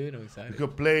Miami, dude. I'm You excited.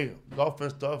 could play golf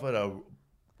and stuff with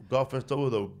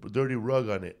a dirty rug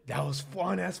on it. That was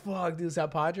fun as fuck, dude. South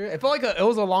Padre. It felt like it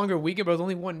was a longer weekend, but it was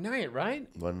only one night, right?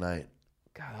 One night.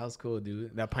 God, that was cool,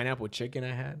 dude. That pineapple chicken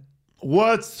I had.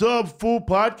 What's up, fool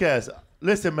podcast?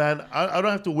 Listen, man, I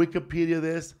don't have to Wikipedia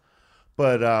this,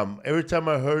 but every time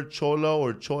I heard cholo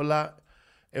or chola,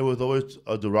 it was always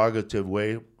a derogative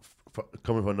way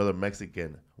coming from another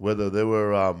Mexican. Whether they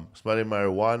were smelling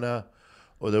marijuana,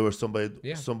 or there was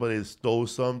somebody stole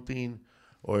something,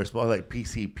 or it smelled like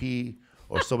PCP,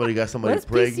 or somebody got somebody What does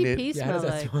pregnant. PCP Yeah, smell how does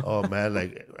that like? smell? Oh man,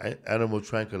 like animal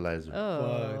tranquilizer,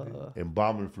 Oh.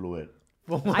 embalming fluid.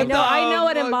 I know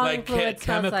what embalming Like fluid smells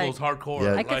chemicals, like. hardcore.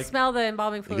 Yeah. I can Like, smell the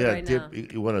embalming You fluid get a right dip.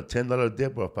 now. You want a $10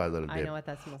 dip or a $5 dip? I know what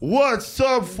that smells like. What's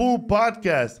up, fool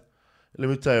podcast? Let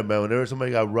me tell you, man. Whenever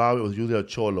somebody got robbed, it was usually a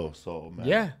cholo. So, man.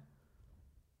 Yeah.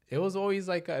 It was always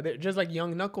like they're just like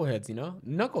young knuckleheads, you know?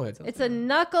 Knuckleheads. It's a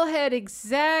knucklehead,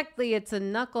 exactly. It's a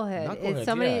knucklehead. Knuckleheads, It's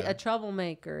somebody, yeah. a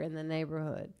troublemaker in the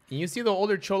neighborhood. And you see the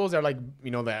older cholos are like, you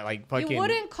know, that like fucking. You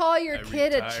wouldn't call your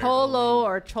kid a retired cholo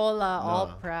or chola all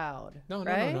proud. No,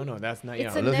 right? no. That's not. You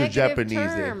It's know. a Unless you're negative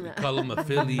Japanese, term. call them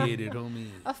affiliated, homie.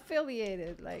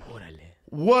 Affiliated, like.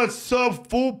 What's up,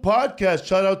 fool podcast?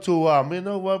 Shout out to, you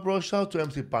know what, bro? Shout out to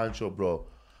MC Pancho, bro.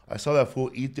 I saw that fool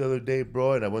eat the other day,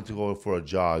 bro, and I went to go for a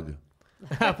jog.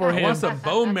 For I him. want some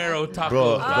bone marrow tacos.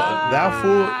 Bro, that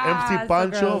fool, MC so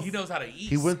Pancho, gross. He knows how to eat.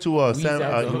 he went to he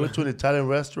out, went to an Italian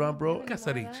restaurant, bro.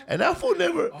 Casadich. And that fool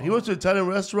he went to an Italian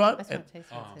restaurant That's and, what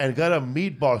tastes like. and got a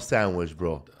meatball sandwich,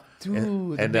 bro.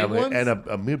 Dude, and the big ones?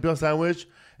 a meatball sandwich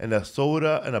and a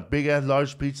soda and a big ass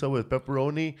large pizza with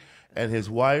pepperoni. And his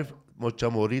wife, Mocha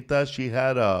Morita, she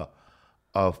had a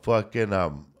fucking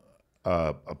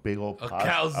a big old A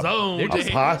calzone.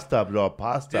 a pasta, bro, a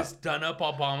pasta. Just done up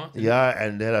Obama. Yeah,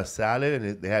 and they had a salad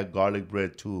and they had garlic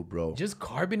bread too, bro. Just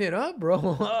carving it up,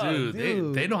 bro.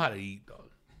 Dude, they know how to eat, dog.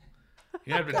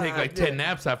 You have to take like 10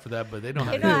 naps after that, but they know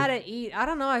how They to know eat. how to eat. I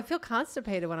don't know. I feel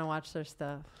constipated when I watch their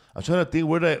stuff. I'm trying to think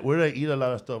where did I eat a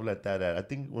lot of stuff like that at. I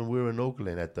think when we were in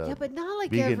Oakland at the Yeah, but not like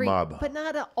vegan every, mob. but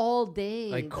not all day.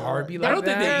 Like though. carby I like don't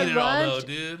think they that? eat it all, though, lunch-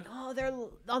 dude. No, they're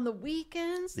on the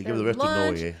weekends. They They're give the rest to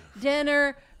lunch, Noe, eh?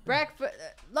 dinner, breakfast,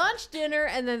 lunch, dinner,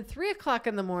 and then 3:00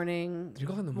 in the morning. 3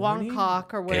 o'clock in the morning?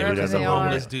 Wongkok or we wherever got they some are.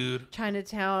 Homeless dude.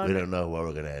 Chinatown. we don't know where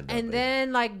we're gonna end up. And eh?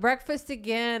 then like breakfast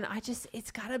again.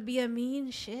 It's gotta be a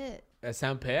mean shit. At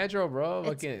San Pedro, bro. It's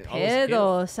Fucking all those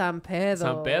pedo, San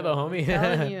Pedro. San Pedro, homie. I'm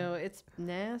telling you, it's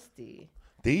nasty.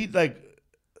 They eat like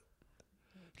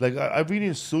I've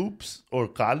eaten soups or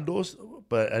caldos,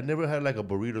 but I never had like a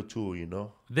burrito too, you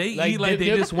know? They Like, eat like they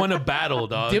dip- just won a battle,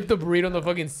 dog. Dip the burrito in the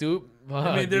fucking soup.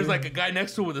 I mean, there's like a guy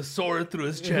next to him with a sword through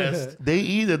his chest. They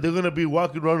eat it, they're gonna be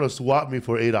walking around a swap meet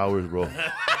for 8 hours, bro.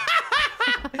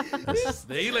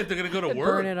 They eat like they're gonna go to Burn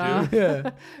work, it dude. off.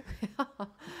 Yeah.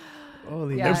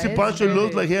 Holy Yeah, Ever see it's Pancho great.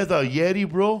 looks like he has a Yeti,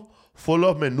 bro? Full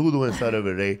of menudo inside of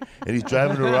it, eh? And he's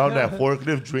driving around that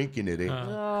forklift drinking it, eh?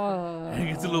 Oh. He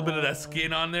gets a little bit of that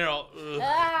skin on there. All,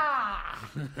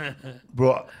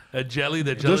 Bro, that jelly,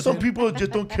 that there's some gelatin. people that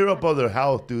just don't care about their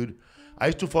health, dude. I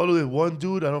used to follow this one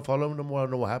dude. I don't follow him no more. I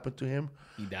don't know what happened to him.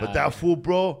 But that fool,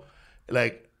 bro,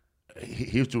 like, he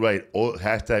used to write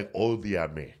hashtag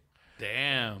 #OldYame.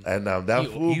 Damn. And that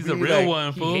fool, He's a be real like,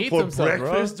 one, fool. hates For himself,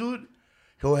 breakfast, dude,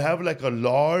 he'll have like a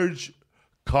large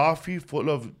coffee full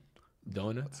of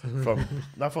Donuts.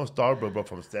 not from Starbucks, but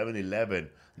from 7-Eleven.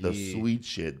 The sweet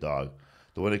shit, dog.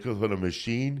 The one that comes from a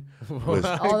machine was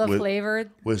All the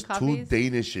flavored was coffees? 2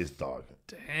 Danishes, dog.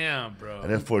 Damn, bro.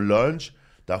 And then for lunch,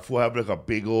 that fool have like a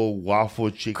big old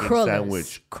waffle chicken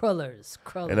sandwich Crullers.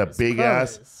 and a big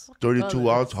ass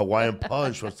 32-ounce Hawaiian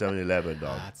punch from 7-Eleven,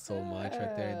 dog. That's so much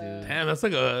right there, dude. Damn, that's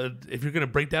like if you're gonna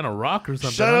break down a rock or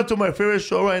something. Shout out to my favorite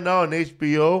show right now on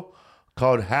HBO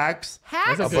called Hacks.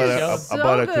 Hacks That's a is good show. so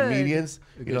About a good. comedians.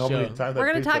 You know how many show. times We're I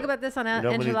gonna pitched talk a- about this on You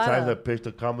know how many times I Enchilada. pitched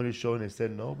a comedy show and they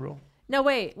said no, bro? No,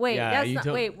 wait. Yeah, That's you not,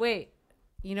 told- wait.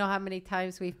 You know how many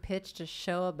times we've pitched a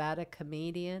show about a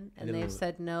comedian and And they've it-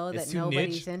 said no, it's that too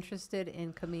nobody's niche. interested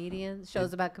in comedians,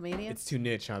 shows about comedians? It's too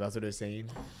niche, huh? That's what they're saying.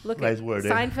 Look Nice at word, eh?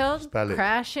 Seinfeld, Spell it.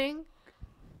 Crashing.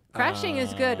 Crashing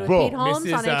is good with Bro, Pete Holmes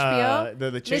Mrs. on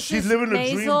HBO. The chick. Mrs. She's living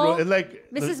a dream, bro. It's like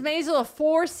Mrs. Maisel, a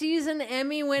 4-season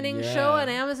Emmy-winning show Yeah. on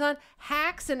Amazon.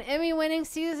 Hacks, an Emmy-winning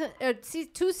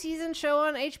 2-season show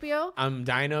on HBO. I'm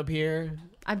dying up here.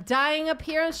 I'm dying up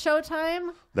here on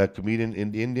Showtime. that comedian,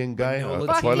 Indian guy, No, a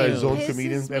let's Twilight see. Zone Pisses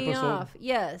comedian me episode. off.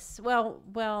 Yes. Well.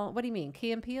 What do you mean?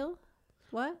 Key and Peele?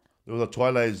 What? There was a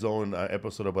Twilight Zone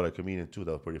episode about a comedian too.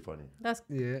 That was pretty funny. That's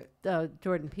Yeah.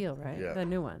 Jordan Peele, right? Yeah. The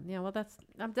new one. Yeah. Well, that's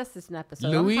just an episode.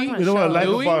 Louis? I'm talking about You know what I shows. like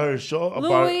Louis? about her show?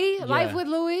 Louis, Yeah. Life with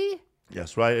Louis.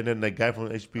 Yes, right. And then that guy from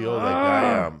HBO, that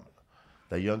guy,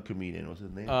 that young comedian, what's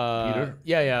his name? Peter.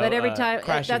 Yeah. But every time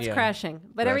Crashing, that's yeah. crashing.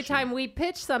 But every Crashing. time we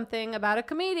pitch something about a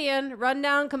comedian,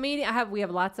 rundown comedian, we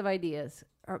have lots of ideas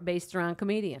based around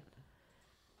comedian.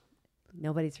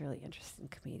 Nobody's really interested in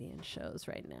comedian shows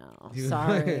right now.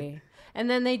 Sorry. And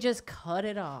then they just cut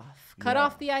it off. Cut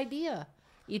off the idea.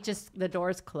 The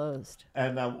door's closed.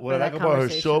 And what For I that like about her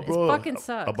conversation. show, It bro, fucking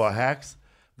sucks. about Hacks,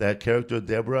 that character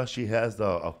Deborah, she has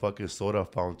a fucking soda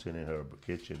fountain in her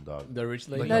kitchen, dog. The rich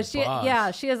lady. Like No, a she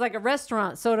boss. she has like a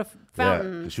restaurant soda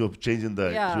fountain. Yeah, she was changing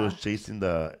the, Yeah. she was chasing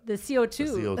the The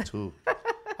CO2. CO2.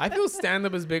 I feel stand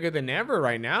up is bigger than ever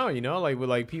right now. You know, like with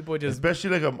like people just.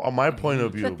 Especially like on my point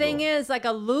of view. The thing bro. is, like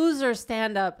a loser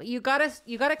stand up, you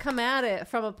gotta come at it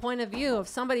from a point of view of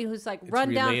somebody who's like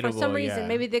run down for some relatable, reason. yeah.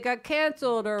 Maybe they got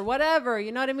canceled or whatever.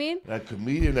 You know what I mean? That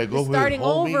comedian that goes Just with his starting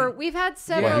homie over. We've had while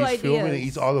several he's filming and ideas.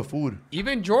 eats all the food.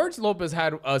 Even George Lopez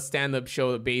had a stand up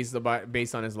show based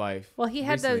on his life. Well, he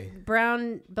had recently.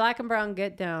 the black and brown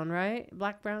get down, right?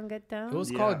 Black brown get down. It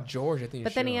was Yeah. called George, I think.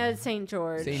 But then he had St.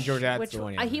 George. St. George, that's which, the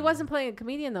one, yeah. he wasn't playing a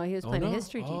comedian though. He was playing a no?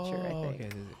 history teacher, I Oh, think. okay.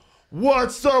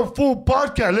 What's up, full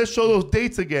podcast? Let's show those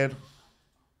dates again.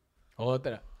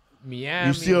 Otra. Miami.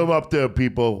 You see them up there,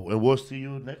 people, and we'll see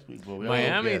you next week. Bro. We have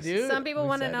Miami, guests. dude. Some people I'm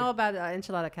want to excited. know about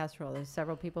enchilada casserole. There's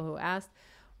several people who asked.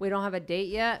 We don't have a date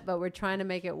yet, but we're trying to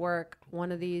make it work.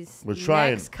 One of these We're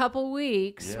trying. next couple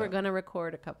weeks, Yeah. we're gonna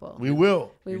record a couple. We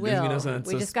will. We You're will. leaving us on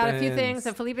We just got a few suspense. things,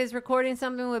 and Felipe's recording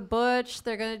something with Butch.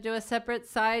 They're gonna do a separate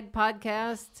side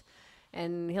podcast,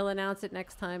 and he'll announce it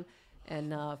next time. And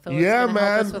Philip's Yeah, gonna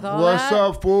help us man. with all What's that.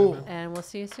 up, fool? And we'll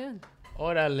see you soon.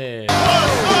 Órale. What's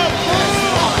up,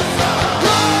 fool?